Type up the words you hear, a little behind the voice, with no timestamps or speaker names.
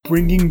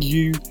bringing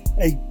you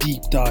a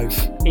deep dive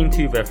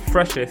into the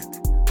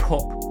freshest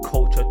pop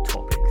culture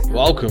topics.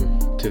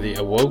 Welcome to the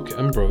Awoke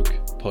and Broke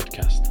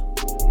podcast.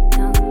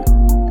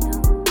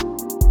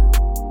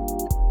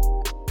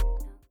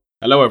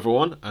 Hello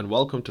everyone, and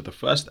welcome to the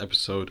first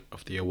episode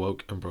of the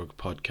Awoke and Broke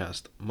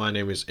podcast. My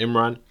name is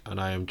Imran, and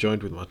I am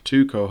joined with my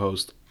two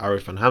co-hosts,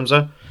 Arif and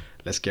Hamza.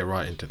 Let's get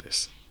right into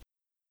this.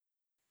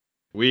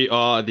 We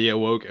are the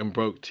Awoke and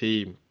Broke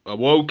team.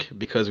 Awoke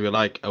because we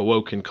like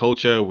awoken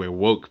culture, we're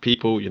woke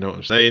people, you know what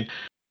I'm saying?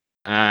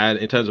 And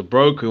in terms of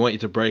broke, we want you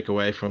to break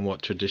away from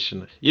what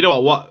tradition, you know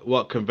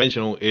what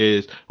conventional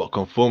is, what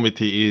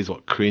conformity is,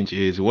 what cringe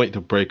is. We want you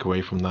to break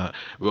away from that.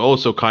 We're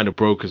also kind of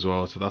broke as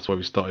well, so that's why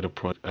we started a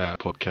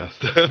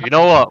podcast. You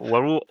know what?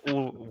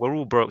 We're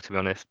all broke, to be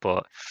honest.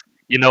 But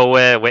you know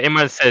where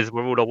Imran says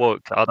we're all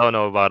awoke. I don't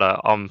know about that.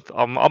 I'm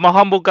a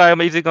humble guy.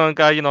 I'm an easygoing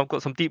guy. You know, I've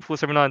got some deep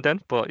thoughts every now and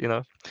then. But you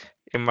know,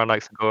 Imran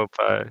likes to go up.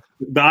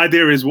 The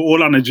idea is we're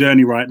all on a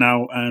journey right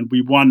now, and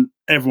we want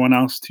everyone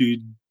else to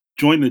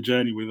join the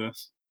journey with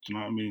us. Do you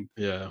know what I mean?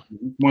 Yeah,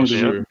 One of the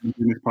true. reasons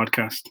in this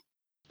podcast.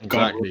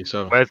 Exactly.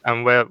 So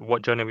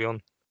What journey are we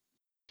on?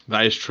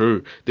 that is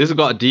true. This has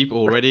got deep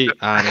already,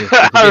 and it's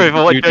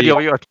What too journey deep. are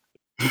we on?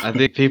 I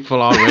think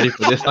people aren't ready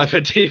for this type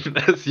of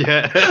deepness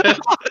yet.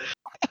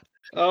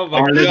 Oh my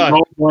All right, god! let's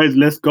go, boys.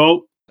 Let's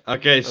go.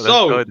 Okay, Let's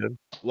so go then.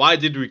 why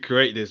did we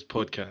create this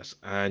podcast?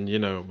 And you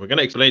know, we're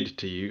gonna explain it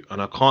to you,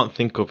 and I can't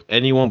think of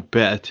anyone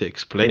better to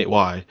explain it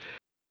why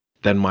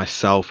than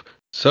myself.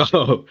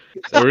 So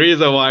the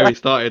reason why we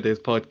started this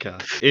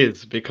podcast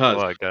is because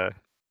What guy?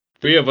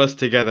 three of us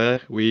together,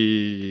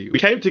 we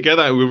came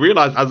together and we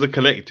realized as a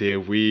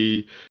collective,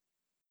 we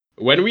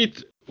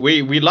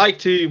like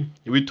to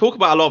talk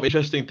about a lot of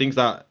interesting things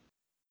that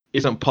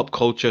isn't pop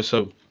culture.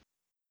 So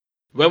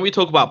when we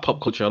talk about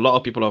pop culture, a lot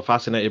of people are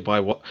fascinated by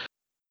what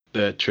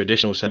the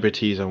traditional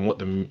celebrities and what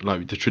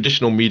the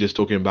traditional media is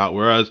talking about.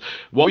 Whereas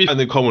what we had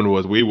in common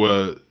was we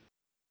were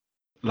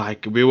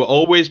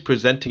always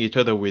presenting each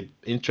other with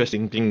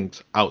interesting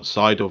things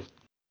outside of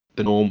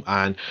the norm,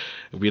 and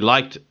we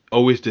liked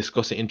always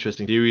discussing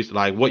interesting theories.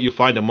 Like what you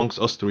find amongst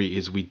us three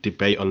is we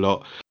debate a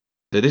lot.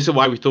 So this is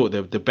why we thought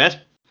the best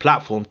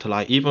platform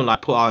to even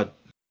put our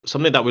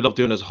something that we love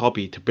doing as a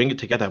hobby, to bring it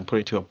together and put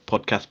it into a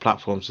podcast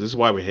platform. So this is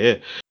why we're here.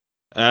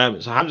 So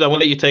Hamza, I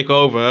want to let you take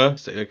over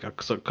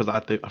because I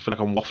feel like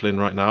I'm waffling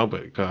right now,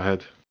 but go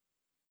ahead.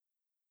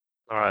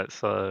 All right,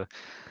 so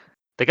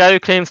the guy who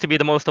claims to be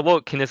the most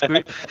awoke in this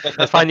group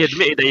has finally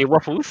admitted that he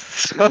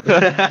waffles.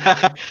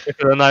 This is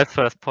a nice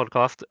first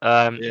podcast.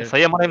 Yeah. So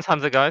yeah, my name's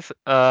Hamza, guys.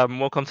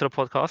 Welcome to the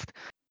podcast.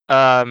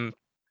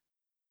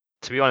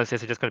 To be honest,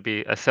 this is just going to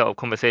be a set of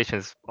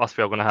conversations us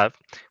three are going to have.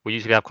 We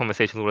usually have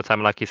conversations all the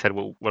time. Like you said,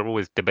 we're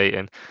always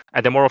debating.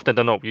 And then more often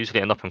than not, we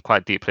usually end up in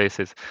quite deep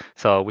places.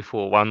 So we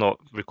thought, why not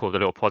record a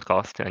little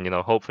podcast? And, you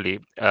know, hopefully,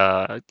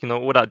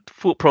 all that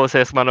thought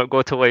process might not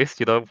go to waste.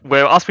 You know,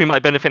 where us three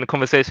might benefit in the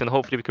conversation.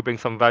 Hopefully, we could bring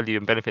some value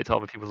and benefit to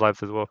other people's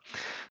lives as well.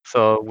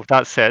 So with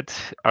that said,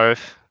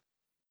 Arif.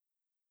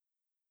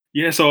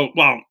 Yeah. So,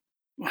 well,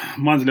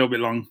 mine's a little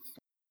bit long,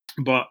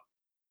 but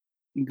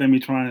let me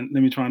try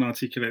and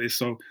articulate this.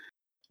 So,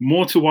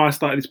 more to why I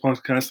started this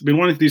podcast. I've been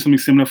wanting to do something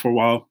similar for a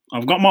while.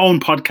 I've got my own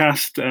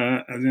podcast,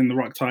 as in the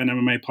Rock Titan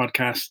MMA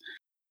podcast.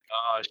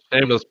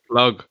 Shameless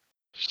plug.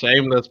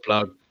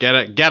 Get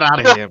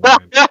out of here,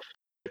 man.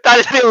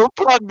 That little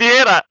plug, do you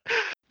hear that?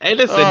 Hey,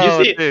 listen,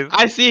 you see, dude.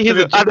 I see his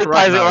agenda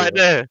Advertise right it now. right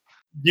there.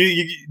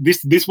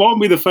 This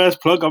won't be the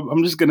first plug.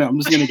 I'm just gonna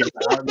get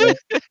that out there.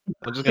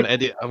 I'm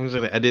just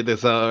gonna edit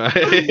this out.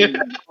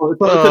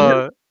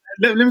 Right?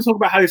 Let me talk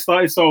about how it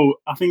started. So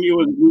I think we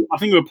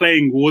were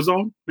playing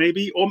Warzone,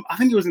 maybe, or I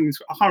think it was in.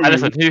 I can't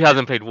remember. Listen, who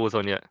hasn't played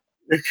Warzone yet?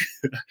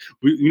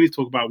 we need to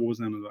talk about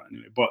Warzone as that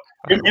anyway. But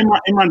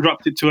Imran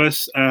dropped it to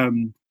us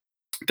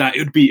that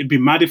it'd be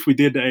mad if we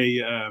did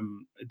a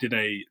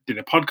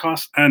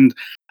podcast, and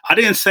I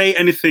didn't say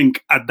anything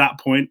at that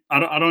point.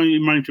 I don't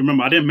even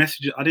remember. I didn't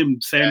message it. I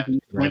didn't say anything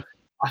at that point.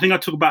 I think I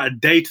took about a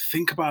day to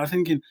think about it,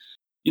 thinking,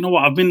 you know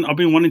what, I've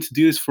been wanting to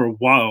do this for a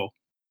while,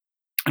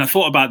 and I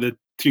thought about the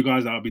two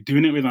guys that I'll be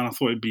doing it with, and I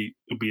thought it'd be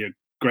a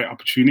great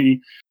opportunity.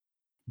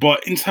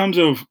 But in terms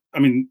of, I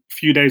mean, a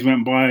few days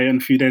went by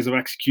and a few days of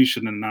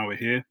execution, and now we're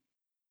here.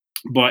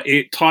 But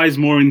it ties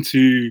more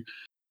into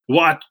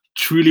what I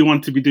truly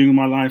want to be doing in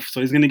my life. So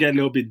it's going to get a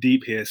little bit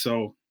deep here.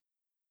 So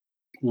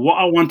what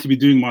I want to be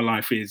doing in my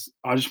life is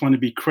I just want to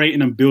be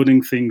creating and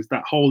building things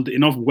that hold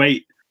enough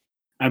weight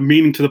and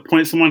meaning to the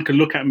point someone can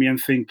look at me and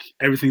think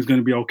everything's going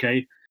to be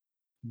okay.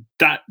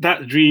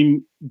 That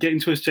dream, getting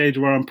to a stage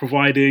where I'm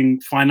providing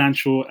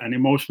financial and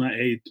emotional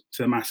aid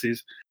to the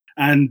masses.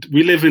 And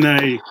we live in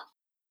a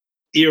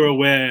era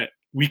where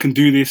we can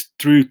do this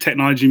through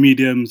technology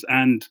mediums,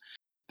 and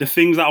the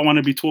things that I want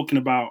to be talking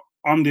about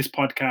on this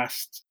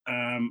podcast,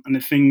 and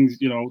the things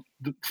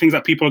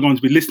that people are going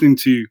to be listening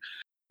to,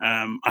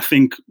 I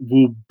think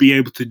we'll be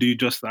able to do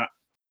just that.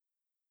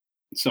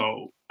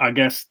 So I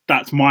guess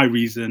that's my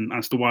reason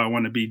as to why I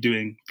want to be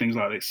doing things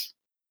like this.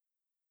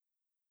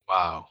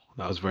 Wow.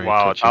 That was very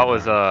Wow, that touching.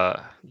 was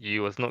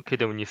you was not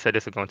kidding when you said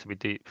this is going to be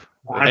deep.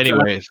 I had to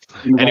Anyways,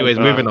 think about anyways,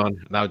 that. moving on.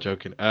 Now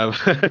joking.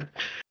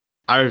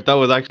 Arif, that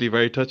was actually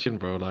very touching,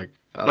 bro. Like,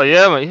 But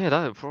yeah, man, yeah,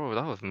 that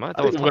was mad.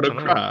 I That was think I'm gonna touching,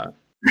 man. cry.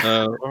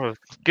 Bro,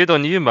 good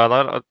on you, man.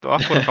 I feel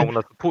like I want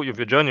to support you with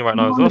your journey right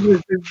now as well.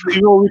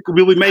 You know,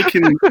 we'll be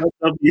making,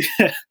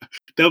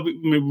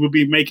 we'll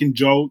be making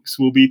jokes.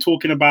 We'll be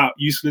talking about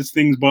useless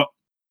things, but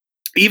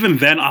even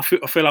then, I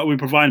feel like we're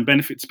providing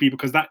benefit to people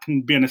because that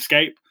can be an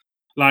escape.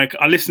 Like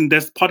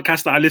there's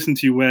podcasts that I listen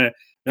to where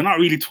they're not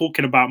really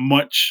talking about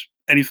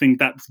anything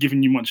that's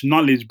giving you much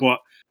knowledge, but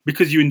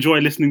because you enjoy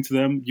listening to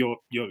them,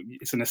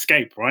 it's an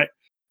escape, right?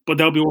 But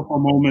there'll be also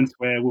moments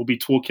where we'll be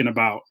talking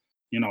about,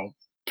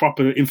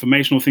 proper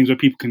informational things where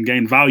people can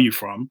gain value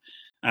from,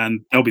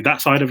 and there'll be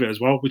that side of it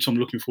as well, which I'm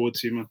looking forward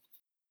to, man.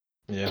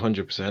 Yeah,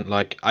 100%.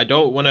 Like, I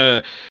don't want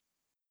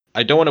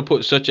to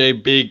put such a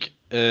big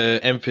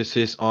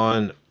emphasis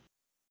on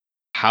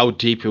how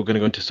deep we're going to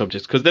go into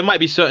subjects because there might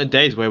be certain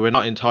days where we're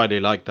not entirely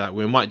like that.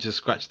 We might just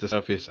scratch the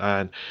surface,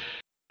 and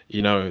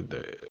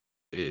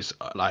it's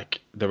like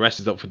the rest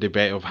is up for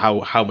debate of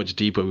how much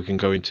deeper we can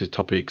go into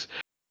topics.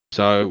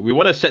 So we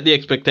want to set the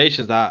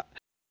expectations that,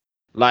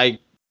 like,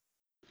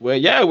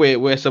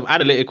 we're some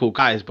analytical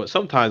guys, but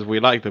sometimes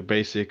we like the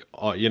basic,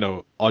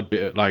 odd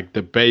bit, like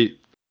the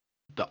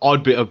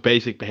odd bit of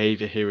basic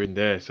behavior here and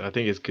there. So I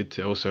think it's good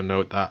to also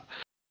note that.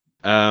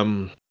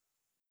 And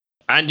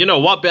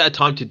what better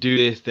time to do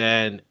this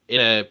than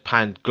in a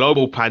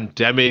global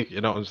pandemic?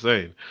 You know what I'm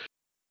saying?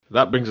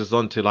 That brings us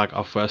on to like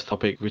our first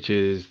topic, which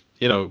is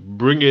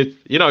bring it.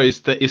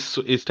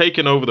 It's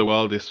taken over the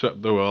world. It's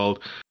swept the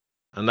world,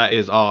 and that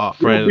is our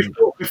friend.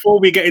 Before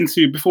we get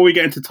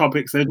into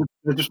topics, I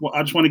just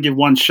want to give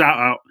one shout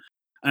out,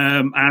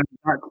 and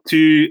back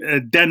to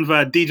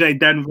Denver, DJ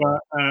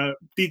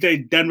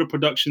Denver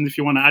Productions. If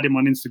you want to add him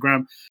on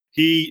Instagram,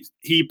 he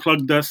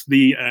plugged us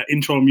the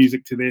intro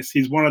music to this.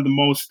 He's one of the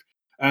most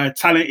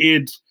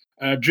talented,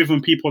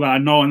 driven people that I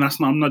know, and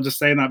I'm not just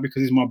saying that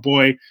because he's my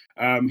boy.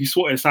 He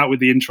sorted us out with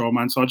the intro,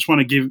 man. So I just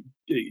want to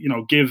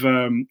give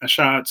a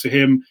shout out to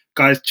him.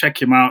 Guys, check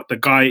him out. The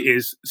guy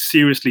is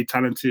seriously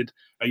talented.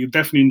 You'll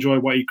definitely enjoy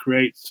what he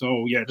creates.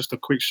 So yeah, just a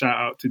quick shout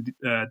out to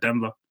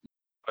Denver.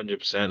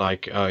 100%.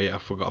 Like, yeah, I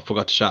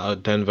forgot to shout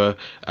out Denver.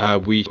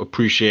 We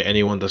appreciate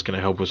anyone that's going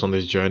to help us on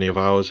this journey of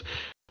ours.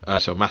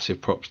 So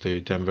massive props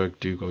to Denver.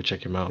 Do go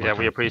check him out. Yeah,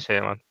 we appreciate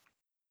it, man.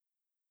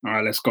 All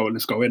right, let's go in.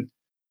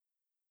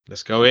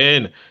 Let's go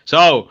in.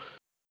 So,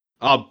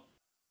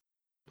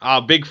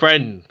 our big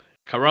friend,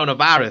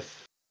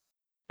 coronavirus.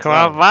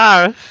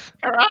 Coronavirus.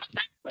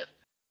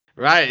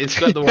 Right, it's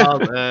swept the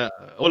world.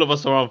 All of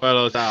us are on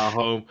furloughs at our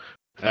home.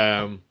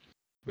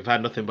 We've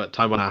had nothing but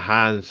time on our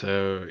hands.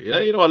 So,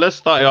 you know what? Let's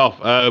start it off.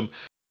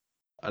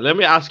 Let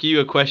me ask you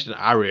a question,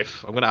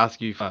 Arif. I'm going to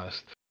ask you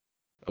first.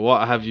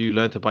 What have you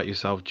learned about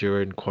yourself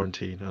during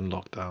quarantine and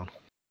lockdown?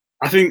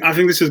 I think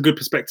this is a good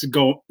perspective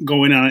to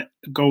go in at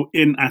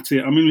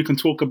it. I mean, we can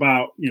talk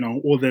about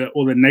all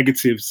the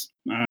negatives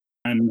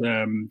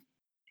and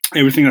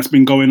everything that's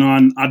been going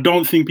on. I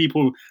don't think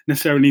people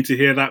necessarily need to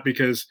hear that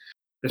because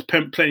there's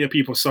plenty of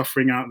people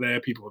suffering out there.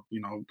 People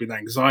with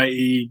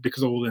anxiety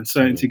because of all the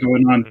uncertainty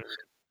going on.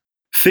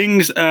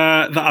 Things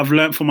that I've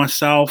learned for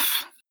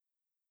myself,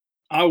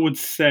 I would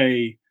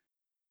say,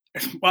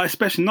 well,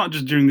 especially not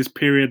just during this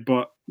period,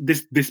 but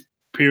this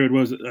period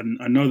was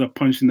another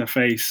punch in the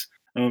face.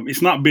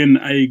 It's not been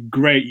a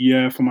great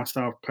year for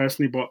myself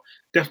personally, but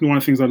definitely one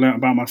of the things I learned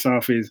about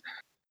myself is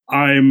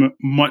I'm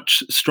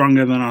much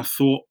stronger than I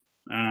thought.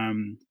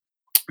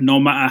 No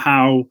matter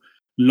how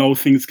low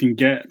things can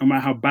get, no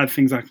matter how bad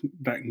things that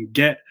can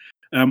get,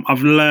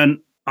 I've learned.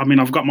 I mean,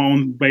 I've got my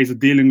own ways of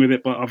dealing with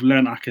it, but I've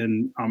learned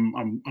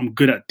I'm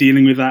good at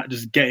dealing with that.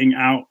 Just getting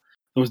out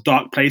those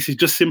dark places,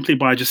 just simply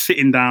by just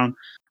sitting down,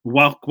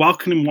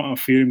 welcoming what I'm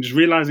feeling, just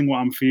realizing what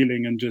I'm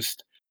feeling, and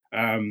just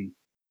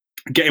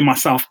getting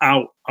myself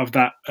out of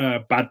that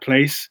bad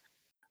place.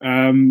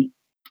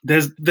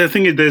 There's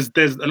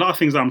a lot of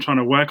things that I'm trying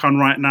to work on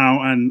right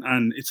now,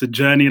 and it's a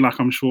journey, like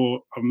I'm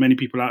sure of many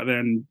people out there,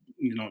 and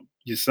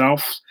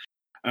yourself.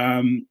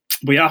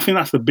 But yeah, I think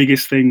that's the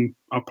biggest thing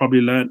I've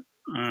probably learned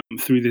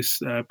through this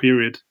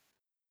period.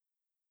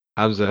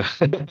 Hamza,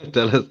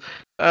 tell us.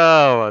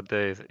 Oh my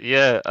days.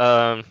 Yeah.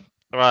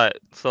 Right.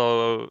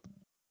 So,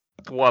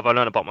 what have I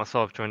learned about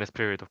myself during this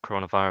period of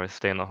coronavirus,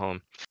 staying at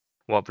home?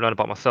 What I've learned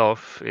about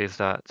myself is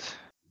that,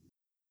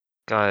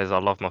 guys, I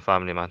love my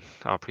family, man.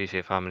 I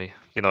appreciate family.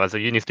 As a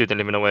uni student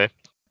living away,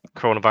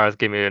 coronavirus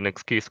gave me an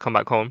excuse to come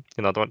back home.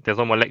 There's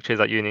no more lectures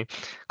at uni.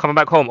 Coming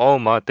back home, oh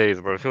my days,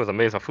 bro, it feels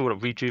amazing. I feel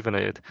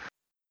rejuvenated.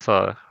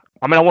 So,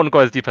 I mean, I wouldn't go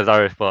as deep as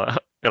Arif,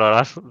 but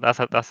that's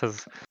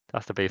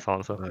the base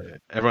answer.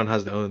 Everyone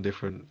has their own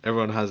different.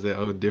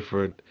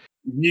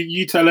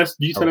 You tell us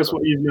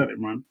what you've learned,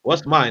 man.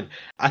 What's mine?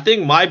 I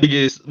think my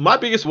biggest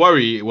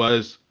worry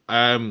was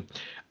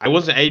I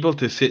wasn't able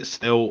to sit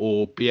still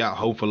or be at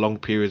home for long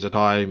periods of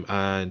time,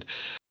 and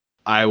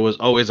I was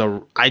always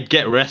I'd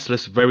get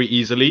restless very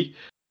easily,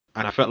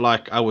 and I felt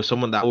like I was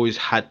someone that always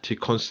had to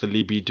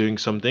constantly be doing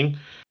something.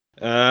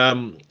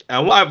 And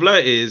what I've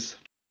learned is,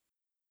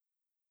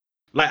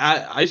 like,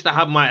 I used to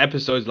have my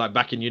episodes like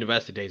back in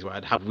university days where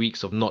I'd have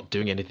weeks of not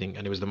doing anything,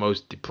 and it was the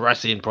most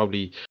depressing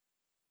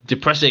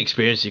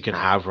experience you can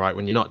have, right?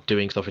 When you're not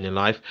doing stuff in your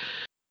life,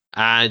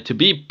 and to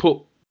be put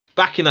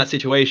back in that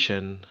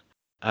situation,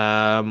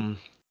 and,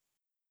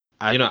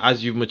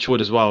 as you've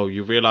matured as well,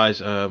 you realize,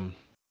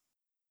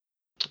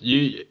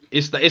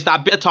 it's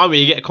that bit of time where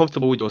you get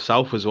comfortable with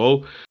yourself as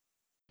well,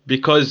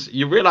 because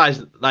you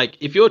realize, like,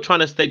 if you're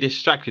trying to stay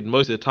distracted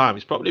most of the time,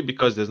 it's probably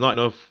because there's not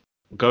enough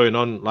going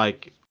on,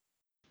 like,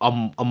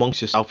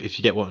 amongst yourself. If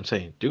you get what I'm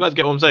saying, do you guys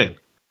get what I'm saying?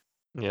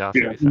 Yeah, I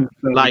see what you're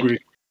saying. Like, agree.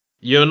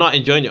 you're not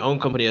enjoying your own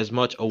company as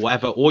much, or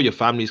whatever, or your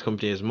family's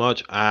company as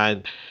much.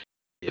 And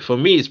for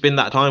me, it's been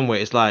that time where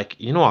it's like,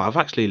 you know what, I've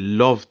actually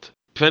loved.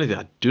 If anything,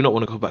 I do not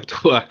want to go back to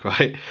work.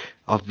 Right?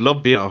 I've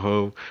loved being at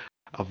home.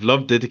 I've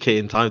loved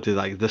dedicating time to,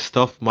 like, the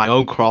stuff, my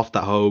own craft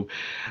at home.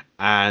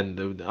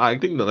 And I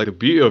think that, like, the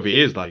beauty of it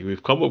is, like,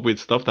 we've come up with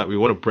stuff that we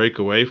want to break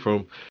away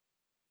from.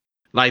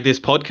 Like, this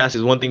podcast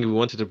is one thing we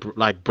wanted to,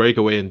 like, break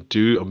away and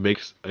do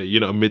amidst,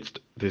 amidst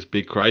this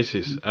big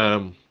crisis.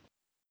 So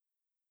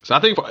I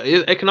think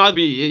it can either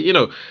be,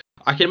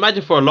 I can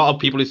imagine for a lot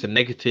of people it's a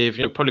negative.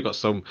 Probably got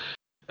some,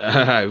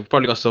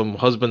 probably got some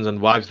husbands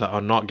and wives that are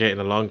not getting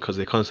along because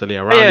they're constantly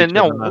around Yeah, each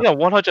no, other. yeah,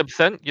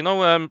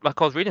 100%.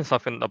 Like I was reading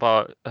something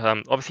about,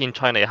 obviously in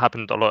China it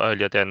happened a lot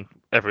earlier than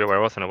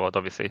everywhere else in the world,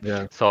 obviously.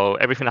 Yeah. So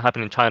everything that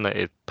happened in China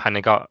is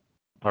panning out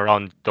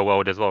around the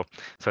world as well.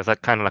 So it's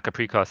like kind of like a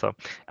precursor.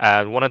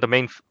 And one of the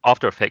main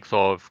after effects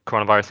of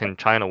coronavirus in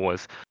China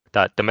was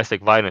that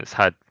domestic violence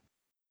had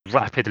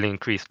rapidly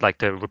increased. Like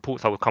the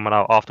reports that were coming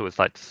out afterwards,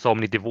 like so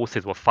many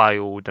divorces were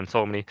filed and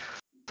so many.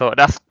 So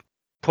that's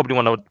probably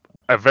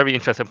a very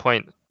interesting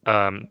point,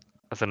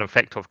 as an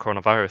effect of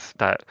coronavirus,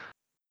 that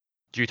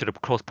due to the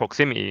close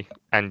proximity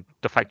and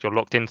the fact you're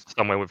locked in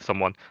somewhere with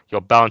someone,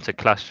 you're bound to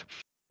clash.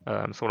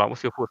 So like,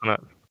 what's your thoughts on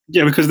that?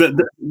 Yeah, because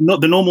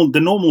not the normal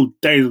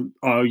days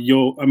are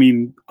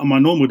on my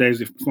normal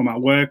days, if I'm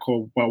at work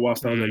or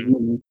whilst I was at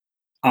uni,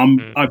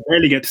 I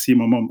barely get to see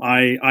my mom.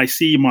 I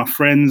see my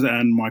friends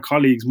and my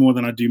colleagues more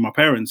than I do my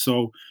parents.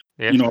 So,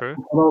 Yeah, it's true.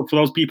 for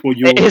those people,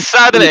 It's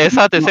sad, isn't it? It's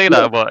sad to say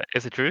that, but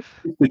it's the truth.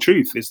 It's the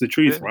truth. It's the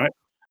truth, Yeah. right?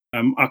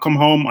 I come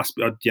home, I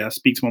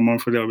speak to my mom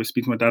for a little bit,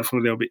 speak to my dad for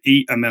a little bit,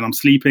 eat, and then I'm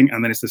sleeping,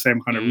 and then it's the same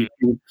kind of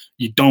routine.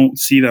 You don't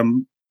see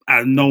them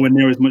nowhere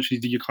near as much as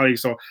you do your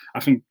colleagues. So I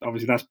think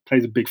obviously that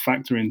plays a big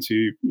factor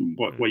into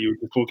what you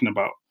were talking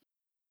about.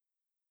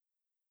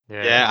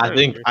 Yeah,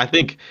 I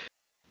think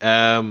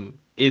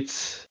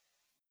it's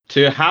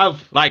to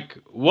have, like,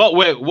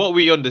 what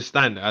we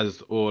understand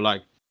as, or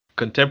like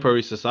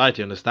contemporary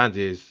society understands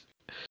is,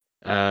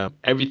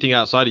 everything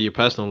outside of your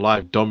personal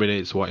life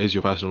dominates what is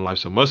your personal life.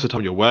 So most of the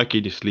time you're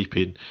working, you're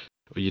sleeping,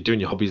 or you're doing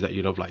your hobbies that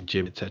you love, like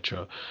gym,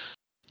 etc.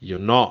 You're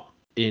not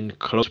in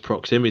close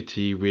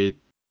proximity with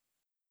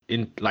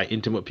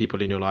intimate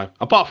people in your life,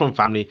 apart from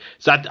family.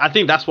 So I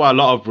think that's why a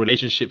lot of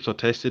relationships are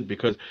tested,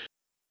 because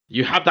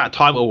you have that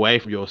time away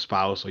from your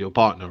spouse or your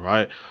partner,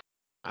 right?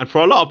 And for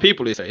a lot of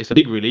people, it's a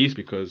big release,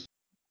 because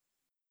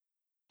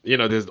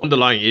there's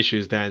underlying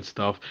issues there and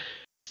stuff.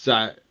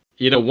 So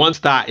once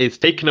that is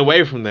taken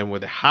away from them, where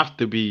they have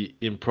to be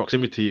in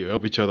proximity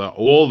of each other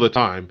all the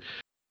time,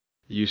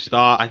 you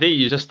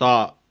just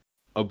start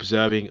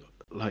observing.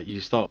 Like,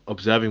 you start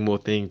observing more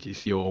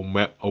things, you're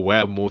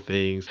aware of more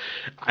things,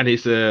 and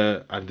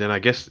and then I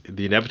guess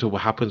the inevitable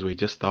happens, where you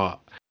just start.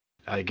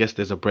 I guess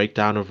there's a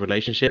breakdown of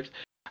relationships.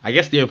 I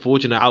guess the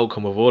unfortunate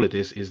outcome of all of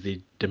this is the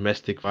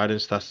domestic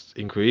violence that's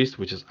increased,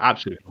 which is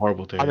absolutely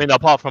horrible to I hear. mean,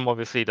 apart from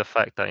obviously the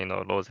fact that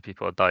loads of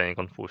people are dying,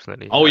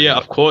 unfortunately. Oh yeah,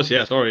 of course,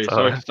 yeah. Sorry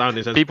So, to sound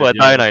insensitive. people are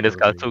Yeah, dying that's now in this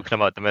another guy thing, talking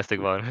about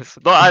domestic violence.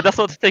 No, that's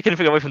not to take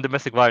anything away from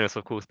domestic violence,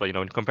 of course, but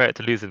when you compare it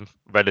to losing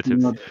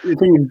relatives. The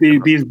thing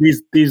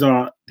is, these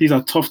are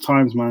tough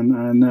times, man,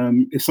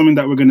 and it's something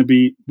that we're going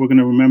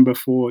to remember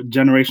for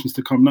generations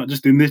to come, not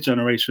just in this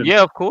generation.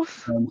 Yeah, of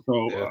course. So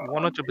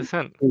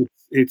 100%.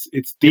 it's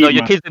deep, your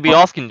man. kids will be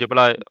asking you, but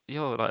like,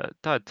 yo, like,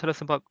 Dad, tell us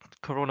about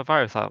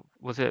coronavirus. Like,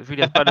 was it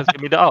really as bad as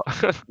they made it out?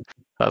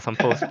 That's some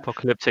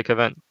post-apocalyptic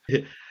event.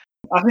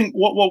 I think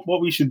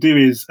what we should do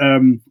is,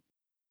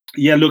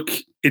 look,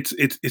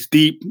 it's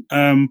deep,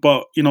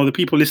 but the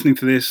people listening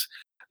to this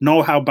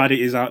know how bad it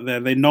is out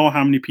there. They know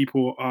how many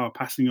people are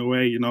passing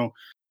away.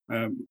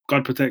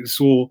 God protect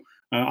us all.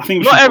 I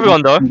think not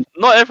everyone though.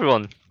 Not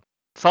everyone.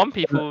 Some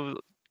people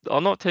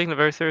are not taking it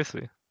very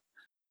seriously.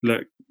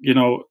 Look,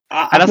 and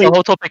that's a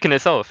whole topic in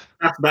itself.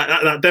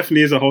 That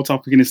definitely is a whole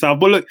topic in itself.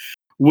 But look,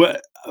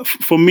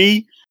 for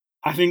me,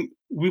 I think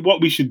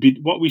what we should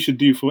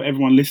do for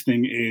everyone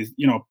listening is,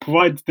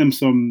 provide them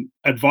some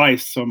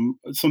advice, some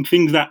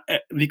things that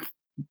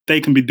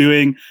they can be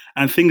doing,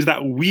 and things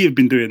that we have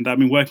been doing that have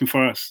been working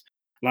for us.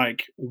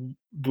 Like,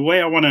 the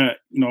way I want to,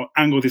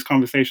 angle this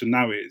conversation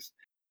now is,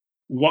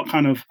 what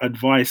kind of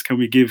advice can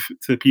we give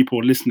to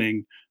people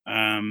listening,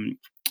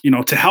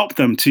 to help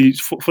them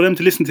for them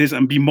to listen to this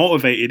and be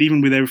motivated,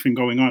 even with everything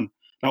going on.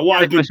 Like,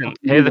 what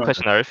Here's the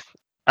question, Arif.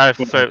 Arif,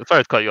 Go on.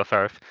 sorry to cut you off,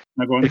 Arif.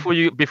 Now go on.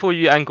 Before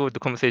you angled the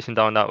conversation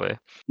down that way,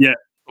 Yeah.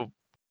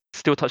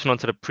 Still touching on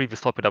to the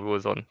previous topic that we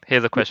was on.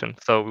 Here's a question.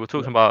 So we were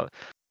talking about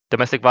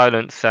domestic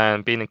violence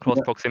and being in close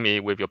Yeah. proximity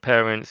with your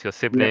parents, your Yeah.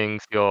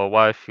 siblings, your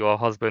wife, your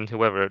husband,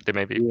 whoever they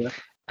may be, Yeah.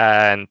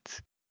 and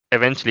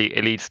eventually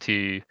it leads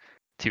to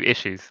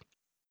issues.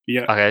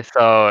 Yeah. Okay,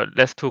 so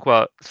let's talk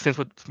about, since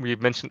we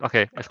mentioned,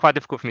 okay, it's quite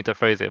difficult for me to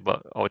phrase it,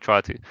 but I'll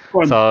try to.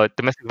 Go on. So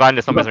domestic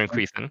violence numbers are Go on.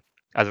 increasing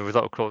as a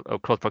result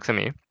of close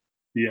proximity.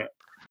 Yeah.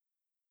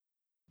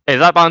 Is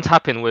that bound to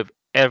happen with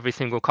every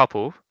single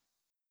couple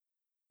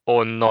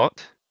or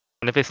not?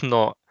 And if it's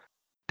not,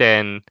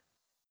 then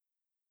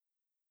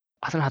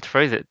I don't know how to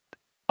phrase it.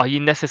 Are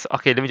you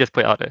Okay, let me just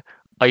put it out there.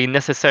 Are you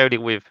necessarily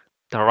with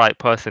the right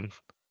person?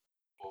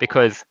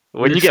 Because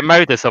when you This. get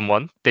married to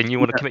someone, then you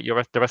want to Yeah.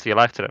 commit the rest of your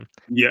life to them.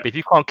 Yeah. But if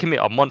you can't commit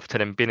a month to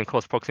them being in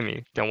close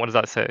proximity, then what does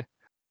that say?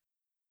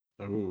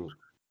 Ooh.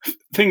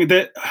 Thing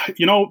that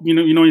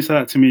you said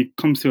that to me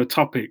comes to a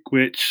topic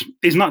which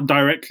is not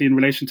directly in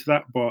relation to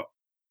that, but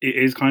it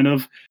is kind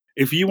of.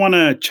 If you want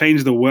to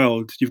change the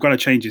world, you've got to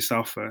change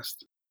yourself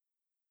first.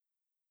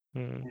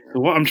 Hmm. So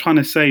what I'm trying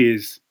to say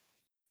is,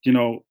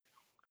 Yeah.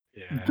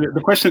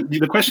 the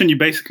question you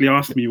basically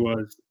asked me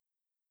was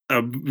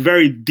a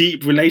very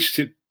deep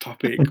relationship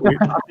topic, which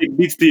I think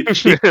needs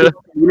to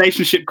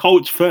relationship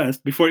coach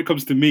first before it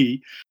comes to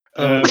me.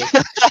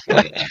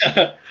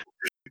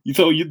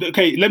 So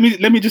okay, let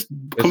me just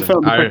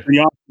confirm the question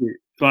you asked me.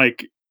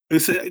 Like,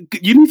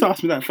 you need to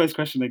ask me that first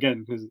question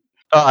again because.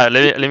 All right,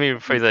 let me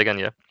rephrase it again.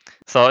 Yeah.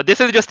 So this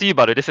is just to you,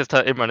 buddy. This is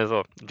to Imran as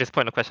well. Just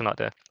putting a question out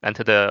there and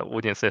to the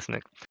audience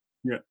listening.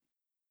 Yeah.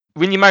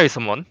 When you marry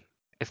someone,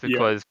 it's Yeah.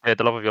 because they're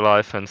the love of your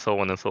life and so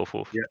on and so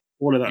forth. Yeah.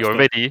 All of that You're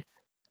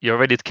stuff.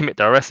 ready to commit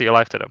the rest of your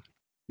life to them.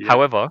 Yeah.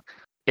 However,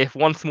 if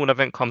one small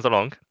event comes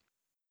along,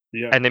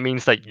 Yeah. and it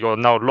means that you're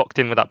now locked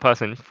in with that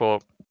person for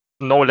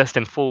no less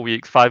than 4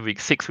 weeks, 5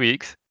 weeks, 6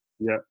 weeks.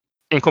 Yeah.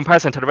 In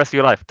comparison to the rest of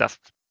your life, that's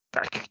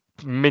like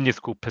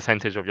minuscule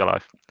percentage of your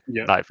life.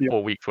 Yeah. Like Yeah.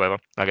 4 weeks, whatever.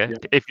 Okay. Yeah.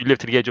 If you live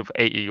to the age of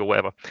 80 or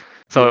whatever.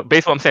 So Yeah.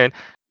 based on what I'm saying,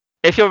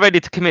 if you're ready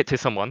to commit to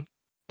someone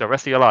the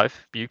rest of your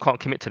life, but you can't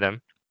commit to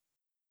them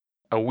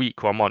a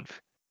week or a month,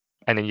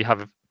 and then you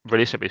have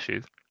relationship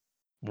issues,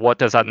 what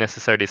does that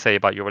necessarily say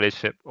about your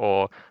relationship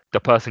or the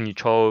person you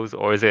chose?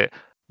 Or is it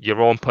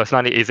your own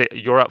personality? Is it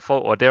you're at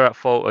fault or they're at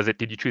fault? Or is it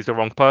did you choose the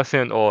wrong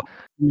person? Or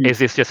is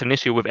this just an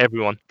issue with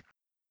everyone?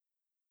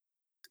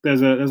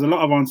 There's a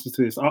lot of answers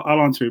to this. I'll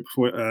answer it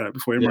before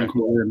Imran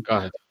comes in. Go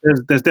ahead.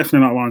 There's definitely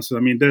a lot of answers. I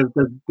mean,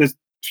 there's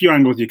few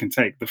angles you can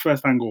take. The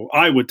first angle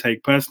I would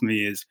take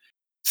personally is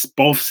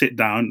both sit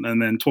down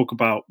and then talk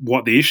about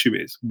what the issue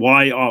is.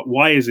 Why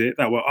is it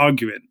that we're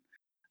arguing,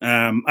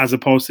 as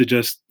opposed to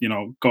just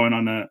going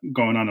on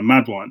a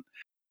mad one.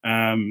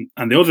 And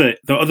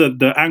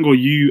the angle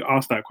you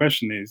asked that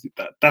question is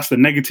that's the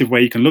negative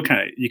way you can look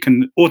at it. You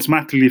can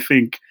automatically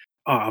think,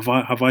 oh,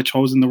 have I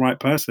chosen the right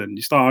person?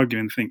 You start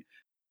arguing and think,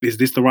 is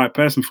this the right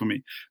person for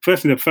me?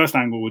 Firstly, the first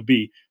angle would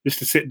be just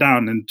to sit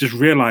down and just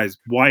realize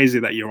why is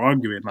it that you're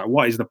arguing? Like,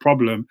 what is the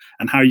problem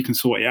and how you can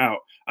sort it out,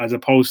 as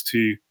opposed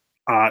to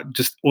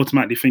just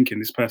automatically thinking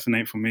this person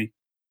ain't for me.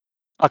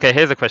 Okay,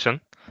 here's a question.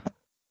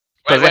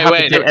 Wait.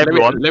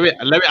 Let me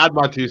add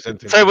my 2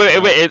 sentences.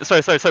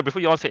 Sorry.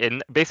 Before you answer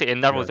it, basically it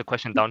narrows the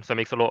question down, so it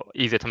makes it a lot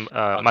easier to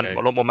a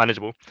lot more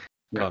manageable.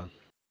 Yeah.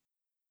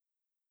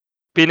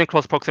 Being in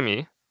close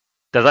proximity,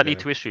 does that lead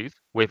to issues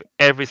with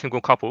every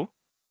single couple,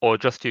 or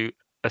just to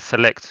a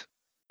select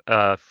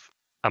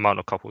amount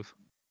of couples?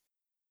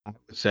 I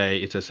would say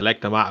it's a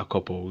select amount of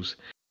couples,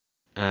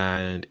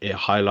 and it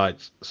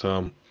highlights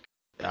some.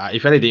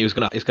 If anything, it's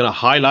gonna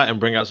highlight and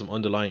bring out some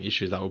underlying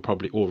issues that were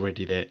probably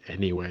already there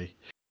anyway.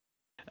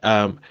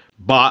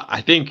 But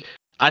I think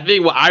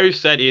what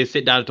Iris said is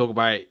sit down and talk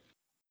about it.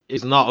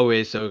 It's not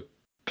always so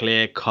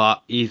clear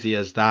cut, easy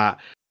as that.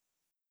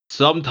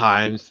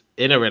 Sometimes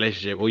in a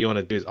relationship, all you want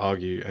to do is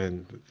argue,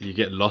 and you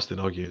get lost in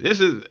arguing. This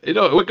is,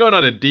 we're going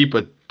on a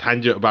deeper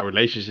tangent about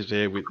relationships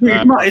here.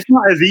 It's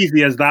not as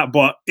easy as that,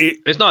 but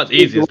it's not as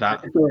easy as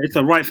that. It's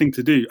the right thing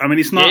to do. I mean,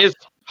 it's not. It is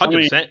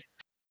 100%.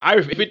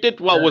 If we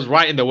did what was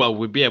right in the world,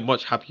 we'd be a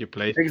much happier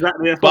place.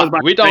 Exactly.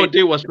 But we don't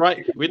do what's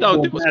right. We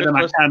don't do what's better than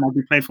I can. I'll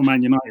be playing for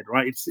Man United,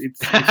 right? It's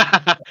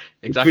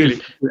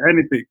exactly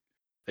anything.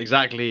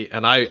 Exactly.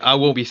 And I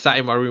won't be sat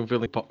in my room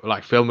filming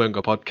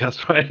a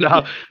podcast right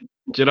now.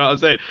 Do you know what I'm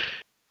saying?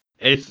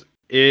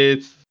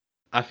 It's.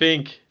 I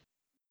think.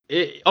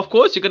 Of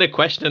course, you're gonna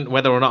question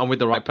whether or not I'm with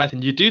the right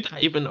person. You do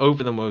that even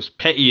over the most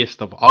pettiest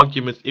of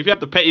arguments. If you have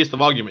the pettiest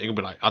of argument, you're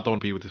gonna be like, I don't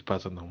want to be with this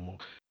person no more.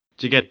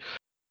 Do you get?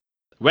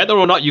 Whether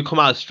or not you come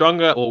out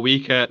stronger or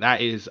weaker,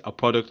 that is a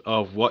product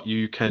of what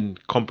you can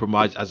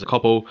compromise as a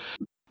couple.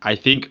 I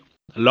think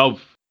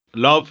love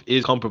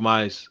is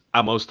compromise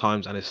at most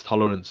times, and it's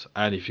tolerance.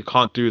 And if you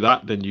can't do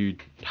that, then you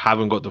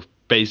haven't got the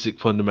basic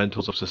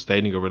fundamentals of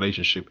sustaining a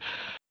relationship.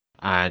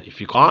 And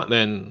if you can't,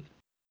 then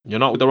you're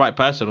not with the right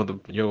person,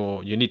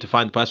 or you need to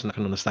find a person that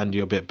can understand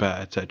you a bit better,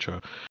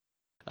 etc.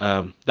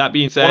 That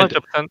being said,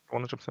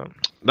 100%.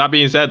 that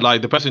being said,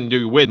 like the person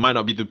you're with might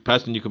not be the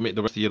person you commit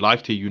the rest of your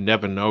life to. You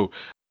never know.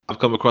 I've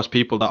come across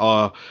people that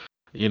are,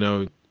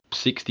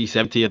 60,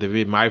 70, and they've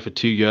been married for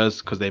 2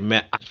 years because they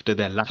met after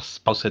their last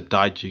spouse had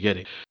died. You get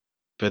it?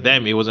 For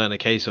them, it wasn't a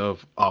case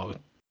of, oh,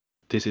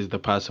 this is the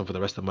person for the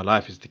rest of my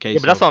life. It's the Yeah,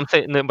 case but that's of, what I'm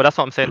saying. No, but that's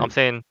what I'm saying. I'm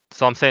saying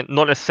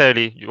not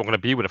necessarily you're going to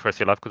be with the first of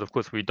your life, because of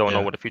course we don't know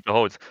Yeah. what the future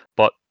holds,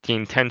 but the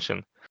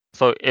intention.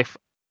 So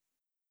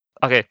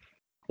okay,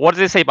 what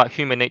does it say about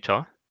human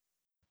nature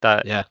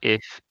that yeah,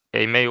 if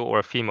a male or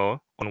a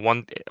female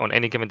on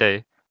any given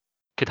day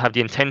could have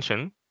the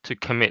intention to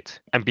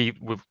commit and be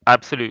with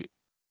absolute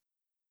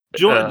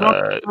Do you want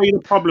to tell you the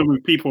problem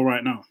with people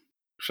right now?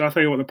 Shall I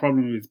tell you what the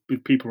problem is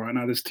with people right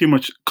now? There's too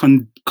much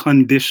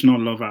conditional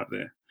love out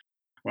there,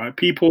 right?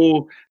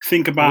 People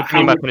think about what do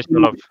you mean by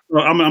conditional love?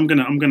 Well, I'm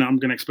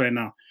gonna explain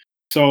now.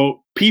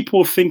 So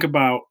people think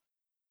about,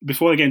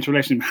 before they get into a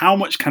relationship, how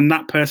much can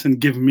that person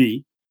give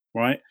me,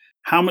 right?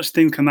 How much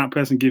things can that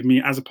person give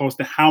me, as opposed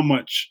to how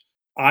much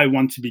I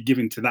want to be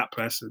given to that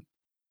person?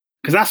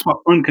 Because that's what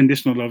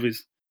unconditional love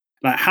is.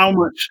 Like how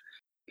much,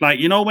 like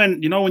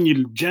when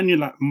you genuinely,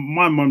 like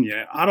my mum,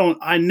 yeah,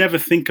 I never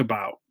think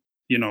about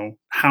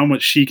how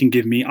much she can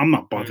give me. I'm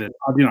not bothered.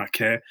 I do not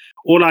care.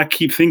 All I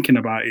keep thinking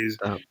about is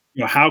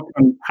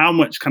how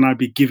much can I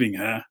be giving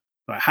her?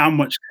 Like how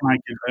much can I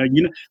give her?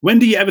 When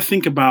do you ever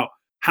think about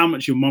how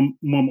much your mum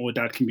or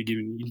dad can be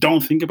giving you? You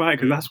don't think about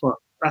it, because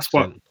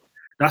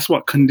that's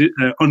what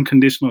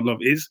unconditional love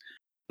is.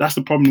 That's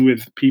the problem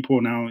with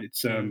people now.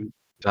 It's damn,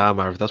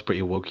 Arif, that's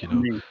pretty woke, I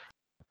mean,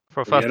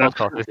 For a first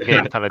podcast, this is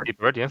getting kind of deep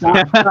already. that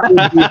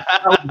would be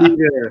that would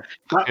be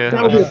Yeah.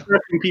 the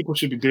first thing people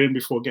should be doing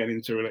before getting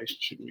into a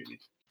relationship, really.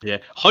 Yeah,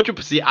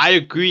 100%. I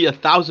agree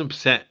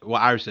 1,000%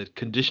 what Arif said.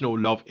 Conditional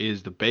love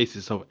is the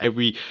basis of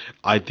every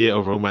idea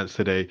of romance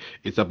today.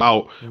 It's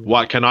about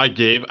what can I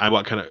give and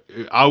what can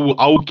I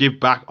will give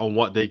back on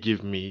what they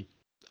give me.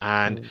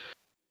 And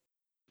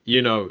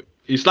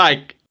it's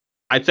like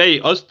I'd say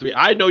us three.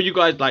 I know you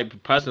guys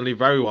like personally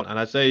very well, and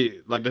I say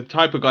like the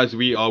type of guys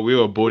we are. We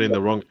were born in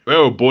the wrong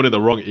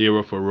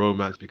era for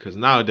romance, because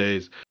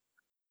nowadays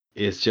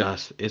it's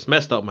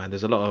messed up, man.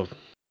 There's a lot of,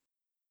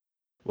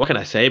 what can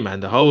I say,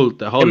 man? The whole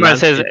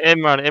landscape.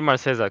 Imran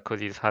says that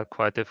because he's had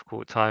quite a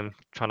difficult time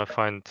trying to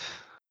find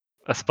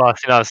a spouse.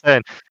 You know what I'm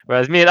saying?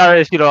 Whereas me and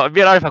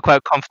Arif are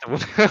quite comfortable.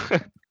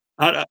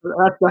 That's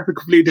a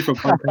completely different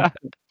podcast.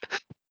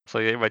 So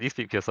yeah, Imran, you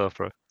speak for yourself,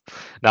 bro.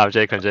 No, I'm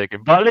joking.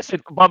 But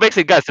listen,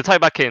 basically, guys, to tie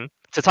it back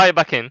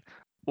in,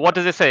 what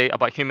does it say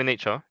about human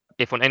nature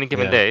if on any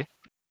given Yeah. day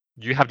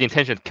you have the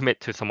intention to commit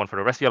to someone for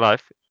the rest of your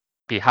life,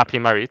 be happily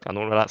married and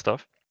all of that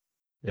stuff,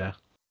 Yeah.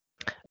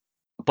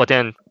 but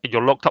then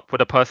you're locked up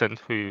with a person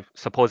who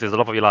supposes is the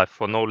love of your life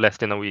for no less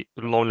than a week,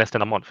 no less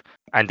than a month,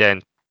 and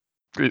then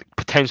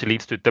potentially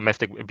leads to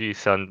domestic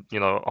abuse and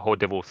a whole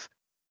divorce.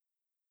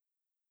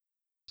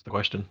 That's the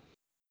question.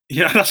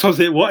 Yeah, that's what I'm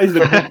saying. What is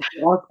the question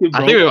you're asking,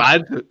 bro? I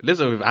think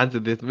we've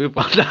answered this. Move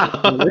on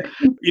now.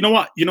 You know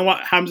what,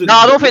 Hamza? No,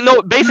 I don't think.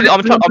 No, basically, do you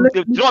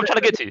know what I'm trying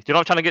to get to?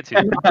 I'm trying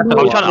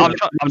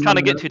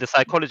to get to the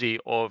psychology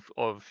of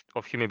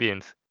human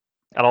beings,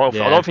 and I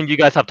don't think you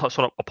guys have touched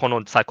upon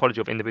the psychology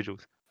of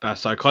individuals.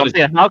 Psychology.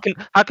 So I'm saying,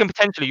 how can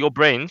potentially your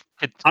brain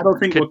I don't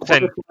think we're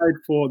qualified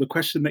for the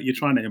question that you're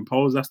trying to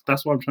impose.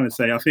 That's what I'm trying to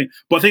say.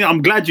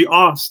 I'm glad you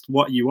asked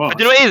what you asked. But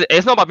you know what it is?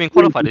 It's not about being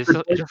qualified. It's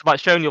just about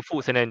sharing your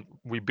thoughts, and then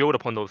we build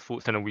upon those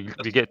thoughts, and then we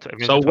get to.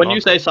 So when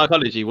you say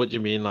psychology, what do you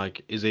mean?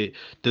 Like, does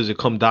it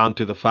come down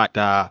to the fact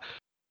that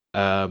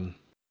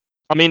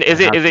I mean, is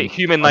it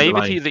human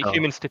naivety? Is it underlying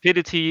human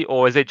stupidity?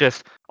 Or is it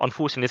just,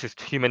 unfortunately, this is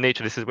human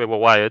nature, this is where we're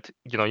wired?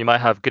 You might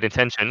have good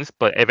intentions,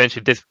 but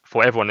eventually this,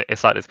 for everyone,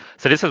 it's like this.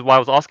 So this is why I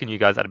was asking you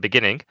guys at the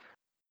beginning,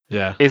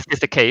 Yeah. is this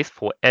the case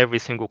for every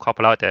single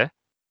couple out there?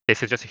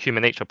 This is just a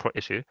human nature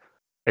issue.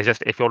 It's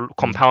just if you're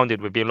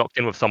compounded with being locked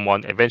in with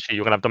someone, eventually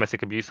you're going to have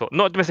domestic abuse, or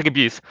not domestic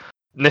abuse,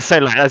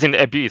 necessarily as in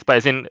abuse, but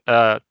as in,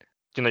 you're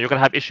going to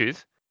have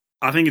issues.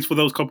 I think it's for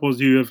those couples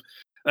who have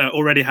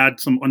already had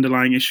some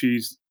underlying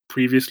issues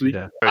previously.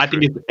 Yeah. I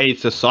think it's a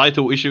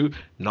societal issue,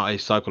 not a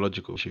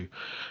psychological issue.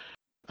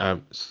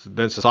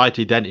 Then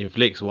society then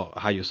inflicts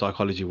how your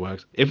psychology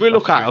works. If we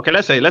look at, okay,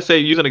 let's say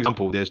use an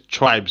example. There's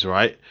tribes,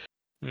 right?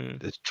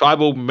 There's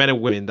tribal men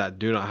and women that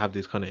do not have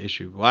this kind of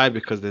issue. Why?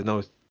 Because there's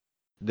not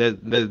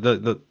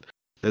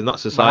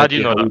society. But how do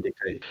you know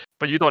that?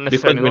 But you don't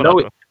necessarily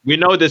because we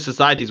know there's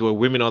societies where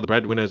women are the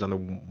breadwinners and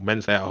the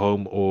men stay at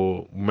home,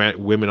 or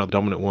women are the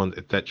dominant ones,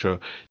 etc.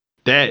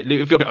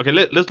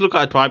 Let's look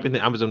at a tribe in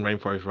the Amazon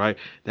rainforest, right?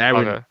 They're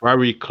in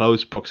very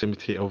close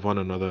proximity of one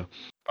another.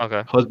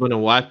 Okay. Husband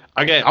and wife.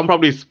 Okay, I'm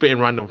probably spitting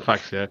random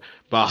facts here,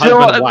 but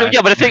wife.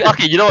 Yeah, but the thing,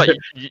 okay, you know what?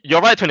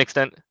 You're right to an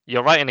extent.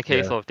 You're right in the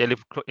case of they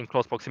live in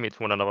close proximity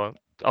to one another.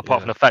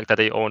 Apart from the fact that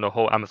they own a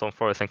whole Amazon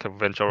forest and can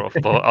venture off,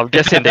 but I'm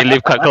guessing they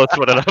live quite close to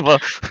one another.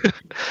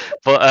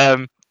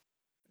 But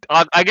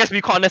I guess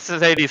we can't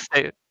necessarily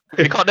say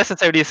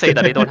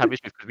that they don't have issues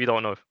because we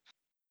don't know.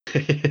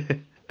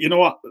 You know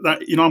what?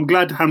 I'm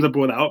glad Hamza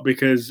brought that up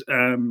because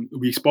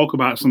we spoke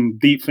about some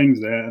deep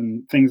things there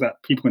and things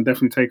that people can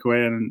definitely take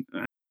away and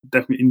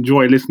definitely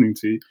enjoy listening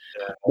to.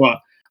 Yeah. But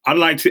I'd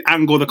like to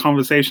angle the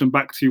conversation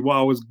back to what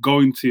I was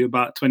going to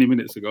about 20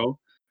 minutes ago,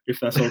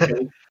 if that's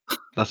okay.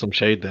 That's some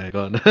shade there.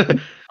 Go on.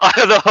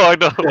 I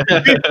know.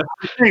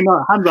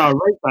 No, Hamza, I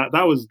rate that.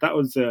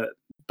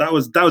 That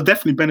was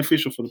definitely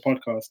beneficial for the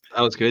podcast.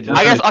 That was good.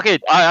 I guess okay.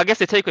 I guess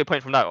the takeaway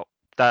point from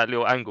that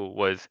little angle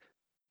was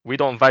we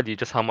don't value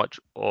just how much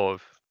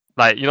of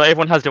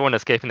everyone has their own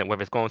escape in it,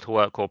 whether it's going to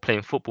work or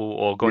playing football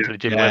or going to the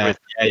gym, whatever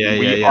it is.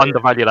 We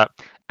undervalue that,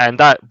 and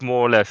that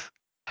more or less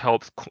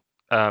helps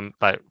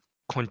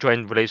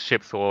conjoin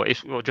relationships or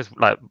just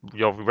like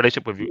your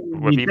relationship with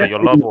either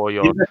your love or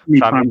your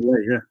family.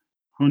 Yeah,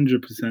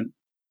 100%.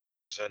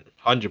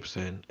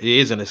 100%. It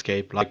is an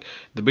escape. Like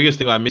the biggest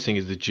thing I'm missing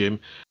is the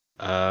gym.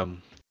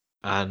 And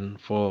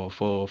for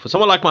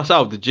someone like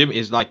myself, the gym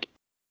is like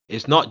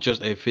it's not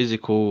just a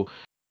physical.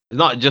 It's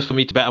not just for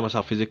me to better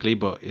myself physically,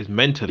 but it's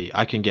mentally.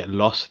 I can get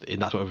lost in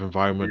that sort of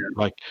environment.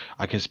 Yeah. Like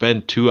I can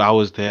spend 2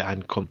 hours there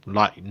and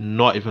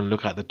not even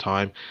look at the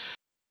time,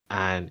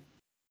 and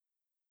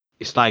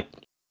it's like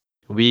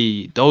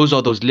those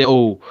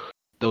little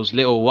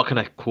what can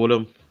I call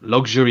them,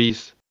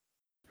 luxuries,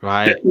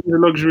 right? Definitely a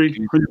luxury,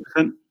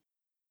 100%.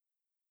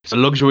 It's a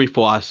luxury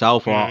for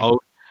ourselves, for our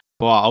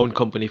own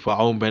company, for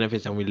our own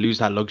benefits, and we lose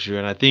that luxury.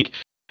 And I think,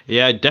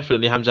 yeah,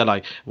 definitely, Hamza.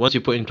 Like once you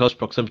put in close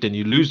proximity,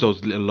 you lose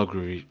those little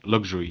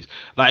luxuries.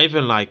 Like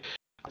even like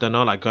I don't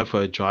know, like going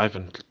for a drive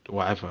and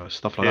whatever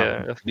stuff like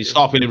that. You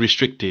start feeling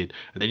restricted,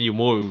 and then you're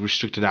more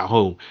restricted at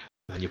home,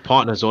 and your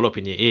partner's all up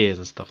in your ears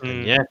and stuff.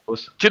 Then yeah, of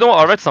course. Do you know what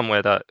I read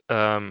somewhere that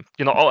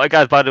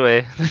guys, by the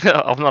way,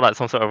 I'm not like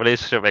some sort of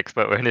relationship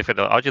expert or anything.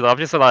 I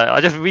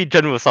just read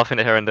general stuff in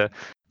it here and there.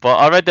 But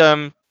I read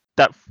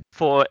that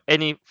for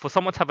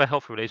someone to have a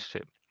healthy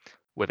relationship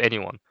with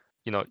anyone,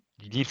 you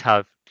need to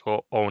have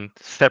your own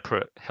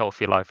separate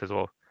healthy life as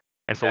well.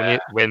 And so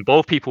when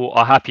both people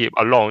are happy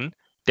alone,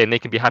 then they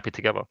can be happy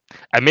together.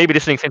 And maybe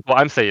this links into what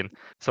I'm saying.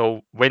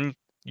 So when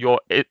your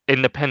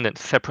independent,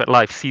 separate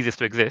life ceases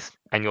to exist,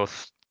 and you're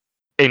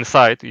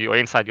inside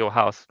your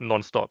house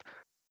non-stop,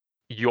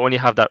 you only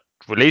have that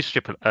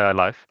relationship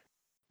life,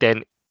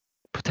 then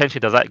potentially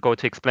does that go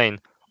to explain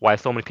why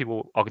so many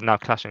people are now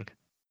clashing?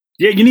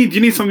 Yeah, you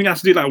need something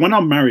else to do. Like when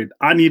I'm married,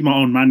 I need my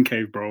own man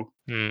cave, bro.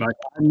 Like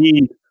I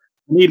need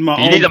my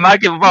own. You need a man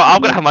cave, bro.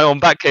 I'm gonna have my own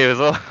back cave as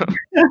well.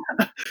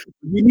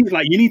 You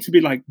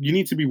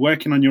need to be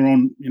working on your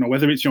own,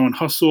 whether it's your own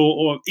hustle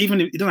or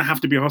even if it doesn't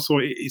have to be a hustle,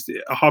 it's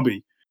a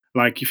hobby.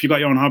 Like if you got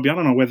your own hobby, I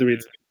don't know whether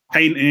it's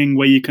painting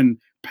where you can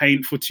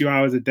paint for 2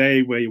 hours a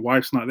day, where your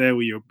wife's not there,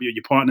 where your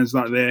partner's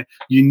not there.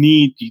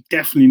 You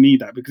definitely need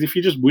that, because if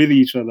you're just with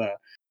each other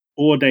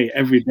all day,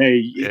 every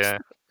day,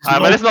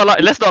 but let's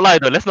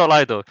not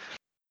lie though.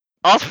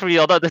 Us three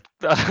are not the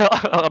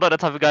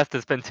type of guys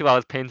to spend 2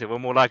 hours painting. We're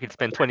more likely to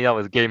spend 20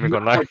 hours gaming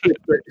online.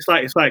 It's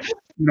like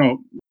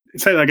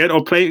say that again,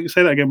 or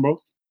say that again,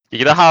 bro.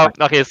 You know how?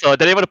 Okay, so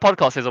the name of the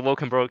podcast is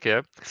Awoke and Broke,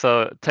 yeah.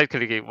 So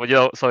technically,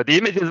 so the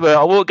images were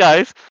awoke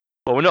guys,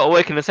 but we're not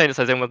awake in the sense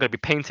as in we're going to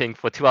be painting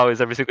for 2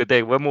 hours every single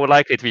day. We're more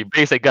likely to be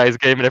basic guys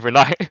gaming every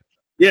night.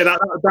 Yeah, that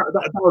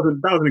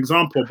was an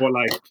example. But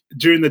like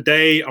during the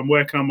day, I'm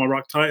working on my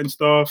Rock Titan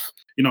stuff.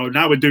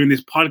 Now we're doing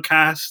this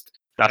podcast.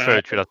 That's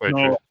very true. That's very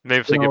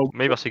true.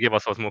 Maybe I should give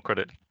ourselves more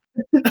credit.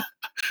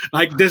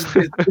 Like there's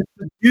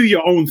do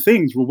your own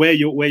things where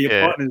your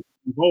partner's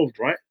involved,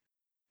 right?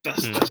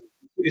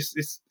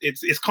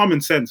 It's common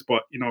sense,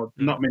 but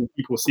not many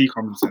people see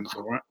common sense,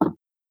 all right?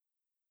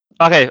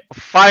 Okay,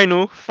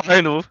 final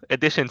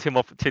addition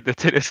to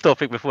this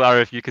topic before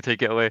Arif, you could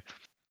take it away.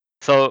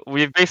 So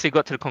we've basically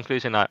got to the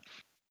conclusion that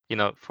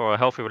for a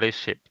healthy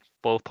relationship,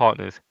 both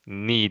partners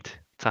need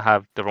to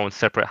have their own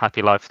separate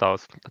happy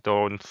lifestyles, their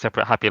own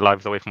separate happy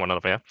lives away from one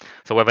another. Yeah.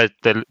 So whether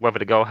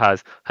the girl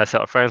has her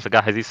set of friends, the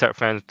guy has his set of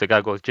friends, the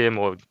guy goes gym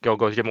or girl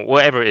goes gym or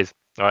whatever it is,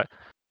 right?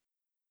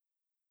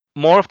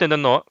 More often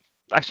than not,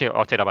 actually,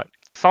 I'll take that back.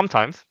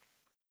 Sometimes,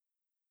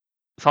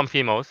 some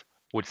females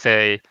would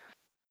say,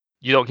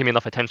 "You don't give me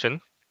enough attention.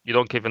 You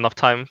don't give enough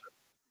time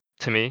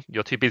to me.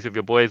 You're too busy with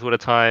your boys all the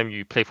time.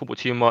 You play football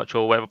too much,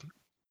 or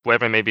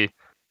whatever it may be."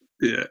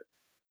 Yeah.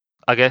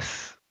 I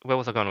guess where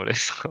was I going with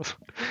this?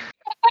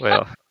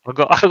 Well, I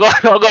got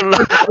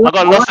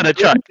lost in the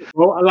track.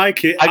 Well, I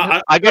like it.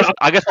 I guess what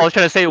I was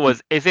trying to say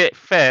was, is it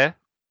fair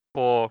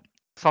for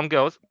some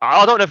girls?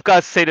 I don't know if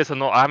guys say this or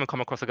not. I haven't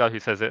come across a guy who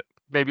says it.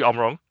 Maybe I'm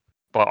wrong,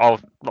 but I'll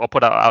put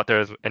that out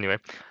there anyway.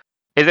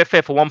 Is it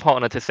fair for one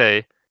partner to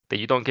say that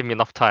you don't give me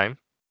enough time,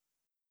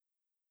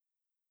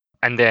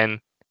 and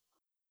then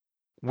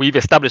we've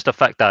established the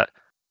fact that,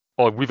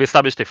 or we've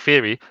established the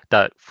theory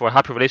that for a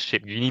happy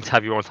relationship, you need to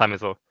have your own time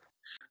as well?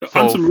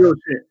 On some real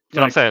shit. You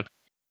know what I'm saying?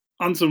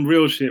 On some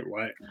real shit,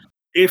 right?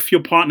 If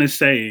your partner's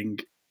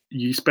saying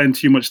you spend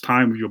too much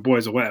time with your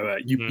boys or whatever,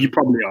 you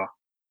probably are.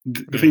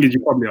 The thing is,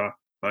 you probably are.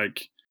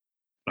 Like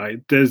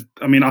there's,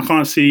 I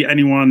can't see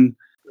anyone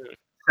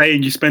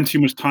saying you spend too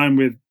much time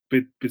with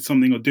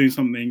something or doing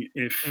something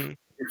if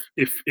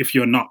if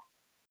you're not?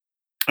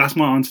 That's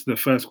my answer to the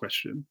first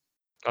question.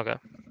 Okay.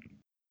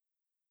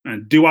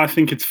 And do I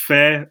think it's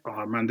fair?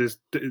 Oh man,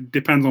 it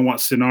depends on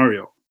what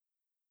scenario.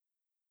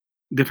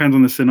 Depends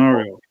on the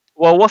scenario.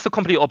 Well, what's the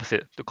complete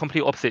opposite? The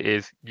complete opposite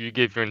is you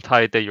give your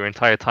entire day, your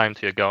entire time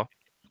to your girl,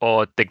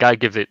 or the guy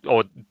gives it,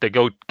 or the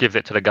girl gives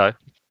it to the guy.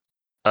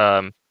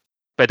 But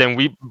then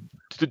the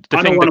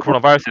thing the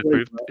coronavirus has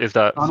proved is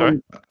that.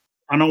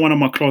 I know one of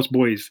my close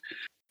boys.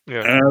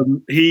 Yeah.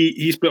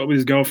 He split up with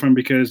his girlfriend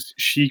because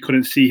she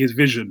couldn't see his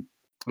vision.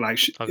 Like,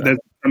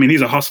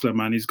 he's a hustler,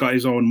 man. He's got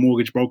his own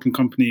mortgage broking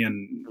company,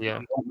 and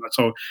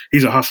so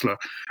he's a hustler.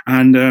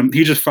 And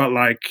he just felt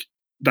like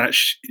that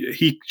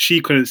she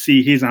couldn't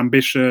see his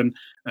ambition,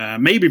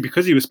 maybe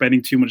because he was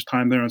spending too much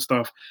time there and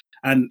stuff.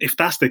 And if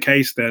that's the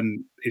case,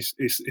 then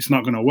it's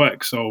not going to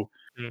work. So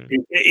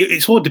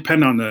it's all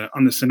dependent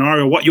on the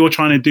scenario, what you're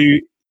trying to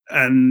do,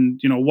 and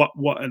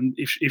what and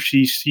if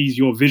she sees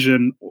your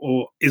vision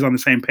or is on the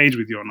same page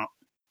with you or not.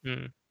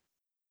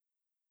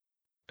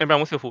 Imran,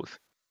 what's your thoughts?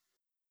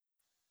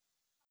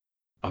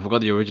 I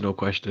forgot the original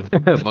question,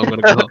 but I'm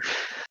gonna go.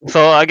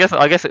 So I guess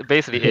it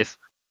basically is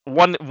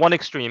one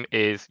extreme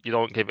is you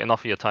don't give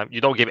enough of your time,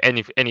 you don't give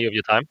any of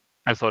your time,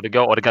 and so the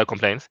girl or the guy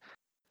complains.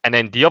 And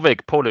then the other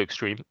polar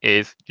extreme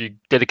is you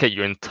dedicate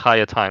your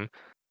entire time.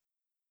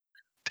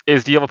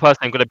 Is the other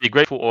person going to be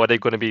grateful, or are they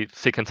going to be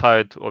sick and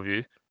tired of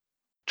you?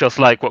 Just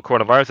like what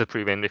coronavirus has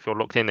proven, if you're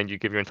locked in and you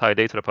give your entire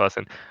day to the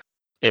person,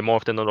 it more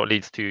often than not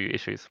leads to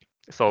issues.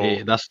 So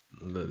that's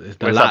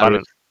the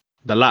latter.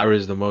 The latter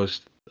is the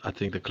most, I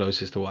think, the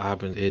closest to what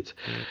happens.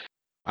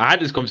 I had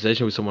this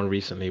conversation with someone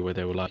recently where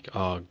they were like,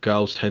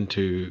 girls tend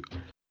to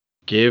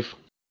give.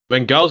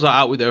 When girls are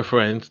out with their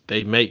friends,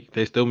 they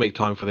still make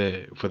time for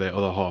their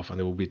other half, and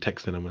they will be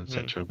texting them,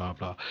 etc. Blah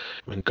blah.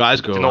 When guys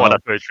go out,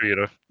 that's very true, you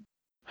know.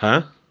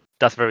 Huh?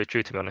 That's very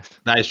true, to be honest.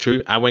 That is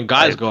true. And when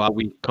guys go out,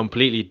 we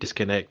completely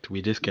disconnect.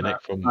 We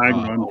disconnect from.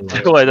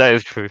 That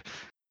is true.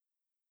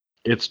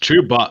 It's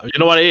true, but you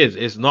know what it is?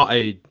 It's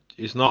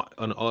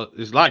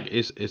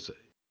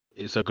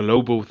a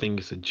global thing.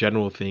 It's a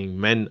general thing.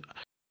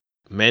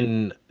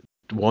 Men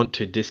want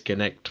to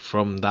disconnect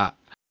from that.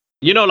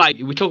 You know, like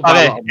we talk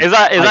about. Okay, is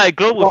that a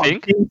global thing,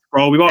 peace,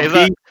 bro? We want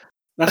peace.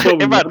 That's what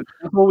we want.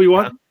 That's what we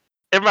want.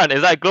 Imran,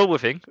 is that a global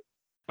thing,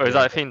 or is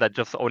that a thing that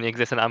just only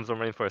exists in Amazon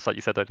rainforest, like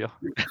you said earlier?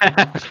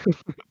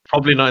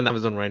 Probably not in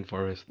Amazon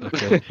rainforest.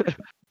 Okay,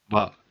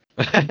 but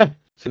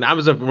it's in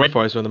Amazon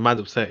rainforest when the man's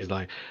upset. He's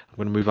like, "I'm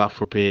gonna move out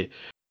for a bit."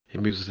 He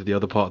moves to the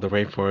other part of the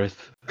rainforest,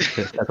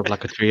 set up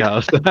like a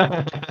treehouse.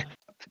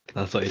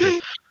 That's what he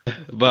did.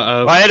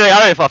 But anyway,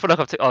 I feel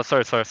like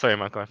sorry,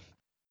 man. Go on.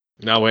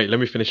 No, wait, let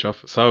me finish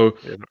off. So,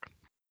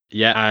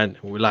 and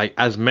like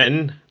as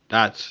men,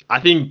 I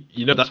think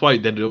that's why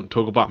they don't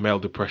talk about male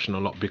depression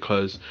a lot,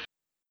 because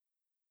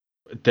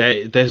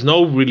there's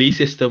no release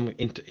system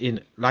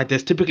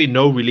there's typically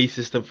no release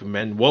system for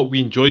men. What we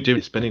enjoy doing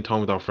is spending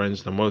time with our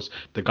friends,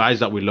 the guys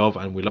that we love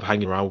and we love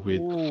hanging around with.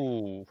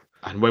 Ooh.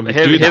 And when we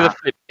do that,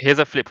 here's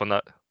a flip on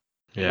that.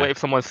 Yeah. What if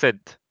someone said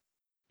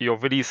your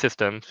release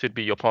system should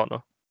be your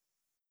partner?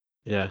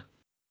 Yeah.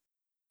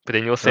 But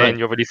then you're saying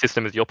your release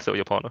system is the opposite of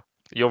your partner.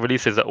 Your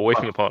release is away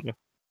from your partner.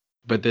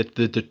 But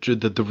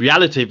the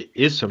reality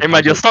is sometimes. Hey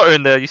man, you're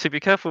stuttering there. You should be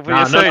careful with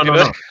what you're saying.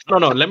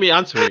 No. Let me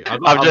answer it.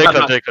 I'm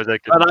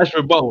joking. A nice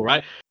rebuttal,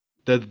 right?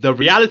 The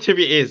reality of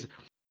it is,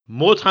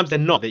 more times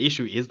than not, the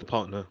issue is the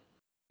partner,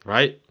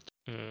 right?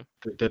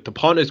 The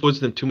partner is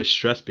causing them too much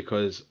stress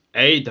because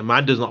A, the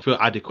man does not feel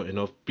adequate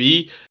enough.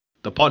 B,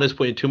 the partner is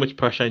putting too much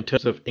pressure in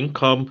terms of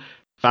income,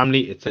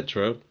 family,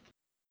 etc.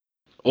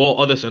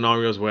 Or other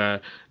scenarios where,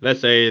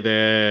 let's say,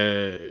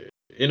 they're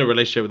in a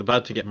relationship,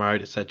 about to get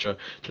married, etc.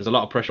 There's a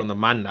lot of pressure on the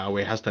man now,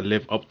 where he has to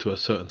live up to a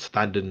certain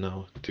standard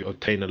now to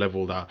obtain a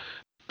level that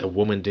the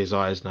woman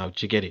desires now. Do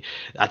you get it?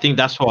 I think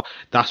that's what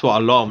a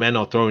lot of men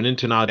are thrown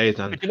into nowadays.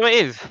 And you know what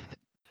it is?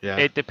 Yeah.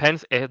 It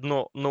depends.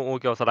 Not all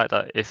girls are like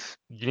that.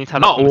 You need to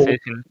have a conversation.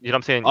 You know what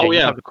I'm saying? Oh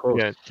yeah, of course.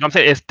 You know what I'm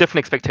saying? It's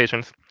different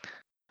expectations.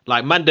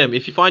 Like, man,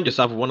 if you find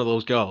yourself with one of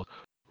those girls,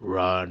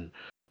 run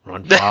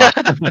fast.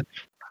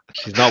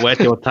 She's not worth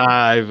your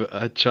time.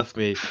 Trust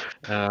me.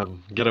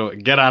 Get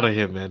out of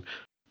here, man.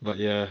 But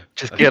yeah,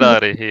 just get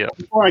out of here.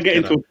 Before I get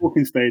into a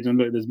talking stage, and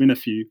look, there's been a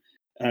few.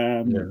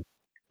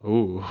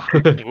 Ooh.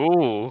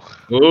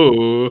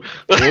 Ooh.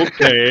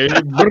 Okay.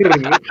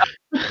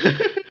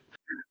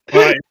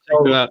 Right.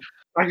 So,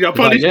 actually, I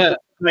probably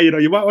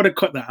you might want to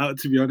cut that out.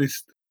 To be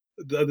honest,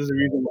 there's a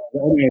reason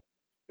why.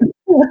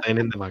 Staying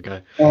in there, my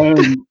guy.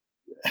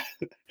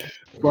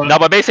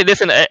 But basically,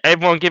 listen.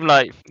 Everyone, give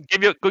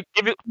you.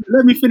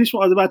 Let me finish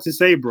what I was about to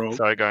say, bro.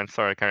 Sorry,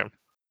 Karen.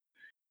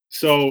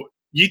 So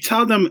you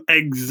tell them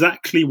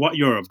exactly what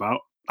you're about.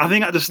 I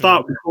think at the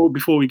start,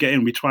 before we get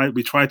in, we try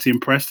to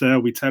impress her.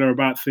 We tell her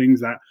about things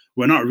that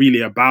we're not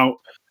really about,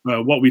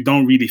 what we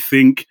don't really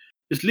think.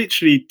 Just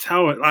literally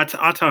tell her. I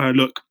tell her,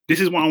 look, this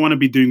is what I want to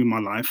be doing in my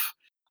life.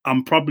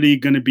 I'm probably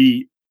going to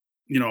be,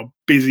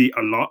 busy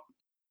a lot,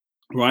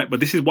 right? But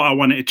this is what I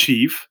want to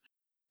achieve,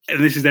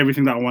 and this is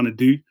everything that I want to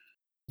do.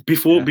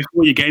 before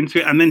you get into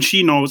it, and then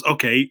she knows,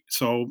 okay,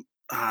 so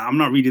I'm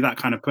not really that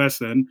kind of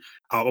person.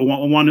 I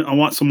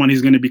want someone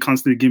who's going to be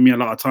constantly giving me a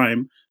lot of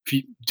time. If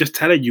you just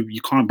tell her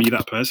you can't be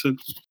that person.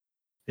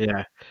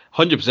 Yeah,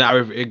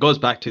 100%. It goes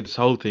back to this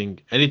whole thing.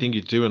 Anything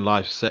you do in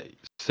life, set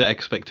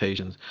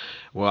expectations.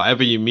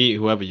 Wherever you meet,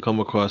 whoever you come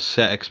across,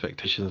 set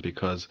expectations,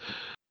 because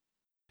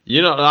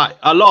like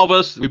a lot of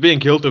us, we're being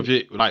guilty of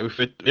it. Like if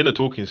it in a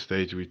talking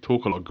stage, we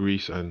talk a lot of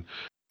grease and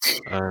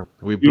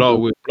we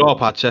blow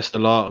up our chest a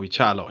lot. We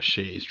chat a lot of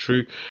shit. It's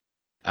true.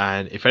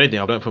 And if anything,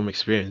 I've learned from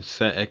experience,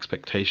 set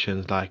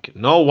expectations. Like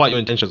know what your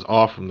intentions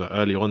are from the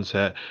early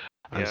onset,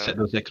 and set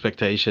those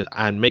expectations,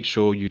 and make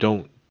sure you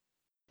don't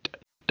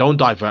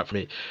divert from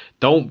it.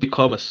 Don't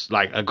become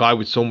a guy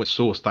with so much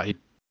sauce that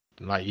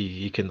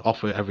he can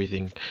offer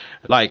everything.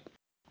 Like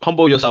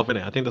humble yourself in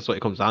it. I think that's what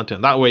it comes down to,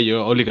 and that way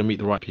you're only gonna meet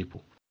the right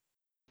people.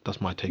 That's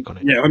my take on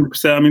it. Yeah,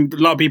 100%. I mean, a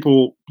lot of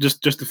people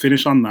just to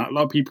finish on that. A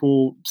lot of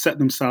people set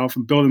themselves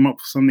and build them up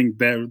for something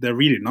they're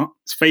really not.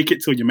 It's fake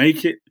it till you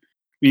make it.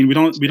 I mean, we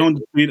don't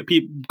do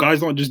that.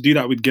 Guys don't just do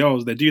that with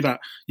girls. They do that.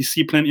 You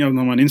see plenty of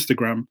them on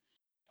Instagram.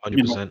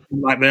 100%.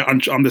 Like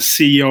I'm the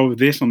CEO of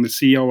this, I'm the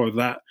CEO of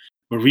that.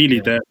 But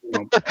really, they're.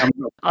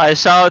 I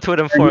shout out to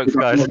them forks,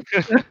 guys.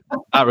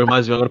 That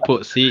reminds me, I'm gonna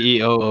put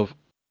CEO of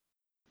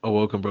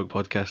Awoke and Broke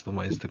podcast on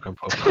my Instagram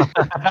profile.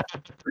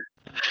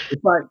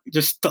 It's like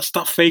just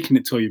stop faking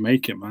it till you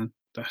make it, man.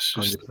 That's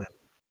just 100%.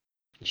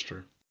 It's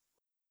true.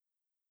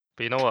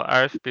 But you know what,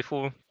 Arif,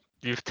 before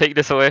you take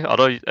this away,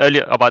 although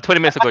earlier, about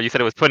 20 minutes ago, you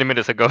said it was 20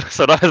 minutes ago,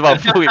 so that was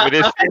about 40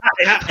 minutes.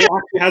 It actually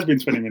has been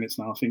 20 minutes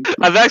now, I think.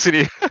 I've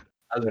actually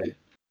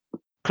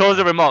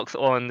closing remarks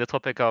on the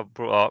topic I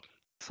brought up.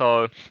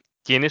 So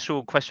the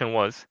initial question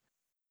was,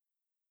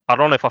 I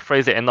don't know if I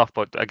phrased it enough,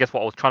 but I guess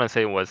what I was trying to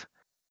say was,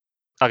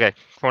 okay,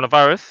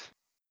 coronavirus,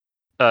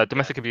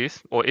 domestic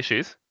abuse or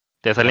issues,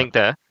 there's a link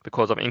there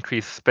because of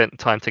increased spent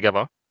time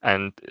together,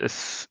 and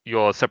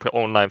your separate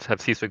own lives have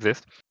ceased to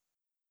exist.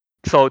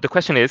 So the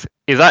question is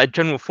that a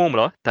general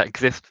formula that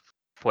exists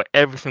for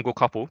every single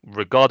couple,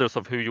 regardless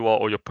of who you are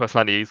or your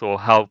personalities or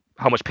how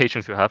much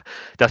patience you have?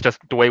 That's just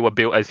the way we're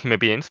built as human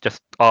beings,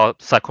 just our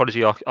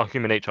psychology, our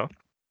human nature.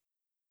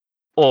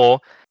 Or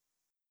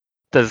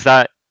do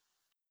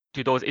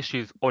those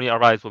issues only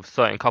arise with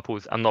certain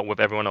couples and not with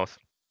everyone else?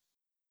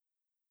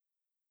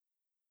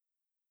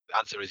 The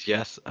answer is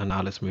yes, and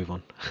now let's move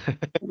on.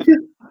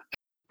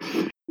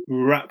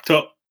 Wrapped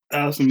up.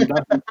 I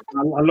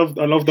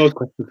love those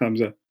questions,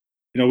 Hamza.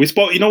 We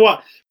spoke. You know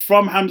what?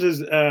 From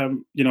Hamza's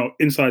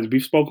insights,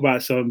 we've spoke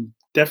about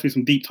definitely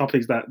some deep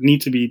topics that need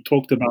to be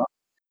talked about,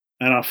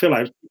 and I feel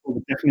like people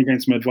are definitely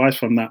getting some advice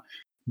from that.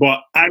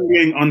 But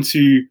angling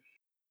onto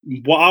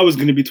what I was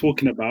going to be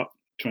talking about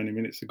 20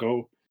 minutes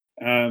ago,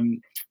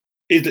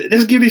 is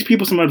let's give these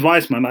people some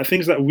advice, man. Like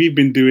things that we've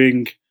been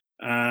doing,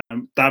 that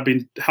have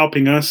been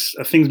helping us,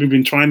 things we've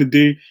been trying to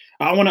do.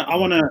 I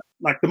wanna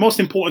like the most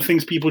important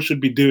things people should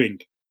be doing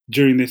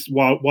during this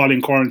while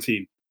in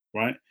quarantine,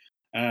 right?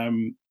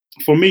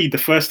 For me, the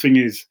first thing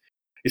is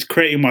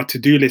creating my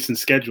to-do list and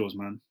schedules,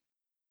 man.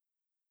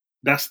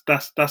 That's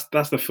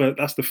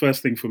the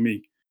first thing for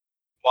me.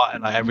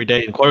 What, like every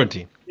day in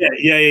quarantine?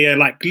 Yeah.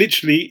 Like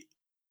literally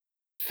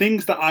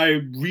things that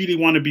I really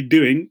want to be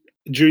doing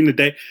during the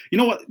day. You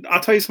know what? I'll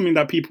tell you something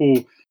that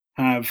people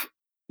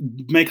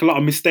make a lot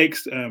of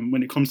mistakes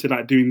when it comes to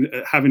like doing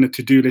having a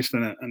to-do list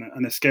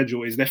and a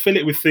schedule is they fill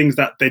it with things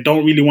that they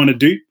don't really want to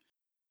do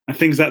and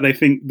things that they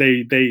think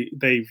they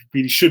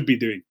really should be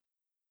doing,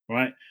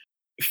 right?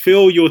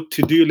 Fill your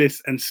to-do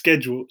list and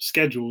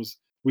schedules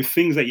with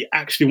things that you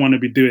actually want to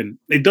be doing.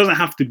 It doesn't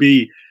have to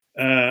be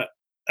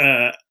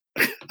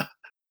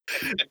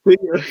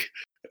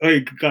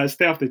hey guys,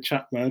 stay off the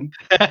chat, man.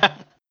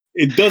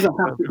 It doesn't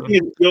have to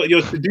be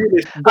your to-do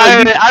list.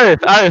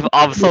 Arif,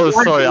 I'm so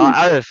sorry.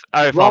 Arif,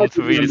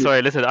 I'm really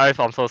sorry. Listen,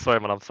 Arif, I'm so sorry,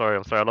 man. I'm sorry.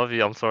 I love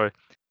you. I'm sorry.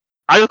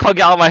 I just can't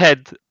get out of my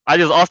head. I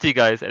just asked you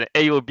guys an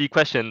A or B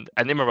question,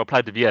 and Nima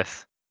replied with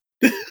yes.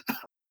 Do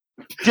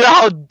you know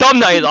how dumb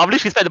that is? I've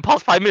literally spent the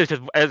past 5 minutes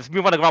just me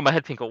running around my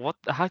head thinking, what?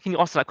 How can you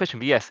answer that question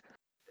with yes?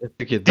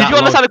 Did you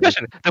understand the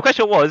question? The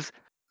question was,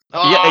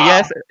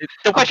 yes.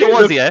 The question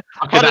was, yeah.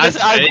 Okay,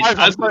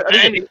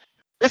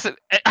 listen,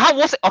 how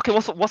was it? Okay,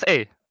 what's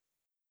A?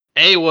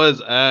 A was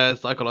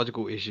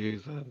psychological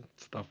issues and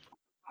stuff.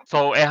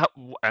 So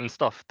and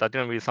stuff that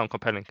didn't really sound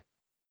compelling.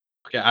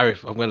 Okay,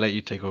 Arif, I'm gonna let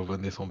you take over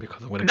on this one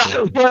because I'm gonna.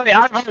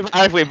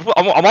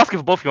 I'm asking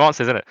for both your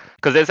answers, isn't it?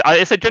 Because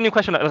it's a genuine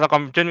question. Like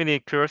I'm genuinely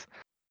curious.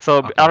 So,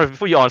 okay. Arif,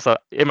 before you answer,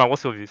 Imran,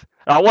 what's your views?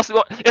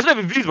 It's not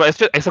views,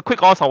 but it's a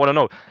quick answer. I want to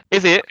know.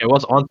 Is it? Okay,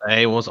 what's answer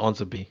A? What's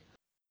answer B?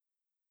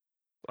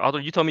 Although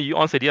you told me you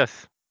answered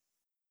yes.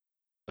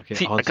 Okay,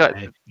 see, answer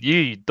A.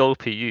 You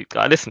dopey, you.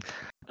 Listen.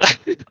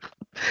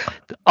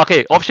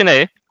 Okay, option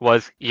A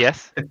was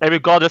yes,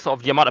 regardless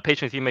of the amount of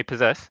patience you may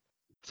possess.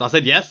 So I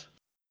said yes.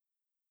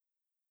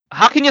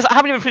 How can you? I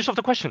haven't even finished off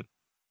the question.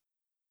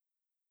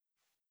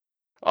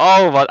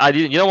 Oh, but I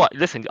didn't. You know what?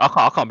 Listen, I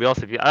can't be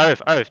honest with you.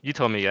 Arif, you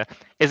tell me, yeah.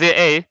 Is it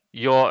A,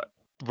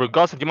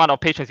 regardless of the amount of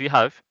patience you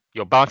have,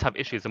 you're bound to have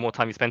issues the more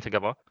time you spend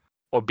together,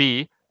 or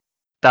B,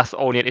 that's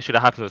only an issue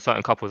that happens with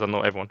certain couples and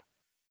not everyone?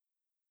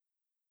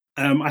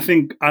 I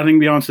think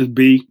the answer is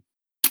B.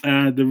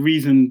 The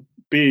reason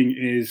being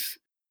is,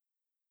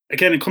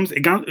 again, it comes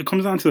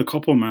down to the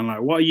couple, man.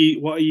 Like, what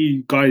are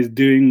you guys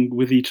doing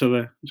with each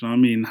other? Do you know what I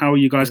mean? How are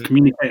you guys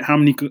communicate? How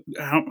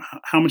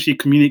much are you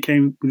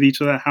communicating with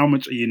each other? How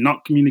much are you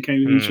not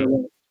communicating with each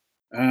other?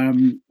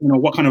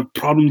 What kind of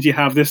problems you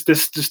have? There's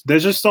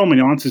just so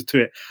many answers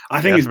to it.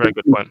 I think that's it's a very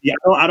good point. Yeah,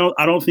 I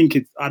don't think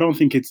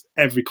it's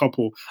every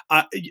couple.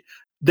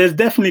 There's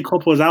definitely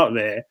couples out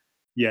there,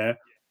 yeah,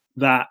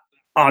 that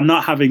are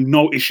not having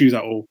no issues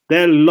at all.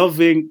 They're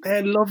loving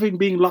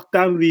being locked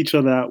down with each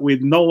other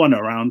with no one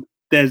around.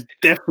 There's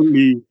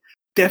definitely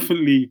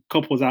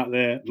couples out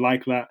there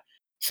like that.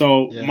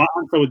 So my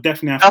answer would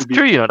definitely have That's to be.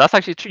 true, you know. That's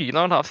actually true. You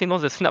know, I've seen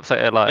loads of snaps out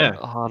there like,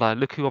 like,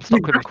 look who I'm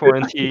stuck with in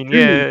quarantine.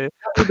 Yeah.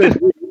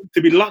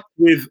 To be locked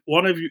with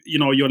one of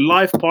your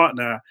life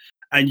partner,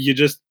 and you're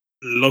just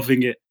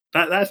loving it.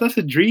 That's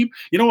a dream.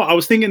 You know what? I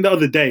was thinking the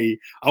other day,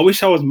 I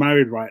wish I was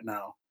married right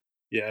now.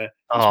 Yeah.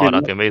 Oh,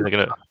 that'd be amazing, isn't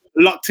it?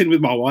 Locked in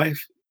with my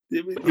wife.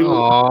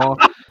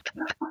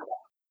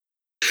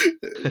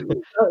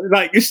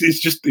 Like it's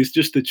just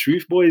the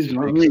truth, boys. You know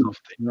what I mean?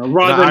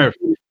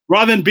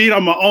 Rather than being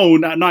on my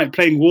own at night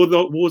playing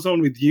Warzone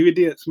with you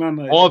idiots, man.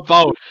 Like,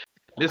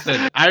 listen,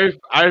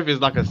 Arif is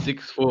like a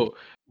 6 foot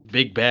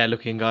big bear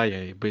looking guy,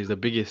 yeah, but he's the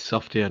biggest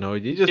softy, you know.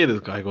 You just hear this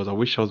guy goes, I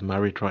wish I was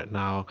married right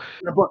now.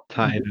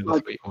 Tied with a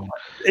sweet one.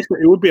 It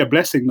would be a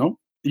blessing, no?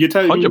 You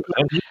telling me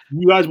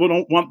you guys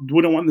wouldn't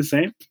want the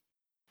same?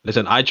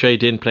 Listen, I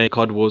traded in playing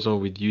COD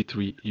Warzone with you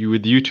three.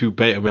 You two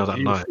beta me. I was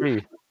like, no.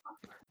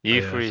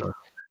 You three. So,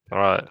 all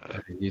right.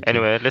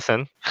 Anyway,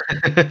 listen.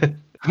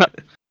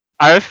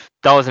 Arif,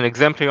 that was an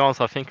exemplary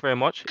answer. Thank you very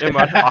much.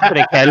 Imran, I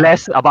couldn't care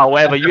less about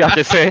whatever you have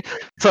to say.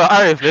 So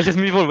Arif, let's just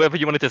move on. Whatever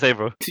you wanted to say,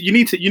 bro. You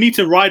need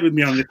to ride with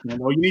me on this one,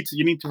 bro. You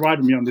need to ride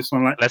with me on this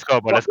one. Like, let's go,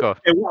 bro. Let's go.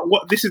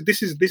 What this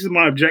is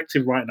my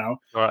objective right now.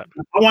 All right.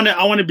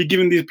 I want to be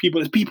giving these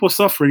people. There's people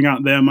suffering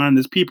out there, man.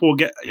 There's people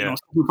suffering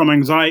from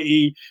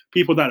anxiety.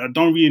 People that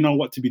don't really know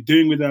what to be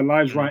doing with their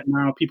lives right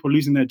now. People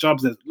losing their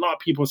jobs. There's a lot of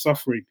people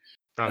suffering,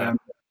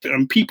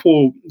 and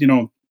people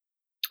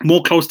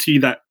more close to you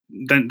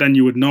than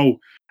you would know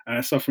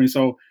suffering.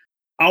 So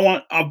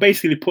I'll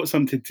basically put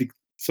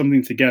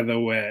something together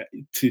where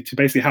to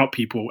basically help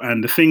people,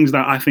 and the things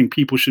that I think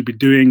people should be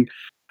doing.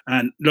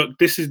 And look,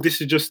 this is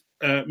just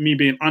me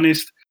being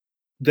honest.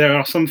 There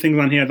are some things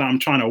on here that I'm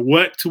trying to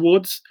work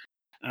towards.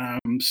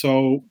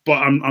 But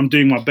I'm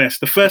doing my best.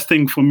 The first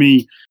thing for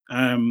me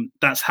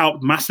that's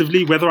helped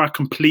massively, whether I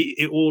complete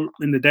it all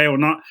in the day or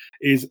not,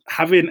 is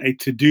having a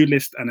to-do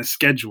list and a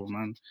schedule,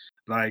 man.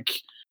 Like,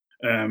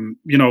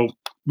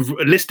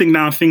 listing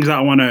down things that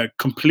I want to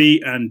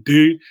complete and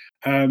do.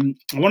 One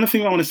of the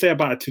things I want to say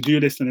about a to-do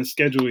list and a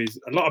schedule is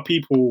a lot of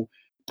people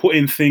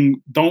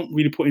don't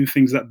really put in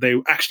things that they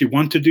actually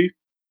want to do.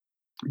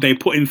 They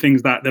put in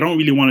things that they don't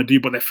really want to do,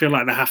 but they feel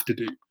like they have to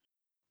do.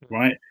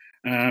 Right?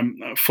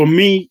 For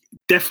me,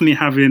 definitely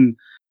having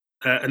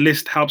a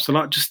list helps a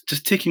lot.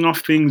 Just ticking off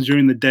things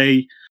during the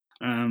day.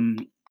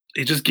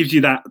 It just gives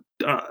you that.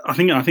 I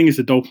think it's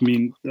a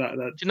dopamine.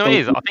 It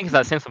is. I think it's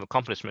that sense of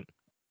accomplishment.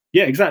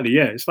 Yeah, exactly.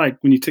 Yeah, it's like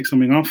when you tick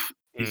something off.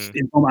 It's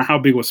no matter how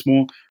big or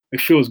small, it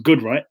feels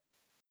good, right?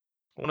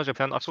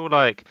 100%. I feel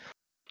like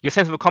your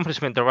sense of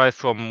accomplishment derives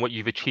from what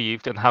you've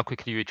achieved and how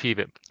quickly you achieve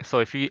it. So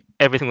if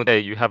every single day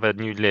you have a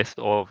new list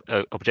of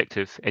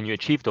objectives and you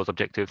achieve those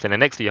objectives, and the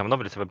next day you have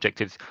another list of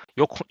objectives,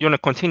 you're in a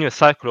continuous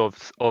cycle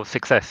of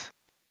success.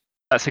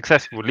 That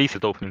success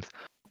releases dopamine.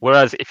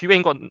 Whereas if you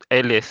ain't got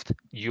a list,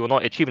 you're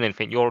not achieving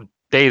anything. Your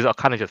days are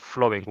kind of just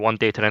flowing one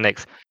day to the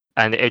next,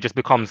 and it just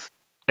becomes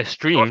a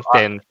stream.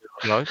 Then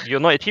you're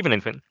not achieving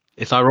anything.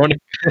 It's ironic.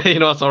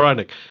 It's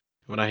ironic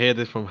when I hear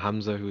this from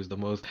Hamza, who's the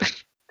most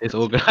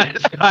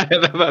disorganized guy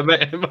I've ever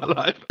met in my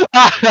life.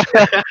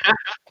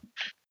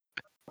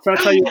 So I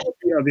tell you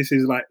what, this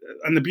is like,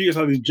 and the beauty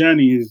of this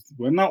journey is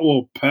we're not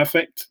all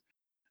perfect,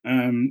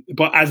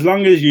 but as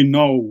long as you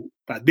know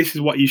that this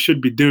is what you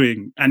should be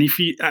doing, and if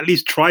you at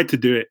least try to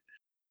do it,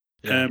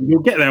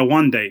 you'll get there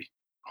one day.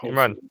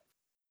 Imran,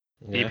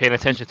 are you paying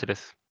attention to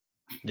this?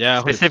 Yeah,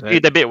 specifically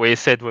the bit where you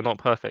said we're not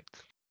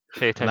perfect.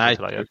 Pay attention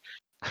to that.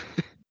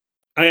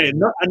 Yeah.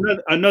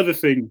 Another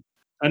thing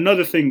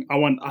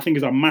I think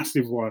is a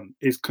massive one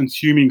is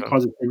consuming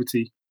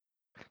positivity.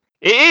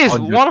 It is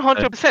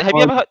 100%.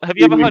 Have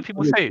you ever heard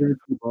people say?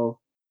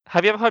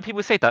 Have you ever heard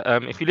people say that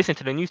if you listen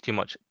to the news too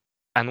much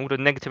and all the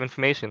negative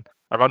information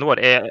around the world,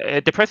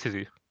 it depresses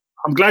you?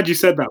 I'm glad you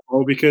said that,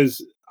 bro,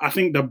 because I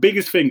think the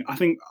biggest thing,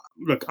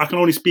 look, I can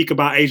only speak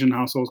about Asian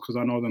households because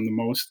I know them the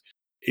most,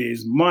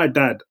 is my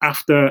dad,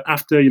 after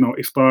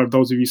iftar,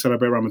 those of you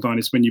celebrate Ramadan,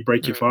 it's when you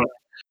break your fast.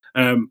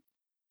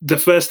 The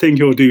first thing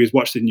he'll do is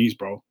watch the news,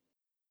 bro.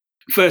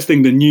 First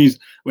thing, the news,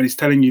 when it's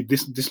telling you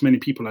this many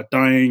people are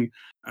dying,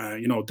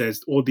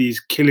 there's all these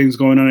killings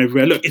going on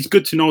everywhere. Look, it's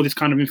good to know this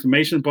kind of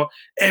information, but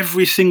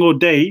every single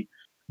day,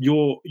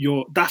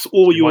 that's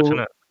all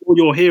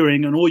you're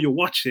hearing and all you're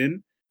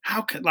watching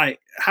how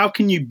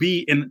can you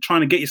be in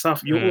trying to get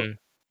yourself? You're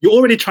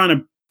already trying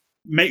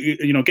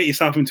to get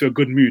yourself into a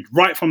good mood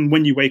right from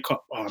when you wake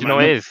up. Oh, you know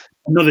what it is?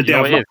 Another day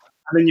of life,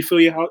 and then you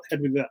fill your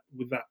head with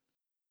that.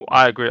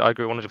 I agree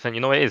 100%. You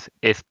know what it is?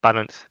 It's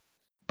balance.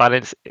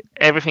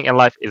 Everything in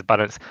life is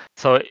balance.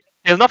 So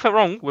there's nothing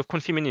wrong with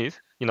consuming news.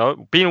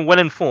 Being well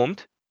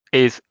informed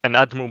is an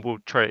admirable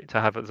trait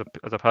to have as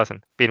a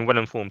person. Being well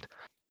informed.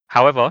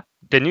 However,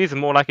 the news is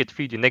more likely to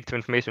feed you negative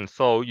information,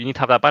 so you need to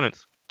have that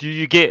balance. Do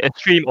you get a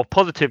stream of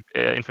positive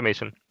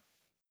information?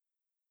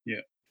 Yeah.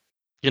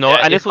 And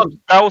that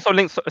also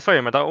links. Sorry,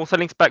 man. That also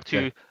links back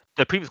to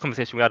the previous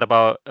conversation we had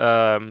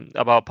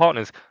about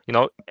partners.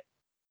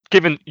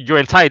 Giving your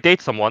entire day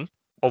to someone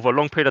over a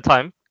long period of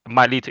time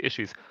might lead to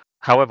issues.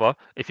 However,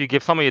 if you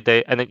give someone your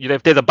day, and then,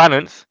 if there's a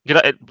balance,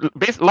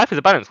 life is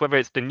a balance, whether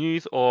it's the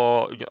news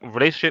or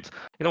relationships.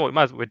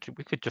 We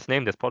could just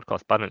name this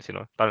podcast "Balance."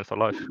 Balance of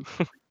life.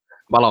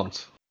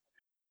 Balance.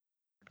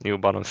 New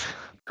balance.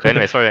 So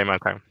anyway, sorry, man.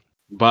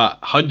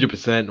 But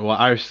 100%, what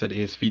Irish said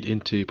is feed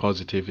into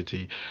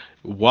positivity.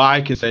 What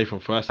I can say from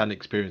first-hand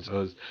experience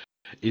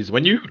is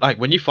when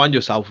you find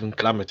yourself in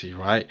calamity,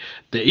 right?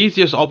 The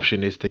easiest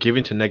option is to give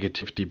into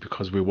negativity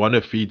because we want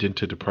to feed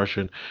into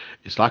depression.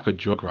 It's like a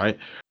drug, right?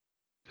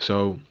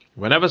 So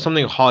whenever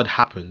something hard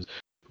happens,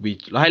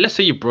 let's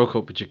say you broke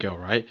up with your girl,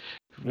 right?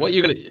 What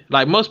you're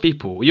gonna most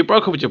people, you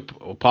broke up with your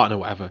partner,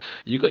 whatever.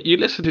 You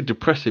listen to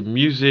depressive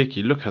music,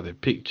 you look at the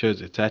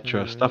pictures,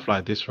 etc., stuff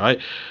like this, right?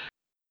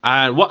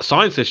 And what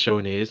science has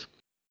shown is,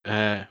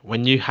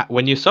 when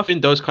you're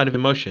suffering those kind of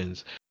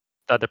emotions,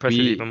 that depresses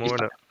even more.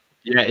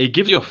 Yeah, it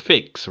gives you a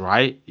fix,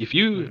 right? If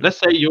you let's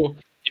say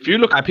if you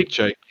look at a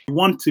picture, you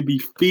want to be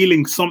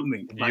feeling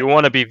something. You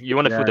want to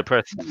feel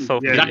depressed. So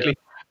exactly.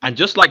 And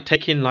just like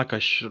taking like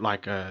a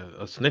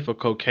sniff of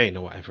cocaine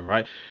or whatever,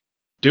 right?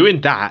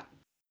 Doing that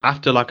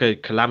after like a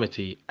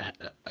calamity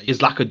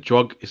is like a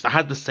drug. It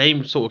has the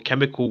same sort of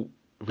chemical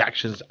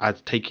reactions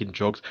as taking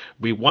drugs.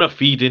 We want to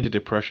feed into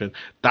depression.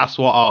 That's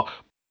what our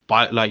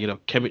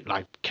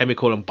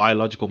chemical and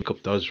biological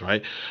makeup does,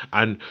 right?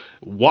 And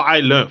what I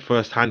learned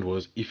firsthand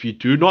was if you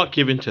do not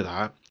give into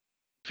that,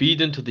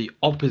 feed into the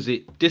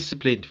opposite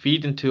discipline,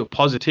 feed into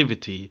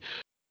positivity,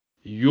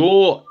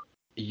 your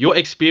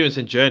experience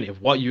and journey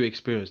of what you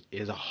experienced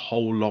is a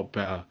whole lot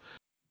better.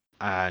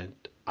 And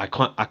I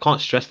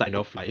can't stress that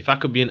enough. Like if I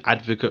could be an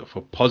advocate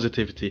for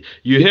positivity,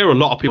 you hear a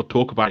lot of people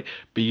talk about it,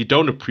 but you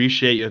don't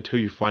appreciate it until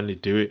you finally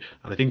do it.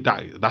 And I think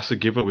that's a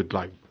given with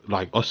like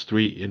us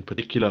three in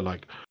particular.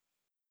 Like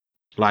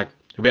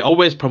we're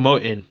always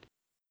promoting.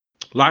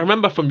 Like I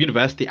remember from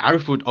university,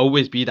 Arif would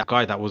always be that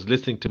guy that was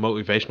listening to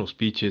motivational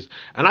speeches,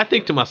 and I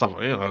think to myself,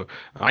 I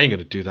ain't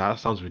gonna do that. That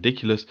sounds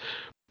ridiculous.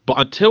 But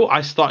until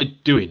I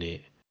started doing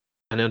it,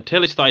 and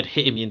until it started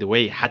hitting me in the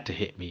way it had to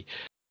hit me,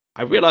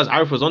 I realized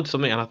Arif was onto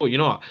something, and I thought, you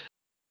know what?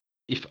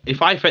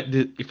 If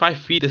I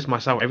feed this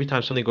myself every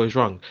time something goes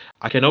wrong,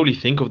 I can only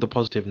think of the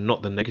positive,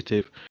 not the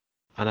negative.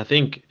 And I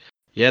think,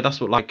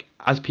 that's what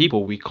as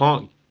people we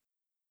can't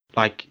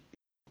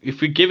if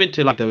we give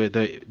into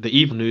the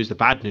evil news, the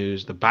bad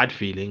news, the bad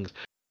feelings,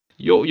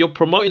 you're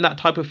promoting that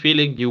type of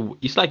feeling.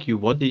 It's like you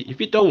want it.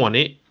 If you don't want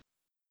it,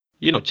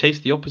 chase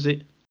the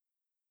opposite.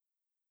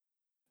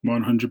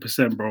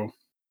 100%, bro.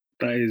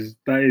 That is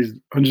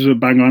 100%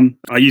 bang on.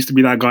 I used to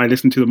be that guy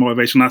listening to the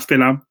motivation. I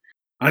still am.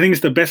 I think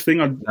it's the best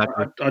thing. I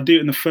do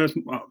it in the first.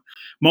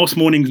 Most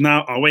mornings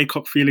now, I wake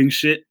up feeling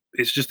shit.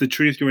 It's just the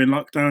truth. You're in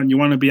lockdown. You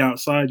want to be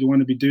outside. You want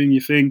to be doing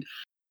your thing.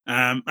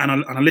 And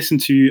I listen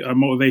to a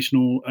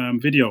motivational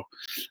video.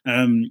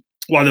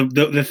 Well,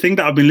 the thing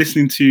that I've been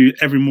listening to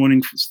every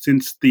morning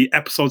since the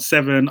episode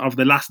 7 of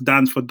The Last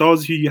Dance. For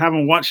those who you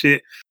haven't watched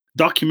it,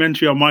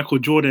 documentary on Michael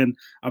Jordan.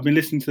 I've been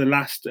listening to the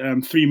last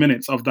 3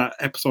 minutes of that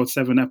episode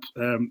 7.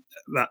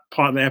 That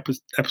part of the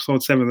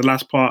episode 7, the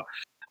last part.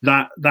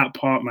 That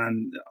part,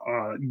 man.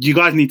 You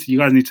guys need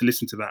to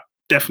listen to that.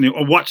 Definitely,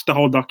 or watch the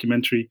whole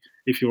documentary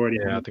if you already.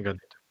 Yeah, I think I did.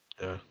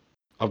 Yeah,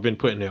 I've been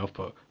putting it off,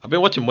 but I've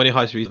been watching Money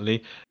Heist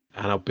recently,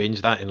 and I'll binge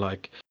that in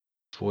like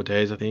 4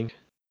 days, I think.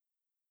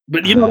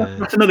 But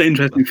that's another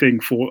interesting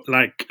thing for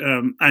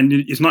and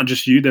it's not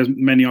just you. There's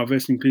many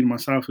others, including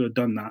myself, who have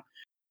done that.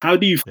 How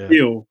do you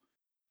feel?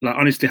 Like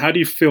honestly, how do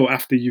you feel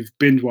after you've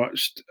binge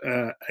watched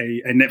a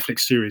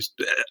Netflix series,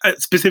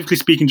 specifically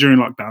speaking during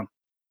lockdown?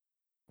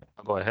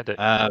 I'll go ahead.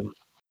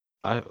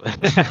 I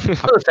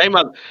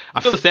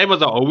feel the same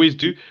as I always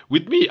do.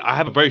 With me, I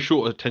have a very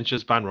short attention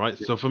span, right?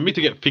 So for me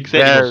to get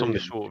fixated on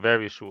something,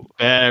 very short.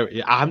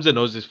 Hamza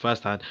knows this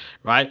firsthand,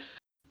 right?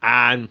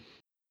 And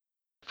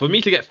for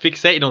me to get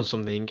fixated on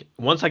something,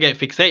 once I get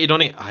fixated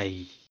on it,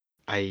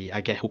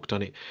 I get hooked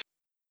on it.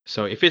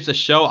 So if it's a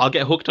show, I'll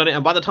get hooked on it,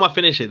 and by the time I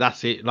finish it,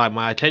 that's it. Like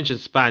my attention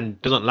span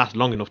doesn't last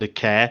long enough to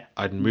care.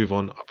 I'd move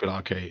on. I'll be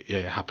like, okay, yeah,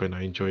 it happened.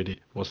 I enjoyed it.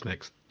 What's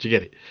next? Do you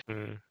get it?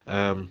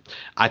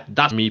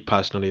 That's me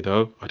personally,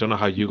 though. I don't know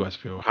how you guys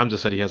feel. Hamza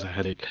said he has a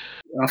headache.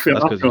 I feel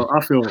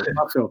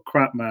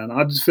crap, man.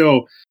 I just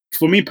feel,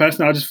 for me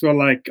personally, I just feel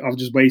like I've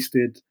just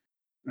wasted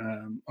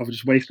I've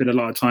just wasted a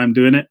lot of time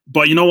doing it.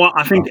 But you know what?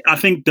 I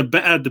think the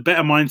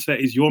better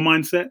mindset is your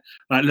mindset.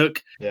 Like,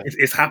 look,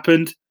 it's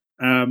happened.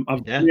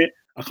 I've done it.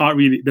 I can't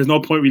really. There's no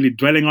point really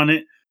dwelling on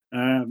it.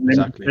 Let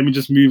me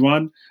just move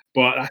on.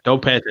 But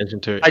don't pay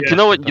attention to it. You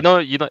know what?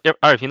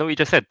 Arif, you know what you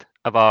just said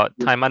about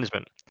time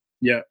management.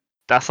 Yeah,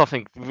 that's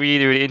something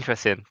really, really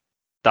interesting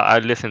that I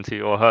listened to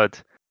or heard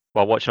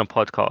while watching a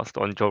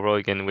podcast on Joe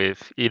Rogan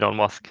with Elon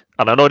Musk.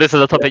 And I know this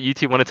is a topic you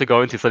two wanted to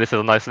go into, so this is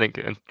a nice link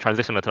and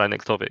transition to our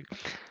next topic.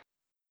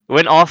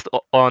 When asked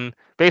on,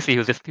 basically,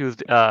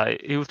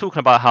 he was talking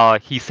about how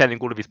he's selling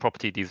all of his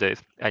property these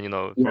days, and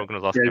Rogan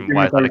was asking him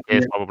why is that the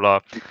case, blah blah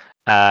blah,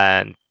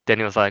 and then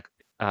he was like,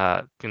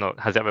 has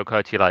it ever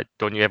occurred to you, like,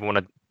 don't you ever want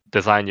to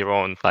design your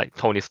own, like,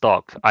 Tony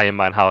Stark Iron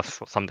Man house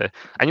someday?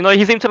 And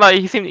he seemed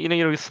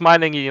he was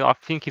smiling. I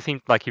think he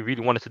seemed like he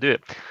really wanted to do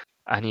it,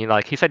 and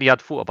he said he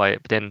had thought about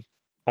it, but then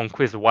on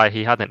quiz why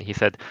he hadn't, he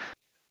said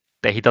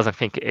that he doesn't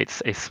think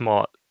it's a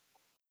smart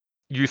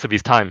use of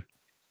his time.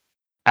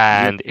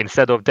 And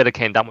instead of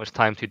dedicating that much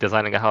time to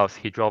designing a house,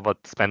 he'd rather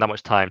spend that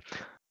much time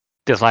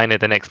designing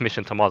the next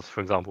mission to Mars,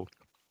 for example.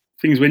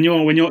 Things when you're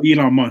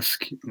Elon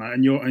Musk, like,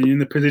 and you're in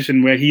the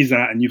position where he's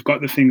at, and you've got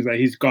the things that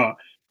he's got,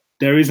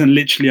 there isn't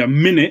literally a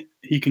minute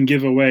he can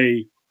give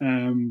away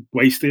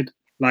wasted.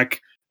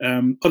 Like,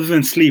 other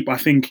than sleep, I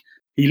think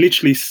he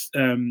literally.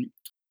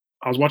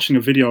 I was watching a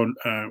video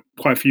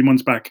quite a few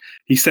months back.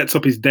 He sets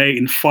up his day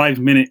in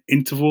 5-minute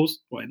intervals.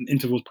 Well,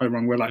 intervals probably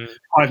wrong. We're like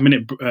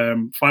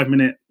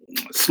 5-minute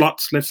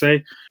slots, let's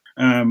say,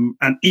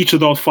 and each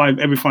of those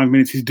every 5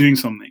 minutes, he's doing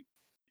something.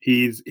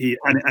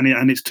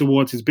 And it's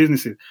towards his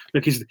businesses.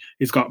 Look, he's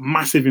got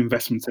massive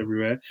investments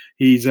everywhere.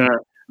 He's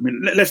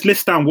let's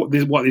list down what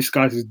this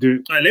guy is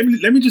doing. Right,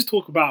 let me just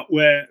talk about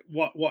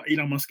what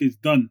Elon Musk has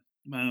done,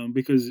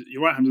 because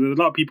you're right, Hamza, there's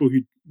a lot of people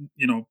who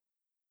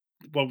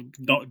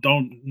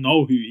don't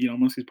know who Elon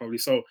Musk is probably.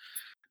 So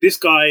this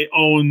guy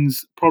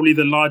owns probably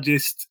the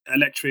largest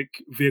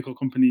electric vehicle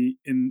company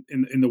in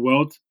the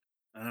world.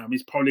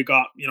 He's probably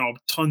got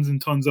tons and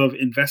tons of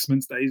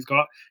investments that he's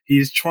got.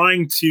 He's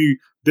trying to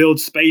build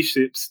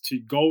spaceships to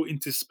go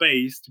into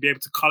space to be able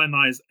to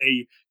colonize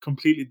a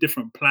completely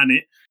different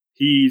planet.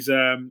 He's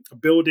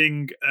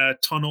building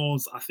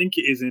tunnels. I think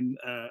it is in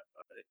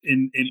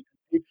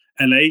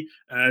LA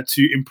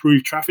to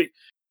improve traffic.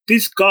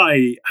 This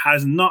guy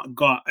has not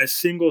got a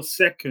single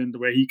second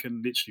where he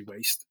can literally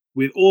waste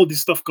with all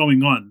this stuff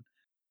going on.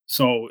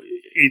 So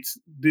that's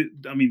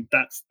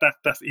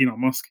Elon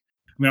Musk.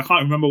 I mean, I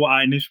can't remember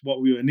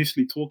what we were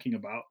initially talking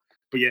about,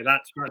 but yeah,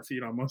 that's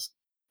Elon Musk.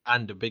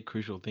 And the big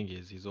crucial thing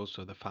is he's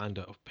also the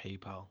founder of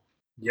PayPal.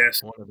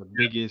 Yes, one of the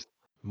biggest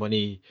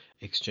money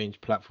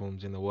exchange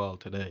platforms in the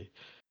world today.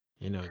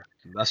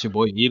 That's your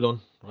boy Elon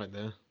right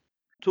there.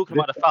 Talking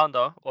about the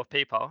founder of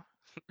PayPal,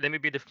 let me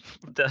be the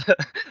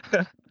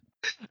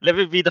let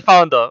me be the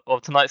founder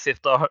of tonight's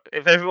iftar.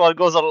 If everyone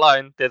goes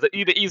online, there's an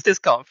Uber Eats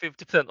discount,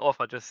 50%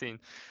 off. I just seen.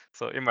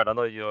 So Imran, I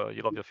know you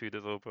love your food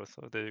as well, bro.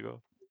 So there you go.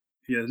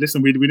 Yeah,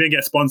 listen, we didn't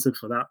get sponsored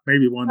for that.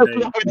 Maybe one day.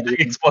 We didn't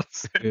get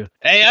sponsored. Yeah.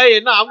 Hey,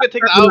 no, I'm gonna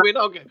take that out. We're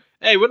not.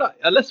 Hey, we're not.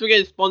 Unless we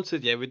get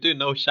sponsored, yeah, we do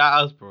no shout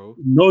outs, bro.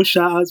 No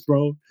shout outs,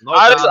 bro. No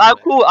I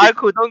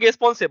cool. Don't get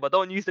sponsored, but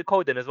don't use the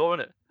code then as well,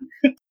 innit?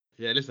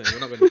 Yeah, listen, we're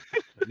not gonna.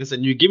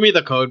 Listen, you give me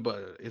the code,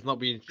 but it's not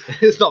being.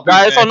 It's not. Being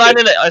it's online,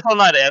 innit? It's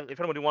online. If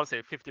anybody wants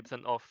it,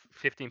 50% off,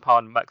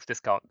 £15 max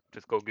discount.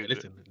 Just go Google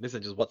it.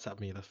 Listen, just WhatsApp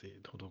me. That's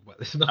it. Don't talk about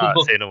this.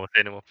 Say no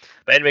more.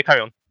 But anyway,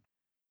 carry on.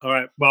 All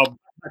right. Well,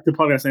 back to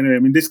podcast anyway. I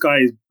mean, this guy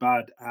is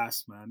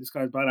badass, man. This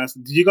guy's badass.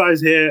 Did you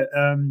guys hear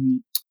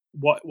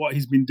what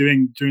he's been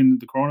doing during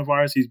the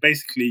coronavirus? He's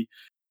basically,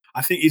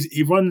 I think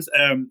he runs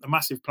a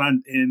massive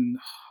plant in,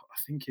 I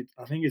think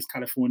it's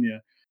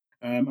California,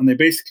 and he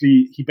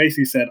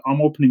basically said,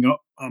 "I'm opening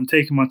up. I'm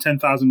taking my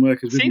 10,000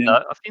 workers with me."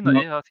 I've seen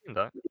that. Yeah, I've seen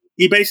that.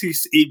 He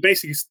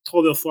basically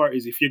told the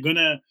authorities, if you're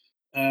gonna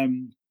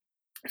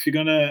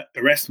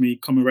arrest me,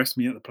 come arrest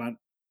me at the plant.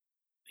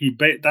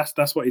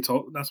 That's what he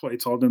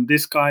told them.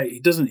 This guy, he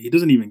doesn't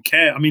even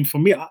care. I mean, for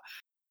me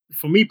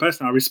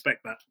personally, I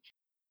respect that.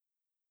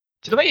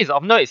 Do you know what it is?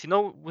 I've noticed,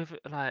 with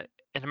like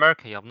in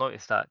America, I've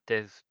noticed that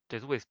there's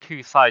always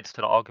two sides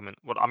to the argument.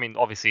 Well, I mean,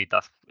 obviously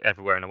that's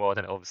everywhere in the world,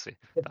 and obviously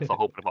that's the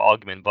whole point of an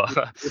argument. But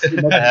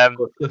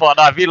but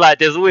I feel like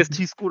there's always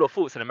two schools of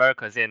thoughts in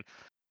America. As in,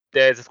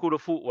 there's a school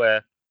of thought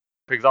where,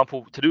 for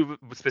example, to do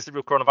with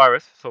specific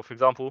coronavirus. So, for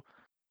example,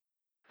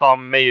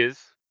 some mayors,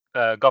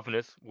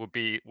 governors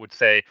would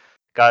say,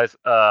 guys,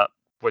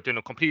 we're doing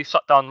a complete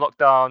shutdown,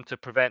 lockdown to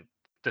prevent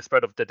the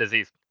spread of the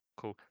disease.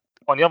 Cool.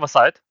 On the other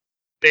side,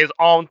 there's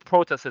armed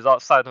protesters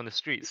outside on the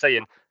street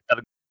saying that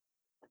the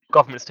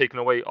government's taking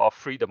away our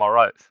freedom, our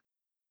rights.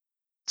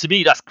 To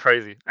me, that's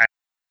crazy. And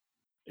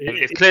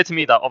it's clear to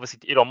me that obviously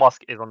Elon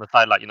Musk is on the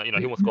side, like he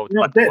wants to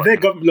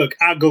go. Look,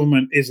 our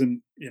government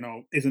isn't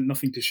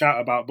nothing to shout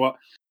about, but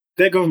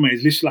their government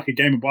is literally like a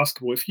game of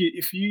basketball. If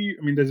you,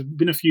 I mean, there's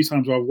been a few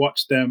times where I've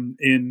watched them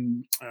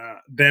in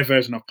their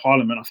version of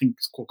Parliament. I think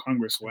it's called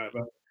Congress or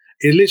whatever.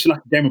 It's literally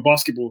like a game of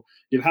basketball.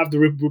 You'll have the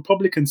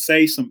Republicans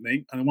say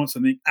something and want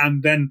something,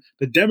 and then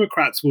the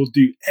Democrats will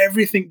do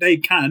everything they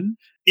can.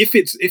 If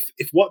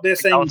what they're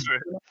saying,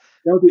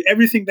 they'll do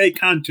everything they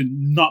can to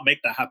not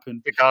make that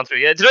happen. The counter,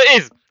 yeah, do you know what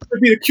it is?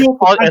 It'll be the cure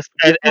for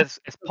It's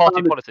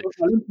party politics.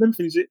 Let me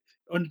finish it.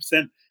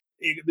 100%.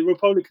 The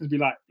Republicans be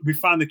like, we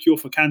found the cure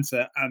for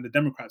cancer, and the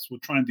Democrats will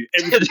try and do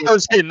everything. I'm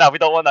saying, no, we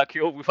don't want that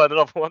cure. We find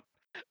another one.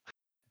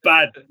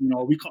 Bad,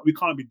 we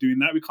can't be doing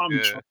that. We can't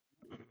be.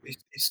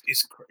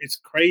 It's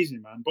crazy,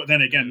 man. But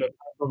then again, look,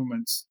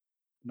 governments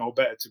know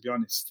better, to be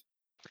honest.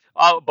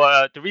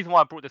 But the reason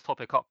why I brought this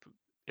topic up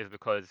is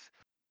because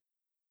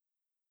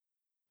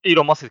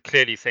Elon Musk is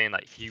clearly saying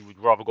that he would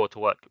rather go to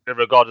work,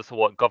 regardless of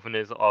what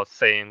governors are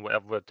saying,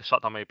 whatever the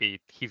shutdown may be.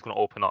 He's going to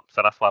open up.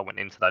 So that's why I went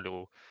into that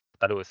little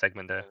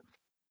segment there.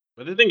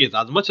 But the thing is,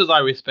 as much as I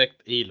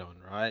respect Elon,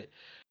 right,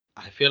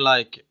 I feel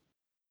like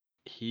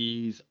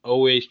he's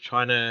always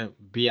trying to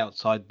be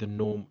outside the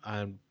norm,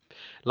 and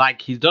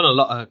like he's done a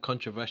lot of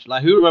controversial.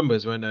 Like, who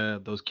remembers when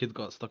those kids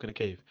got stuck in a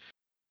cave?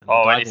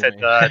 And he said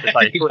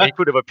he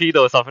called him a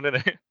pedo or something,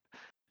 didn't he?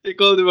 He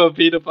called him a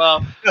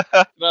pedophile. You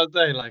know what I'm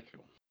saying? Like,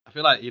 I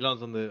feel like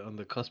Elon's on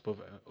the cusp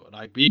of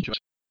like being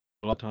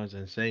a lot of times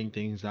and saying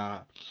things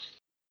that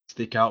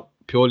stick out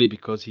purely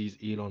because he's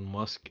Elon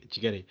Musk. Do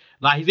you get it?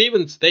 Like, he's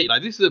even stated,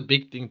 like, this is a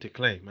big thing to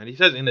claim, and he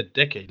says in a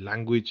decade,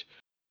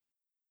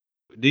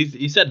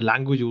 he said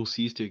language will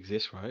cease to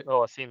exist, right?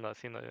 Oh, I've seen that.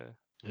 Yeah.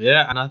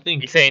 Yeah, and I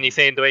think he's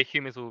saying the way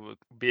humans will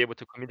be able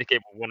to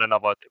communicate with one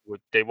another,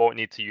 they won't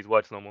need to use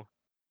words no more.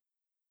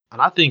 And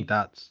I think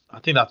that's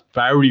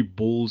very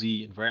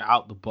ballsy and very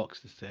out the box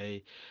to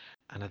say,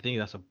 and I think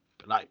that's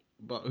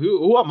but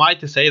who am I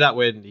to say that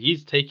when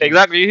he's taking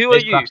exactly? Who are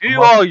you?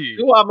 Who are you?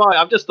 Who am I?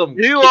 I'm just some.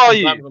 Who are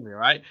you?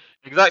 Right?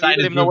 Exactly. You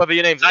don't even know whether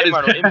your name's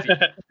Imran or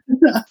Imzi.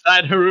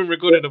 Sat in a room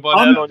recording about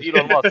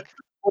Elon Musk.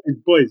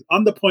 Boys,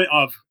 on the point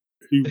of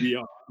who we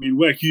are, I mean,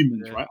 we're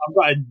humans, right? I've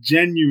got a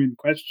genuine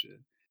question.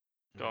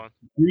 Go on.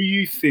 Do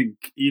you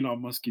think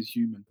Elon Musk is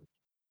human?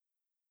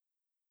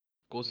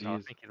 Of course he I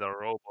is. think he's a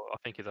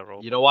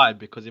robot. You know why?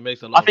 Because he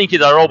makes a lot. I think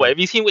he's a robot. Have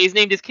you seen what he's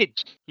named his kid?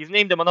 He's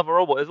named him another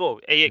robot as well,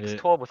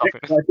 AX12 or something.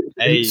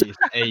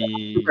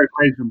 Fair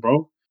question,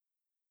 bro.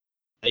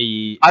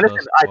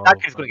 That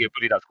kid's gonna get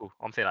bullied at school.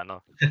 I'm saying that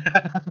now.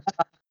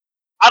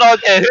 I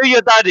don't care who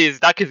your dad is.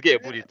 That kid's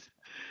getting bullied.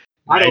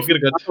 I think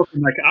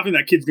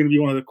that kid's gonna be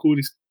one of the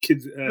coolest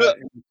kids in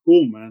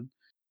school, man.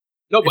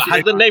 No, but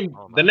has the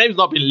name's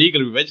not been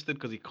legally registered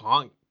because he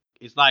can't.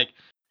 It's like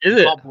you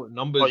can't put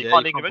numbers. You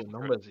can't legally put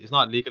numbers. It's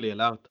not legally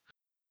allowed.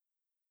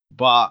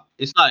 But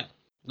it's like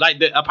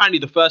apparently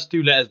the first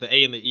two letters, the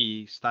A and the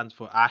E, stands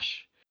for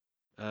Ash,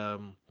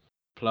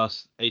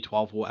 plus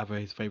A12, whatever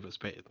his favorite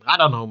space. I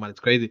don't know, man.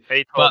 It's crazy.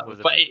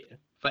 A12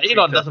 but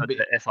Elon doesn't be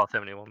the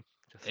SR71.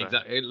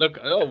 Exactly. Look,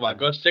 oh my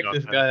gosh, check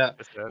this guy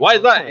out. Why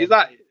is that? Is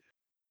that?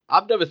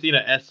 I've never seen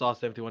an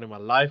SR71 in my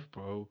life,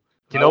 bro.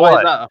 Do you know what?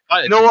 Is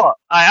that you know what?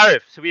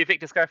 Arif, should we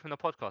evict this guy from the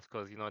podcast?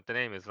 Because the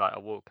name is like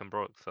awoke and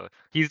broke. So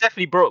he's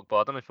definitely broke, but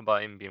I don't know if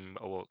about him being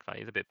awoke. Like,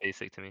 he's a bit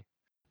basic to me.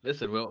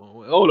 Listen, we're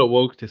all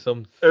awoke to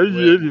some.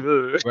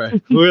 We're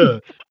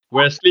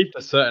asleep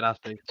to certain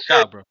aspects.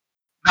 Shut up, bro.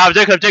 No, I'm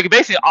joking.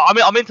 Basically,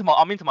 I'm into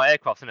my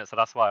aircraft, innit? So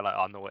that's why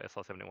I know what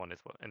SR71 is.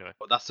 But anyway.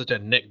 But that's such a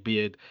neck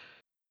beard.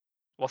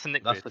 What's a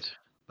neck beard?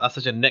 That's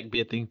such a neck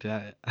beard thing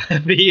to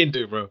be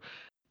into, bro.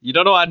 You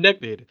don't know what a neck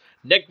beard is?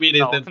 Neck beard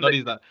is them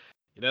donnies that,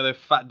 the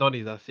fat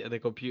donnies that sit at their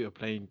computer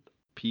playing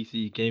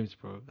PC games,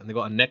 bro. And they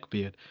got a neck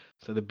beard.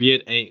 So the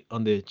beard ain't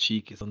on their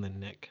cheek, it's on their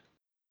neck.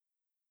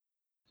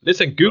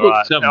 Listen, Google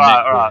some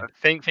neck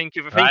beard. Thank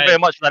you very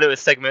much for that little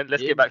segment.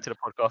 Let's get back to the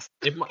podcast.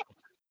 Can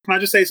I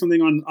just say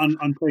something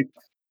on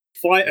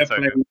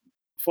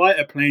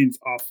fighter planes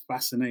are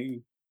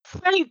fascinating.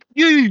 Thank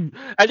you.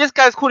 And this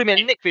guy's calling me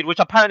a neck beard, which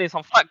apparently is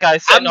some fat guy.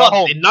 I'm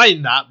not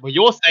denying that, but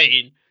you're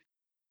saying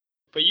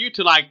for you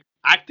to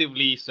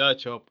actively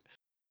search up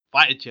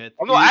fighter jets.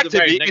 I'm not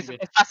actively.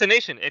 It's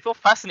fascination. If you're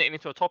fascinated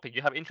into a topic,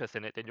 you have interest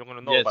in it, then you're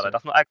gonna know about it.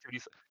 That's not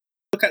actively.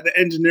 Look at the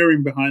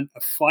engineering behind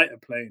a fighter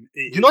plane.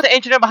 You know the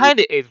engineering behind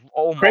it is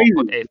crazy.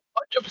 My god,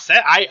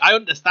 100%. I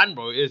understand,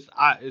 bro. It's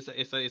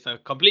a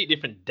completely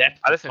different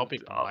depth of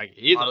topic.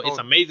 It's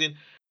amazing.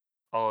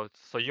 Oh,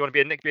 so you want to be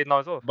a neck beard now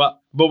as well?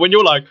 But when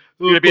you're like,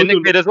 you want to be a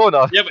neck beard as well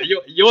now? Yeah, but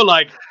you're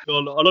like, I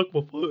like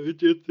my fighter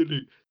jets.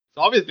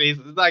 So obviously,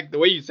 it's like the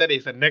way you said it,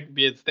 it's a neck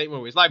beard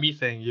statement. It's like me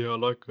saying, yeah, I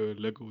like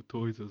Lego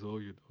toys as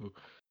well. You know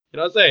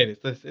what I'm saying?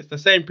 It's the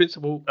same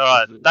principle.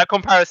 All right, that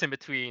comparison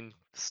between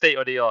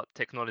state-of-the-art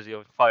technology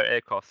of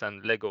fighter aircrafts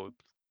and Lego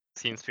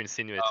seems to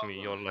insinuate to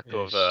me you're All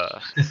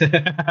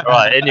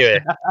right,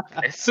 anyway,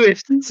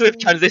 swift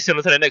transition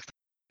to the next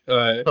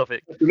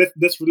topic.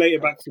 Let's relate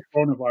it back to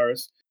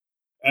coronavirus.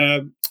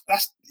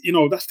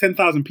 That's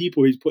 10,000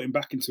 people he's putting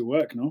back into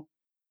work, no?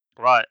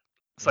 Right.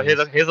 So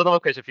here's another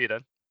question for you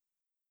then.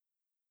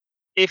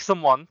 If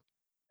someone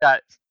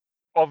that's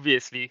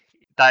obviously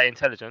that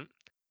intelligent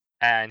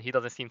and he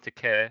doesn't seem to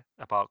care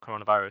about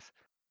coronavirus,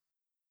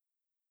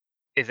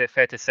 is it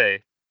fair to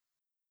say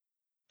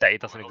that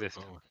it doesn't exist.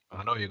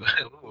 I know you got.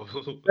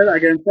 Say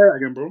that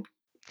again, bro.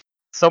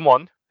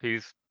 Someone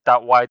who's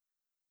that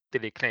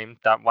widely claimed,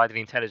 that widely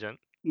intelligent.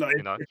 No,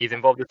 He's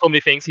involved in so many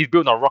things. He's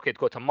building a rocket to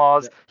go to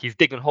Mars. Yeah. He's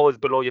digging holes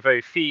below your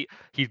very feet.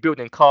 He's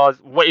building cars.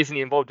 What isn't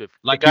he involved with?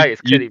 Like the guy is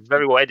clearly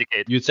very well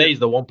educated. You'd say he's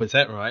the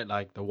 1%, right?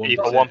 Like the 1%. He's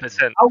the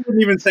 1%. I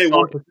wouldn't even say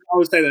 1%. I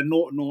would say that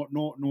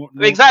no.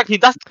 Exactly.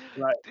 That's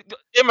right.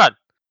 Imran.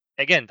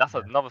 Again, that's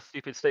another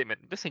stupid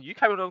statement. Listen, you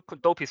carry on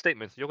dopey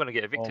statements, you're gonna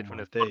get evicted from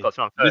this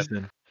podcast.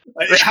 Listen,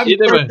 you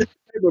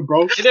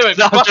bro. You didn't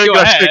cross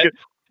your head.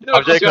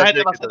 I'm joking. I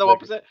said the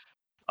 1%.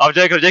 I'm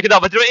joking. No,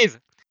 but you know what it is?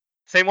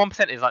 Saying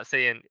 1% is like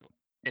saying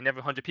in every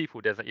 100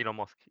 people there's an Elon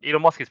Musk.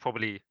 Elon Musk is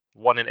probably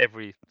 1 in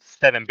every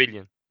 7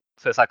 billion.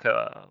 So it's like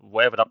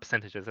whatever that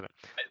percentage is, isn't it?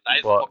 That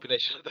is the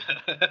population.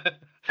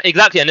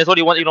 Exactly, and there's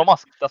only one Elon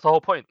Musk. That's the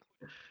whole point.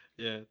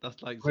 Yeah,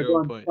 that's like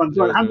 0 point.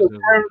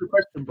 The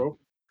question, bro.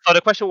 So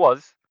the question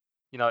was,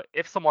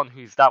 if someone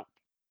who's that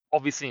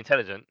obviously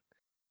intelligent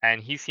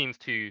and he seems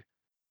to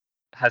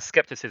has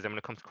skepticism when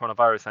it comes to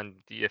coronavirus and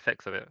the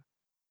effects of it,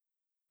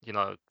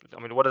 I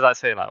mean, what does that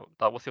say? Like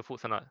what's your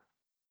thoughts on that?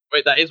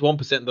 Wait, that is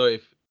 1% though.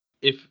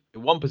 If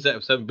 1%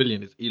 of 7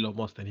 billion is Elon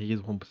Musk, then he is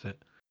 1%.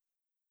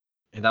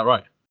 Is that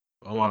right?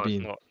 Or am I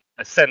being... not.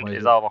 A cent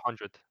is out of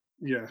 100.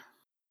 Yeah.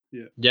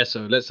 Yeah.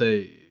 So let's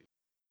say.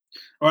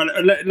 All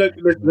right,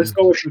 let's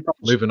go with the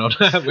moving on.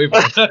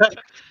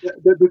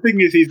 The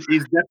thing is, he's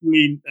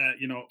definitely,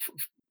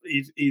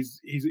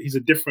 he's a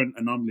different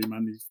anomaly,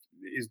 man.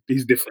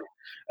 He's different.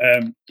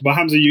 But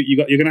Hamza,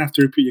 you're gonna have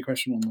to repeat your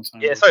question one more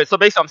time. Yeah, sorry. So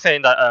basically, I'm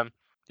saying that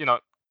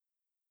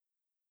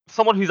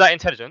someone who's that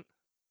intelligent,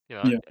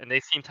 and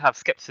they seem to have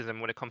skepticism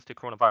when it comes to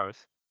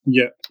coronavirus.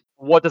 Yeah.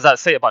 What does that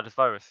say about this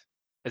virus?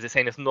 Is it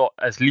saying it's not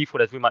as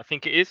lethal as we might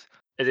think it is?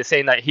 Is it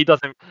saying that he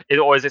doesn't,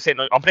 or is it saying,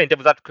 I'm playing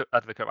devil's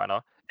advocate right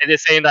now? Is it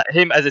saying that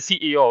him as a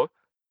CEO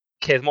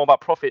cares more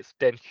about profits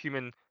than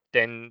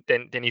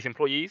his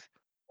employees,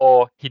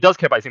 or he does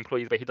care about his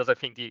employees, but he doesn't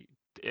think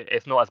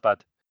it's not as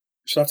bad?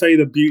 Shall I tell you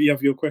the beauty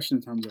of your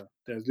questions, Hamza?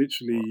 There's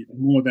literally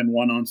more than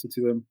one answer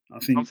to them. I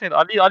think I'm saying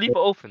I leave it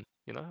open.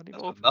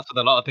 That's with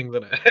a lot of things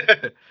in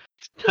it.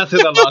 That's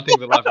with a lot of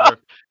things in life.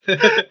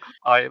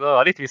 I know.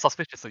 I need to be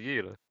suspicious of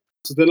you.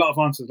 So there's a lot of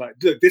answers. Like,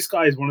 look, this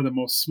guy is one of the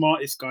most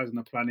smartest guys on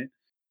the planet.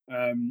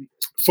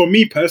 For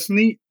me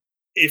personally,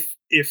 if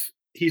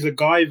he's a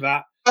guy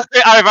that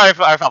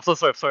I'm so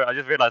sorry. I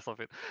just realized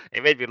something.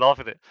 It made me laugh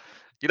at it.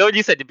 You know when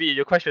you said the beauty of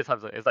your questions,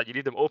 Hamza, is that you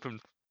leave them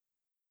open.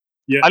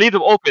 Yeah. I leave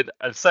them open,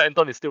 and certain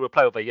Donnies still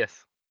reply with a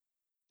yes.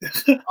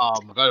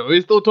 Oh my god,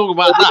 we're still talking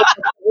about that.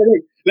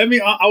 Let me.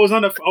 I was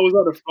on a flow,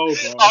 bro.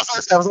 I'm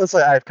so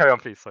sorry. Carry on,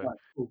 please. Sorry. Right,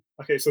 cool.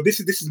 Okay, so this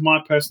is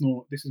my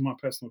personal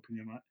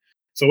opinion, right?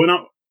 So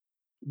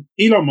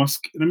Elon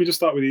Musk, let me just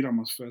start with Elon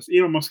Musk first.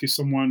 Elon Musk is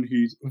someone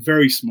who's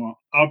very smart.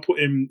 I'll put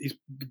him. He's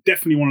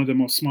definitely one of the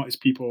most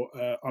smartest people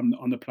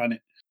on the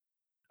planet.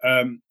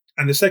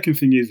 And the second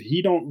thing is,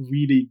 he don't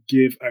really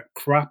give a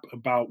crap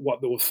about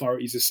what the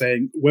authorities are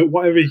saying.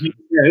 Whatever he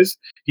says,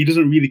 he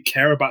doesn't really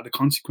care about the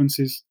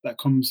consequences that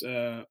comes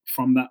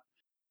from that.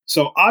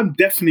 So I'm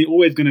definitely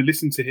always going to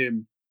listen to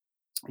him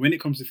when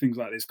it comes to things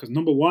like this, because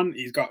number one,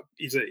 he's got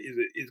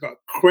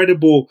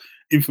credible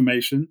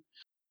information,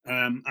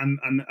 and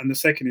the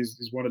second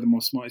is one of the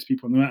most smartest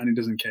people on the planet, and he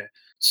doesn't care.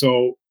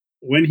 So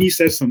when he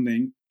says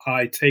something,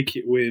 I take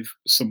it with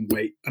some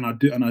weight, and I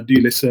do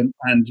listen.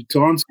 And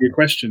to answer your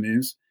question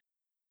is,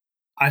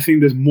 I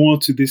think there's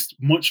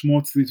much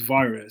more to this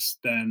virus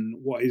than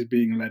what is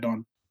being led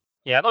on.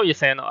 Yeah, I know what you're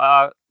saying.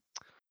 I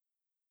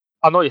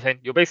know what you're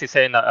saying. You're basically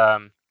saying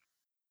that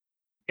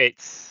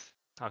it's,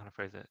 how can I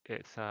phrase it?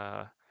 It's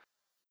the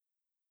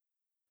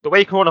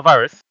way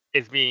coronavirus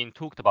is being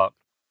talked about.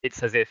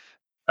 It's as if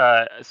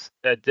a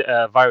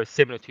virus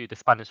similar to the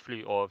Spanish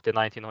flu of the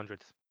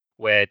 1900s,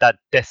 where that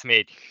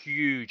decimated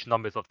huge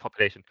numbers of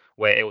population,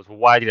 where it was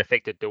widely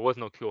affected. There was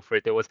no cure for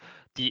it. There was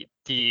the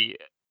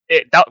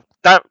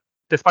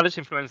Spanish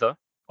influenza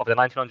of the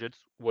 1900s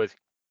was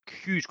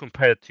huge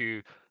compared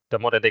to the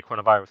modern day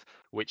coronavirus,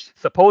 which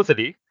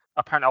supposedly,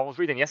 apparently, I was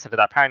reading yesterday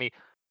that apparently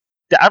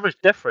the average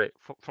death rate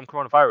from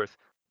coronavirus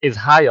is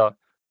higher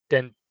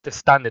than the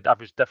standard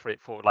average death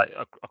rate for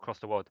across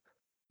the world.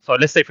 So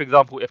let's say, for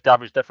example, if the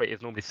average death rate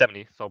is normally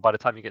 70, so by the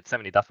time you get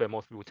 70, that's where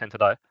most people tend to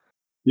die.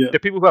 Yeah. The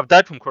people who have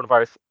died from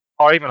coronavirus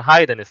are even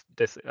higher than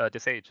this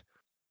age.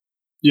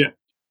 Yeah.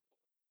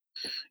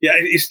 Yeah,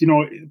 it's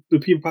the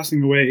people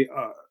passing away.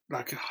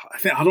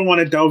 I don't want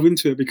to delve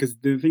into it, because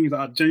the thing is,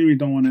 I genuinely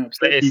don't want to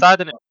upset. It's sad,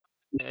 isn't it?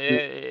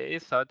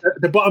 It's sad.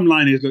 The bottom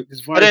line is, look,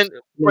 this virus.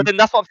 But then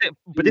that's what I'm saying.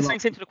 But this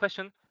links into the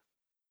question.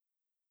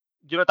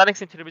 That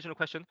links into the original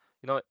question.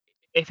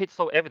 If it's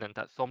so evident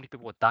that so many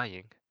people are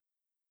dying,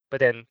 but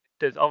then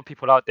there's other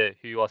people out there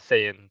who are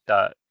saying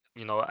that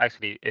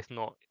actually it's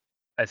not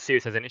as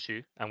serious as an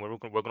issue, and we're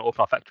going to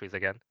open our factories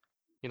again.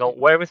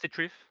 Where is the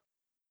truth?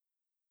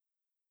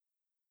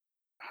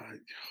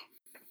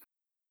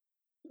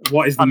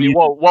 What is?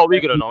 What are we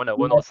gonna know?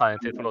 We're not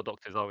scientists, we're not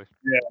doctors, are we?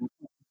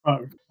 Yeah,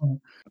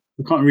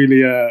 we can't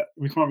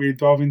really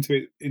delve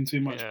into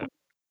it much. Yeah.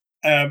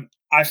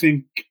 I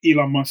think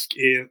Elon Musk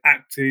is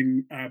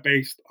acting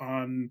based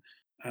on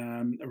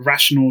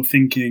rational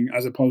thinking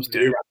as opposed to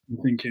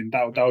irrational thinking.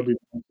 That would be the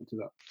answer to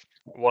that.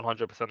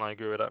 100%, I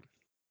agree with that.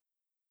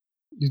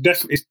 He's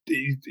definitely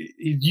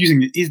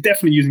he's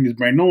definitely using his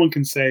brain. No one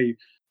can say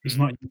he's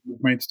not using his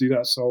brain to do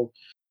that. So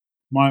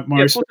my of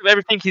course, of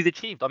everything he's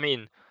achieved. I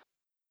mean,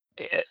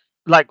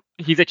 like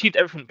he's achieved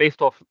everything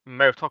based off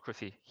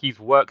meritocracy. He's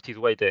worked his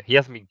way there. He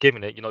hasn't been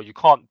given it. You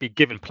can't be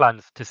given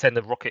plans to send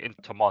a rocket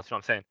into Mars. You know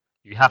what I'm saying?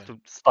 You have to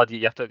study.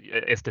 You have to.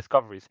 It's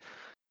discoveries.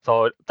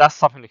 So that's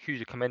something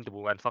hugely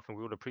commendable and something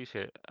we would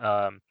appreciate.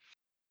 But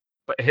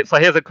so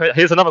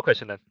here's another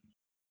question then.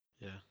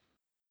 Yeah.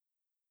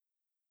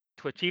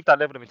 To achieve that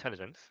level of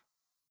intelligence,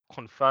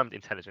 confirmed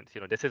intelligence,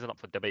 this isn't up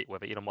for debate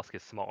whether Elon Musk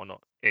is smart or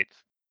not.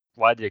 It's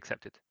widely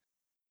accepted.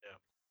 Yeah.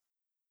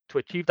 To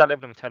achieve that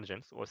level of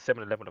intelligence or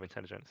similar level of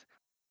intelligence,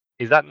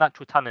 is that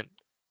natural talent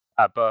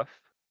at birth,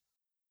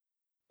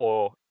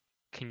 or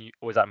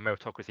is that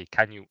meritocracy?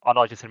 I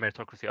know I just said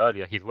meritocracy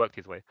earlier. He's worked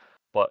his way,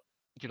 but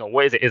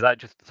what is it? Is that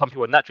just some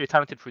people are naturally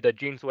talented through their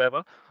genes or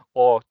whatever,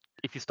 or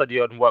if you study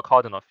and work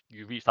hard enough,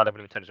 you reach that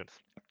level of intelligence?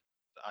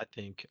 I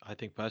think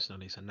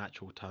personally it's a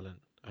natural talent.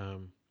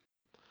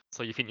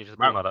 So you think you're just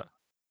born like that?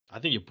 I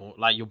think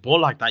you're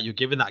born like that. You're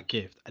given that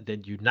gift, and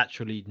then you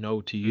naturally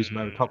know to use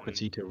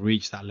meritocracy to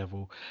reach that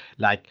level.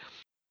 Like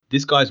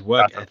this guy's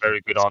work That's a ethic.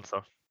 very good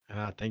answer.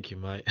 Thank you,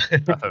 mate.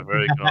 That's a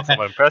very good answer.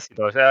 I'm impressed.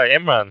 Hey,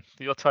 Imran,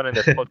 you're turning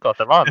this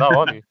podcast around now,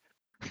 aren't you?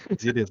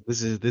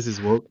 This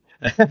is woke.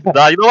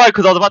 Nah, you know why?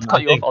 Because I was about to No, cut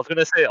I you off. think-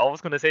 I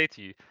was gonna say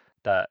to you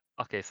that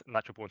okay, it's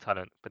natural born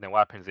talent, but then what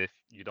happens if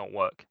you don't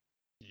work?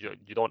 You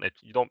don't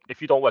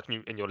if you don't work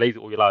and you're lazy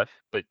all your life,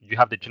 but you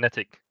have the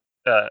genetic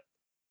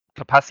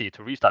capacity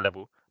to reach that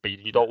level, but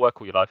you don't work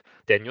all your life,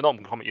 then you're not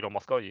becoming Elon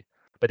Musk, are you?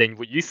 But then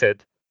what you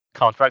said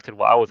counteracted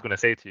what I was gonna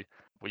say to you.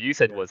 What you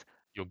said was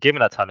you're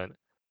given that talent,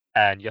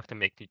 and you have to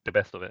make the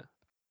best of it.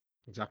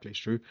 Exactly, it's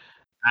true.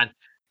 And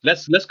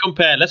let's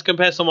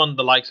compare someone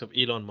the likes of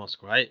Elon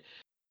Musk, right?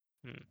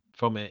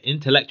 From an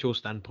intellectual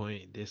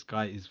standpoint, this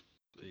guy is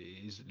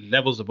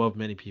levels above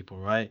many people,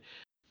 right?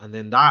 And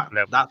then that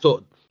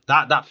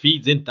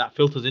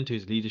filters into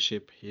his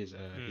leadership, his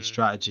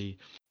strategy,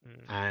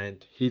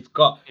 and he's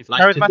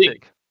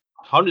charismatic.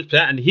 100%,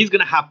 and he's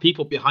gonna have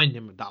people behind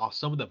him that are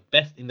some of the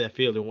best in their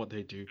field in what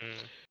they do.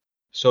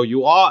 So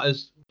you are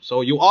as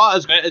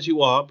great as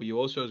you are, but you're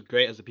also as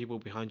great as the people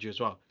behind you as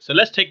well. So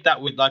let's take that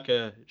with like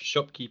a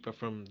shopkeeper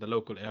from the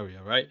local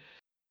area, right?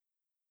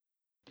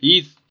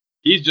 He's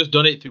just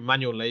done it through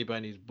manual labor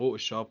and he's bought a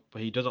shop,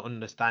 but he doesn't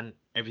understand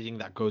everything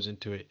that goes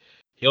into it.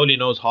 He only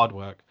knows hard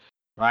work,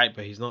 right?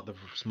 But he's not the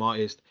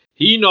smartest.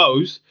 He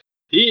knows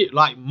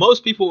like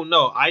most people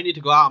know. I need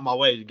to go out of my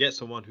way to get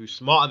someone who's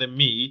smarter than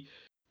me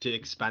to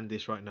expand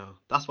this right now.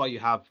 That's why you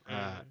have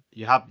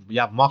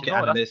market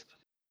analysts.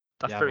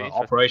 That's very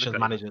interesting. Operations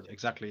managers,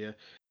 exactly.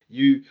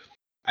 Yeah,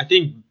 I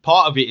think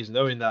part of it is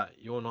knowing that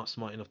you're not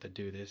smart enough to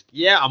do this.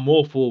 Yeah, I'm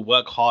all for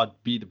work hard,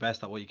 be the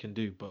best at what you can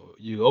do, but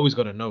you always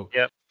got to know.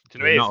 Yeah,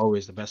 you're not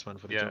always the best man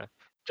for the job.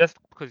 Just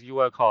because you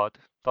work hard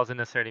doesn't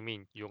necessarily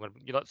mean you're gonna.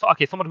 So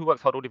okay, someone who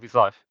works hard all of his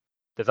life,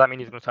 does that mean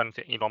he's gonna turn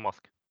into Elon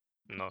Musk?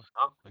 No.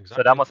 Exactly.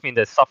 So that must mean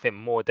there's something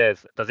more there.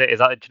 Is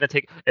that a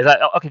genetic? Is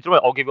that okay? Do you know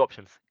what? I'll give you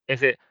options.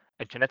 Is it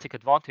a genetic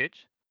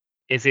advantage?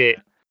 Is it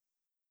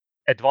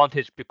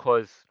advantage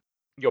because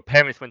your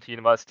parents went to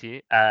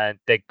university and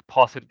they're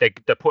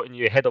putting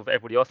you ahead of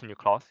everybody else in your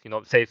class?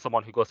 Say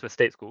someone who goes to a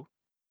state school.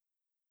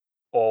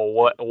 Or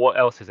what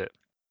else is it?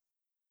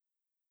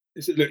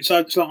 Look,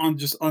 shall I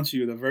just answer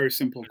you with a very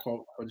simple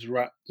quote?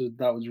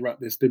 That would wrap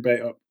this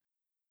debate up.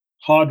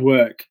 Hard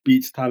work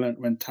beats talent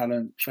when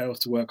talent fails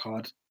to work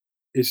hard.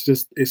 It's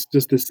just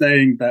the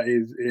saying that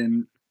is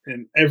in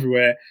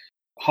everywhere.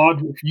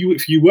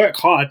 If you work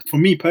hard, for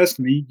me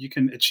personally, you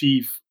can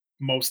achieve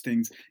most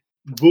things.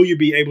 Will you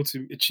be able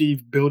to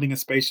achieve building a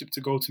spaceship to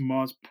go to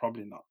Mars?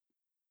 Probably not.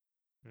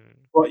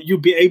 But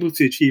you'll be able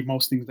to achieve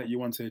most things that you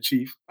want to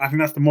achieve. I think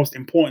that's the most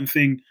important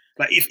thing.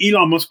 Like if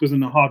Elon Musk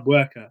wasn't a hard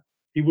worker,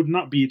 he would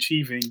not be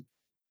achieving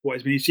what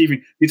he's been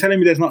achieving. You're telling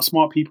me there's not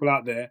smart people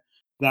out there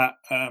that,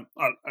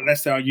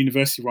 let's say, are at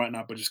university right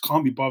now, but just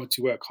can't be bothered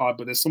to work hard.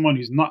 But there's someone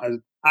who's not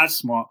as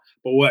smart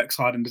but works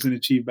hard and doesn't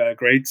achieve better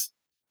grades.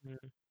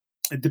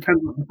 It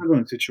depends on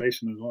the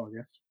situation as well.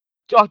 Yeah.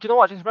 Do you know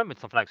what? I just remembered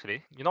something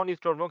actually. On his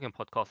Joe Rogan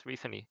podcast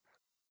recently,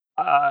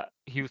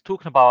 he was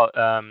talking about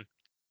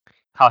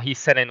how he's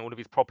selling all of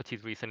his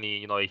properties recently.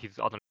 He's probably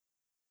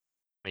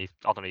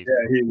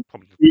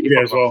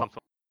going through some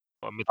sort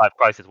of midlife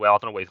crisis where I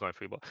don't know what he's going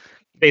through, but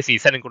basically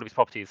he's selling all of his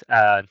properties.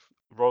 And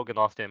Rogan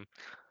asked him,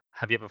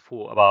 "Have you ever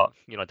thought about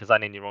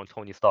designing your own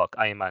Tony Stark,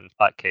 Iron Man,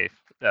 Batcave,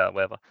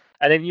 whatever?"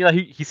 And then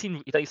he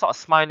seemed he started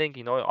smiling.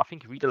 I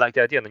think he really liked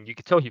the idea, and then you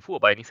could tell he thought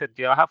about it. And he said,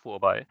 "Yeah, I have thought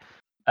about it,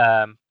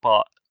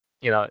 but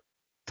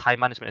time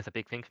management is a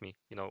big thing for me.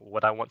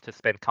 Would I want to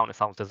spend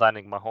countless hours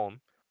designing my home,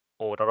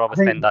 or would I rather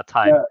spend that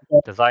time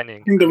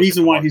designing?" I think the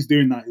reason why he's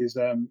doing that is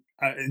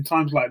in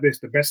times like this,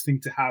 the best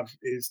thing to have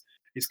is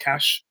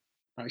cash.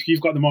 Like,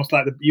 you've got the most,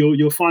 like,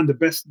 you'll find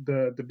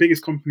the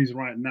biggest companies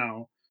right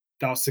now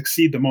that'll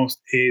succeed the most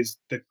is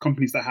the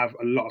companies that have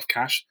a lot of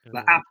cash.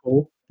 Like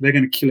Apple, they're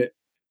going to kill it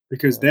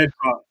because they've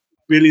got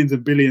billions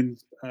and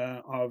billions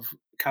of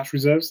cash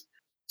reserves.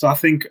 So I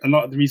think a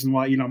lot of the reason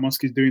why Elon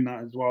Musk is doing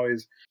that as well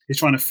is he's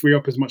trying to free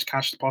up as much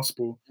cash as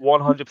possible.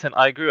 100%,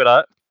 I agree with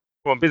that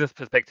from a business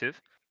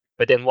perspective.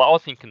 But then what I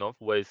was thinking of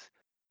was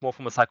more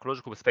from a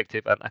psychological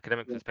perspective and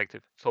academic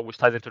perspective. So which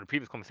ties into the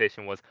previous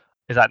conversation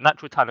is that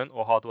natural talent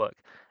or hard work?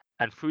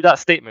 And through that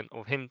statement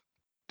of him,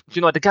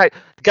 the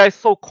guy is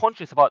so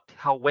conscious about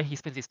where he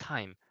spends his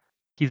time.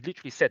 He's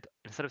literally said,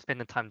 instead of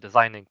spending time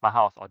designing my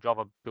house, I'd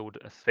rather build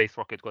a space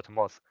rocket, go to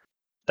Mars.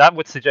 That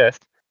would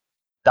suggest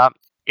that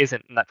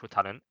isn't natural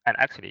talent, and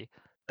actually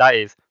that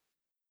is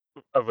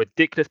a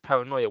ridiculous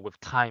paranoia with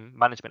time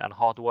management and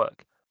hard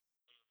work.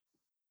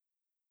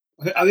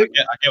 I think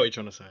I get what you're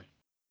trying to say.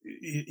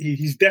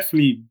 He's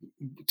definitely,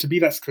 to be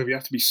that successful, you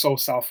have to be so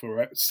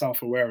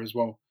self-aware as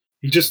well.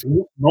 He just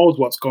knows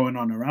what's going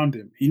on around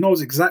him. He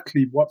knows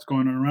exactly what's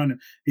going on around him.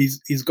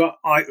 He's got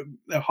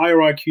a higher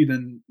IQ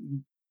than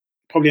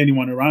probably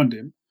anyone around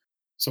him,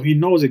 so he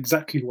knows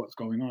exactly what's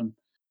going on.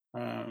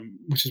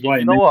 Which is why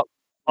You know what?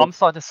 I'm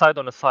starting to side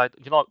on the side.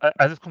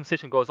 As this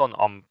conversation goes on,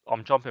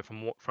 I'm jumping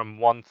from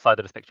one side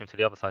of the spectrum to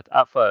the other side.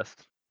 At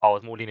first, I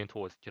was more leaning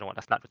towards,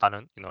 that's natural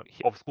talent.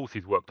 Of course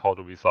he's worked hard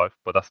all his life,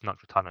 but that's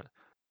natural talent.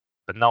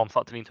 But now I'm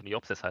starting to lean to the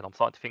opposite side. I'm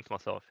starting to think to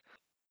myself,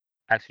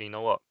 actually, you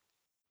know what?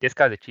 This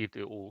guy's achieved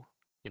it all.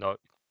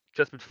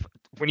 Just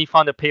when he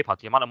found the PayPal,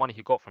 the amount of money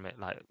he got from it,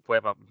 like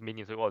whatever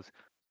millions it was,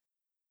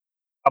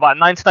 about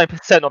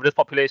 99% of this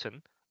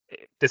population,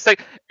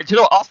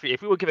 ask me,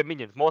 if we were given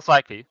millions, most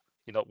likely,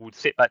 we'd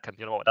sit back and,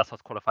 that's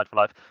us qualified for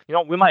life.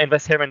 We might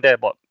invest here and there,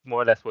 but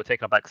more or less we're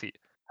taking a back seat.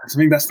 I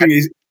think that's the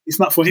thing. It's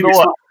not for him. It's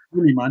not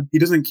money, man. He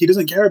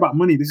doesn't care about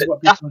money. This is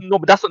what that's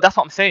what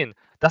I'm saying.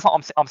 That's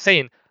what I'm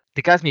saying.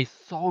 The guy's made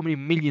so many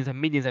millions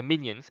and millions and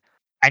millions,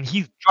 and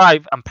his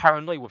drive and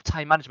paranoia with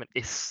time management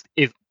is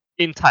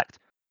intact.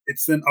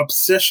 It's an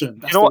obsession.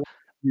 That's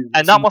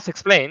and that must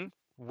explain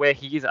where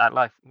he is at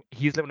life.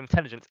 His level of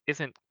intelligence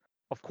isn't,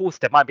 of course,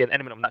 there might be an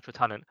element of natural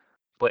talent,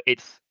 but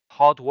it's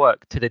hard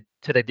work to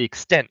the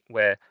extent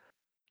where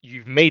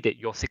you've made it,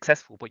 you're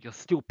successful, but you're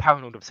still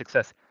paranoid of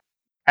success.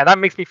 And that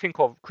makes me think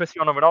of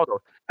Cristiano Ronaldo.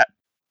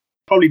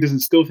 Probably doesn't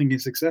still think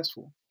he's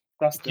successful.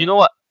 You know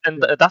what?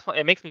 And that's what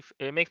it makes me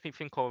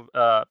think of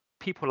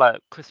people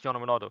like Cristiano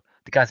Ronaldo.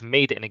 The guy's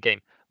made it in a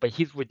game, but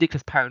he's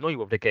ridiculous paranoia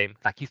with the game.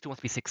 Like, he still wants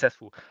to be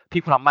successful.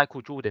 People like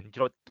Michael Jordan,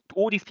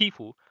 all these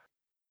people,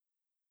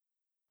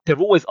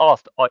 they've always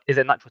asked, is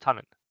it natural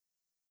talent?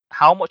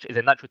 How much is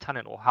it natural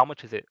talent, or how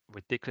much is it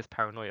ridiculous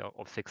paranoia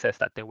of success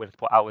that they're willing to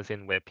put hours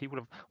in, where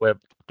where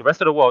the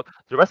rest of the world,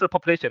 the rest of the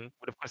population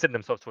would have considered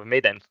themselves to have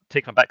made that and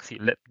taken a back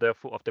seat, let their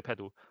foot off the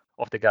pedal,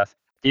 off the gas.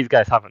 These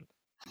guys haven't.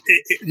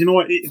 You know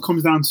what? It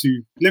comes down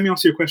to, let me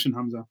ask you a question,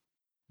 Hamza.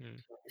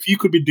 If you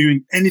could be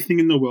doing anything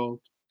in the world,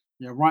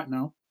 right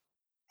now,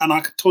 and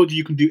I told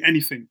you can do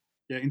anything,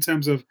 in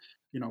terms of,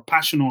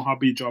 passion or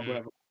hobby, job,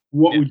 whatever,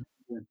 what would you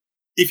be doing?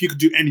 If you could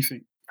do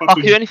anything. I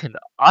could do anything.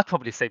 I'd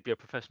probably say be a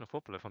professional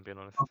footballer, if I'm being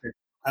honest. Okay.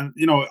 And,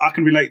 I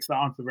can relate to that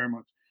answer very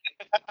much.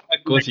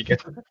 Of course you can.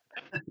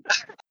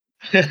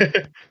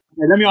 Let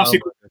me ask you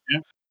a question, yeah?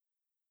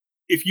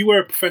 If you were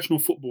a professional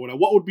footballer,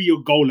 what would be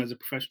your goal as a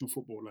professional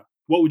footballer?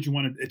 What would you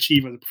want to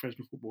achieve as a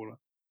professional footballer?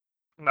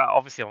 No,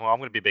 obviously, I'm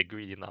going to be a bit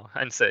greedy now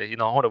and say,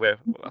 I want to wear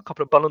a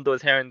couple of Ballon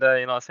d'Ors here and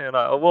there, saying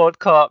like a World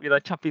Cup,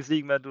 Champions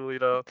League medal,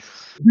 To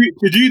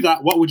do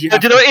that, what would you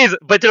have?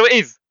 But you know it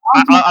is.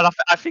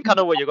 I think I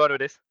know where you're going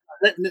with this.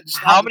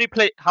 How many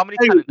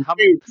talent?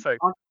 Sorry.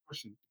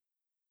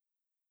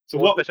 So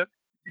what question?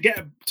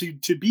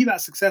 To be that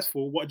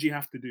successful, what do you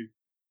have to do?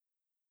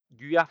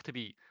 You have to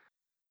be.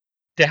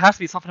 There has to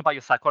be something about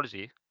your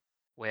psychology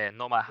where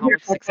no matter how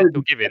much success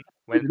you're given,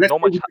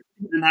 what would you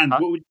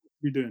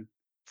be doing?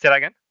 Say that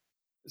again.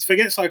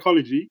 Forget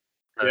psychology.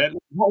 Yeah.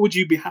 What would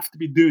you have to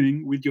be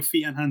doing with your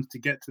feet and hands to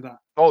get to that?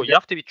 Oh, you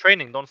have to be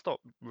training non-stop.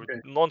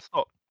 Okay.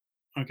 Non-stop.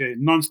 Okay,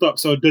 non-stop.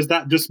 So does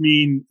that just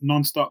mean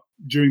non-stop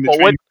during the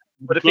training?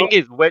 But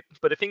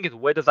the thing is,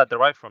 where does that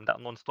derive from?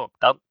 That non-stop.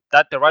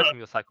 That derives from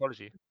your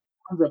psychology.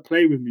 How does that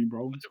play with me,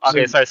 bro?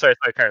 Okay, sorry,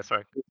 Karen,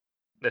 sorry.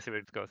 Let's see where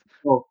it goes.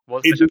 Oh,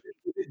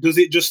 does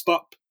it just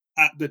stop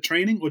at the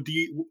training, or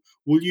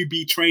will you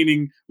be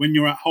training when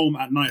you're at home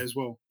at night as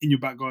well, in your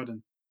back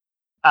garden?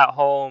 At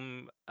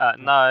home, at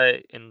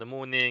night, in the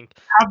morning.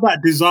 Have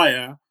that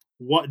desire.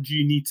 What do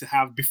you need to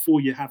have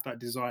before you have that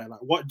desire? Like,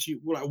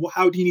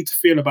 how do you need to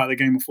feel about the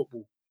game of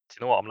football? Do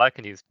you know what I'm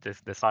liking?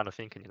 This sign of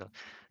thinking.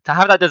 To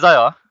have that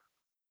desire,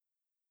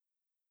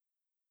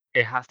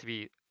 it has to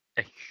be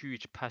a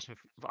huge passion.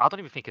 I don't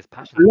even think it's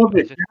passion. I love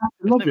it. You have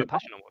to love it.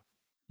 Passion no more.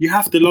 You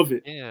have to love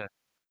it. Yeah.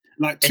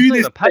 Like, to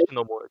this passion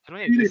no more.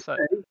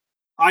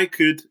 I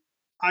could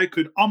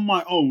on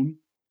my own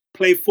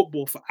play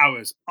football for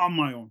hours on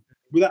my own.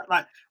 Without,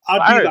 like,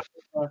 I'd do that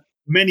for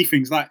many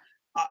things. Like,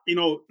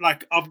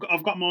 like I've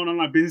got my own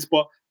online business,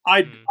 but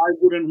I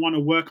wouldn't want to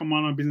work on my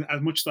online business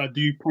as much as I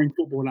do playing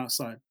football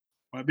outside.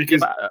 right?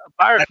 Because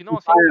Arif, you know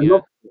what I'm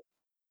thinking, yeah?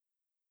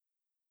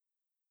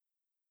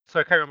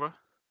 Sorry, carry on, bro.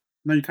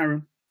 No, you carry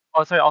on.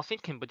 Oh, sorry, I was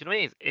thinking, but you know what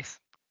it is?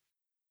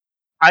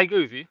 I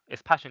agree with you.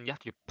 It's passion. You have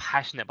to be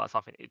passionate about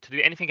something. To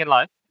do anything in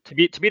life, to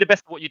be the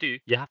best at what you do,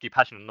 you have to be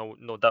passionate.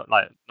 No doubt,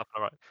 like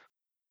nothing right.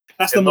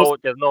 That's the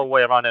most. There's no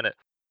way around it.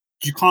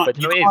 You can't. But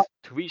you You know what it can't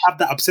is to reach. have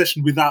that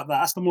obsession without that.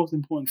 That's the most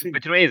important thing.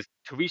 But you know what it is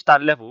to reach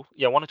that level.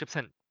 Yeah,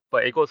 100%.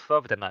 But it goes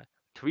further than that.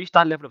 To reach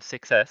that level of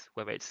success,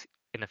 whether it's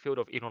in the field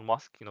of Elon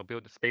Musk,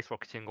 building space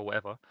rocketing or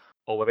whatever,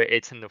 or whether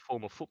it's in the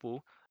form of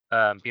football,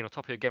 being on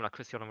top of your game like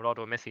Cristiano Ronaldo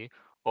or Messi,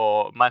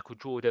 or Michael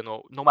Jordan,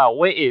 or no matter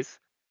what it is,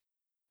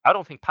 I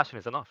don't think passion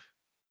is enough.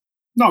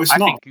 No, it's I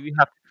not. think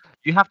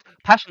you have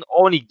passion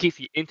only gets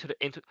you into.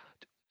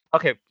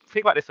 Okay,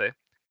 think about it this way: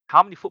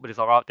 how many footballers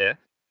are out there,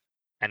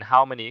 and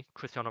how many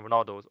Cristiano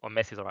Ronaldos or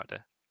Messis are out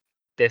there?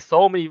 There's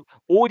so many.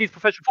 All these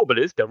professional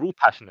footballers, they're all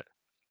passionate.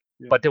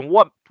 Yeah. But then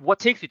what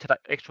takes you to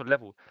that extra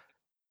level?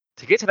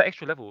 To get to that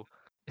extra level,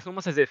 it's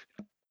almost as if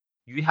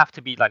you have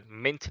to be like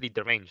mentally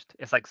deranged.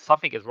 It's like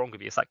something is wrong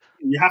with you. It's like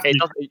You have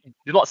to be.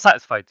 you're not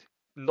satisfied.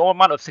 No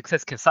amount of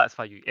success can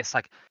satisfy you. It's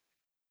like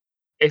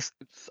it's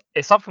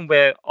something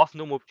where us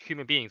normal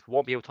human beings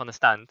won't be able to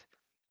understand,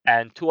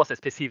 and to us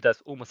it's perceived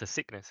as almost a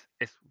sickness.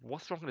 It's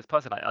what's wrong with this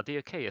person? Like, are they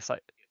okay? It's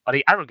like, are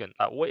they arrogant?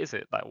 Like, what is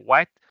it? Like,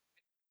 why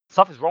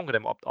something's wrong with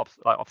them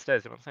like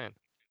upstairs? You know what I'm saying?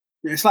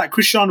 It's like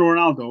Cristiano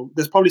Ronaldo.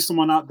 There's probably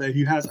someone out there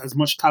who has as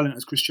much talent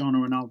as Cristiano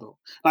Ronaldo.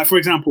 Like, for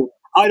example,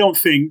 I don't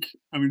think.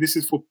 I mean, this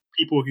is for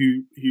people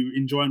who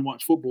enjoy and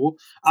watch football.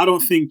 I don't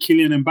think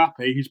Kylian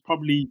Mbappe, who's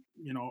probably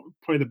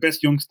the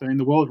best youngster in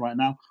the world right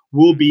now,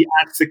 will be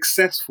as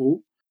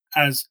successful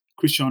as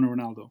Cristiano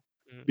Ronaldo.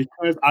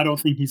 Because I don't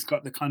think he's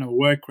got the kind of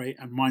work rate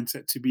and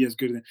mindset to be as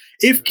good as him.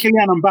 If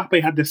Kylian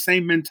Mbappe had the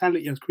same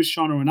mentality as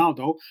Cristiano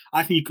Ronaldo,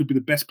 I think he could be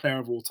the best player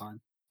of all time.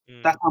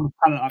 That's how much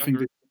talent I think.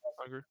 I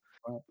agree.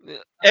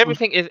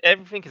 Everything is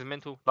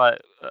mental.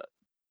 Like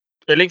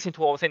it links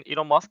into what I was saying.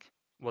 Elon Musk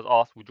was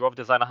asked, "Would you rather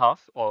design a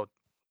house or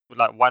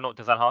like why not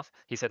design a house?"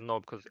 He said no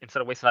because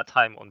instead of wasting that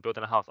time on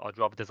building a house, I'd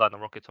rather design a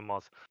rocket to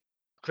Mars.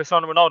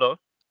 Cristiano Ronaldo,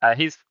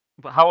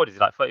 how old is he?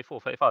 Like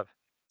 34, 35?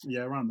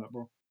 Yeah, around that,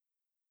 bro.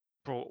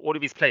 Bro, all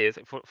of these players,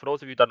 for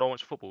those of you that don't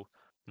watch football,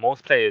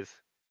 most players,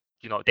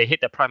 they hit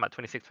their prime at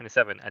 26,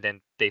 27, and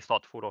then they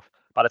start to fall off.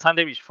 By the time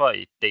they reach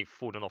 30, they've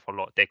fallen off a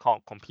lot. They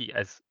can't compete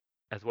as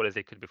well as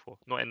they could before.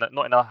 Not in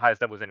the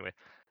highest levels anyway.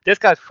 This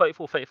guy's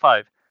 34,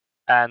 35,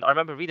 and I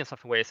remember reading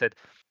something where it said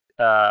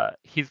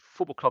his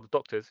football club's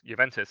doctors,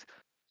 Juventus,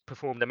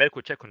 performed a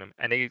medical check on him,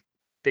 and their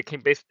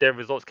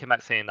results came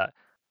back saying that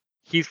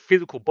his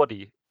physical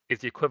body is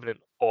the equivalent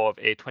of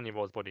a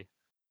 20-year-old's body.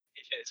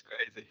 Yeah, it's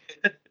crazy.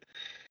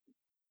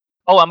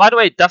 Oh, and by the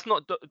way, that's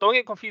not. Don't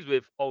get confused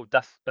with. Oh,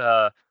 that's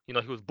he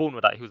was born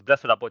with that. He was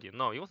blessed with that body.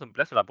 No, he wasn't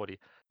blessed with that body.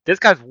 This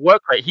guy's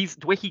work rate.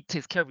 The way he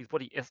takes care of his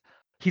body is.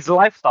 His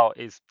lifestyle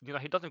is.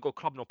 He doesn't go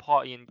clubbing or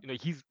partying.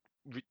 He's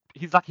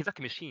like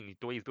a machine.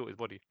 The way he's built his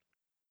body.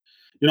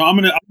 I'm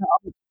gonna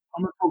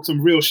talk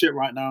some real shit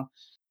right now.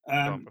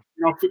 On,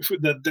 For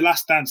the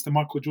Last Dance, the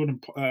Michael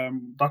Jordan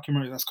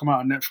documentary that's come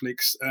out on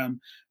Netflix.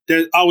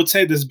 I would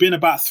say there's been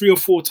about 3 or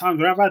 4 times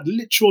where I've had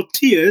literal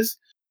tears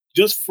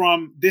just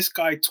from this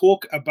guy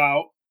talk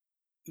about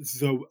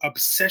the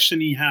obsession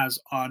he has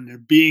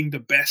on being the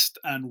best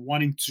and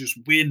wanting to just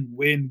win.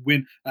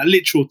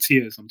 Literal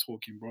tears, I'm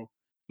talking, bro.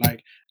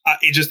 Like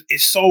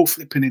it's so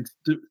flipping.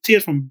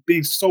 Tears from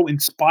being so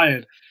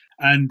inspired,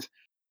 and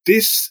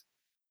this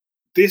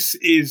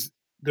is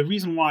the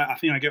reason why I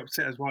think I get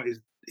upset as well.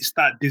 It's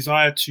that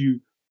desire to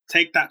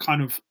take that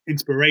kind of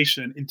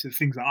inspiration into the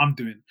things that I'm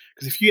doing.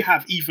 Because if you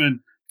have even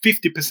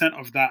 50%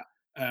 of that,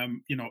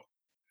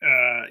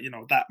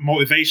 that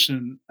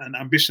motivation and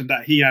ambition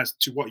that he has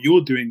to what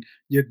you're doing,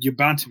 you're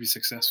bound to be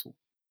successful.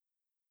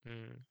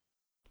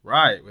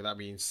 Right, with that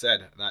being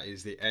said, that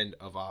is the end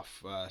of our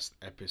first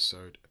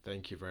episode.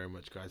 Thank you very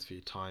much, guys, for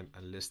your time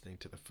and listening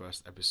to the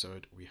first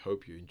episode. We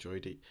hope you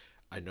enjoyed it.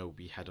 I know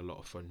we had a lot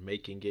of fun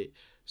making it.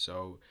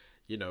 So,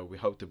 we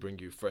hope to bring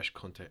you fresh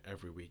content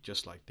every week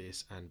just like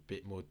this and a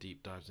bit more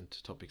deep dives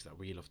into topics that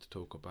we love to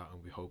talk about,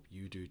 and we hope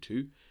you do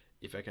too.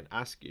 If I can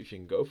ask you, if you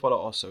can go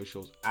follow our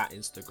socials at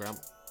Instagram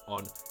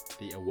on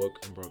the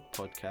Awoke and Broke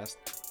podcast,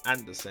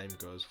 and the same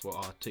goes for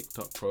our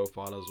TikTok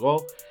profile as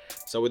well.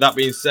 So with that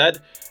being said,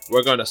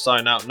 we're going to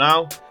sign out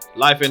now.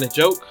 Life ain't a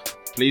joke.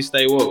 Please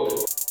stay woke.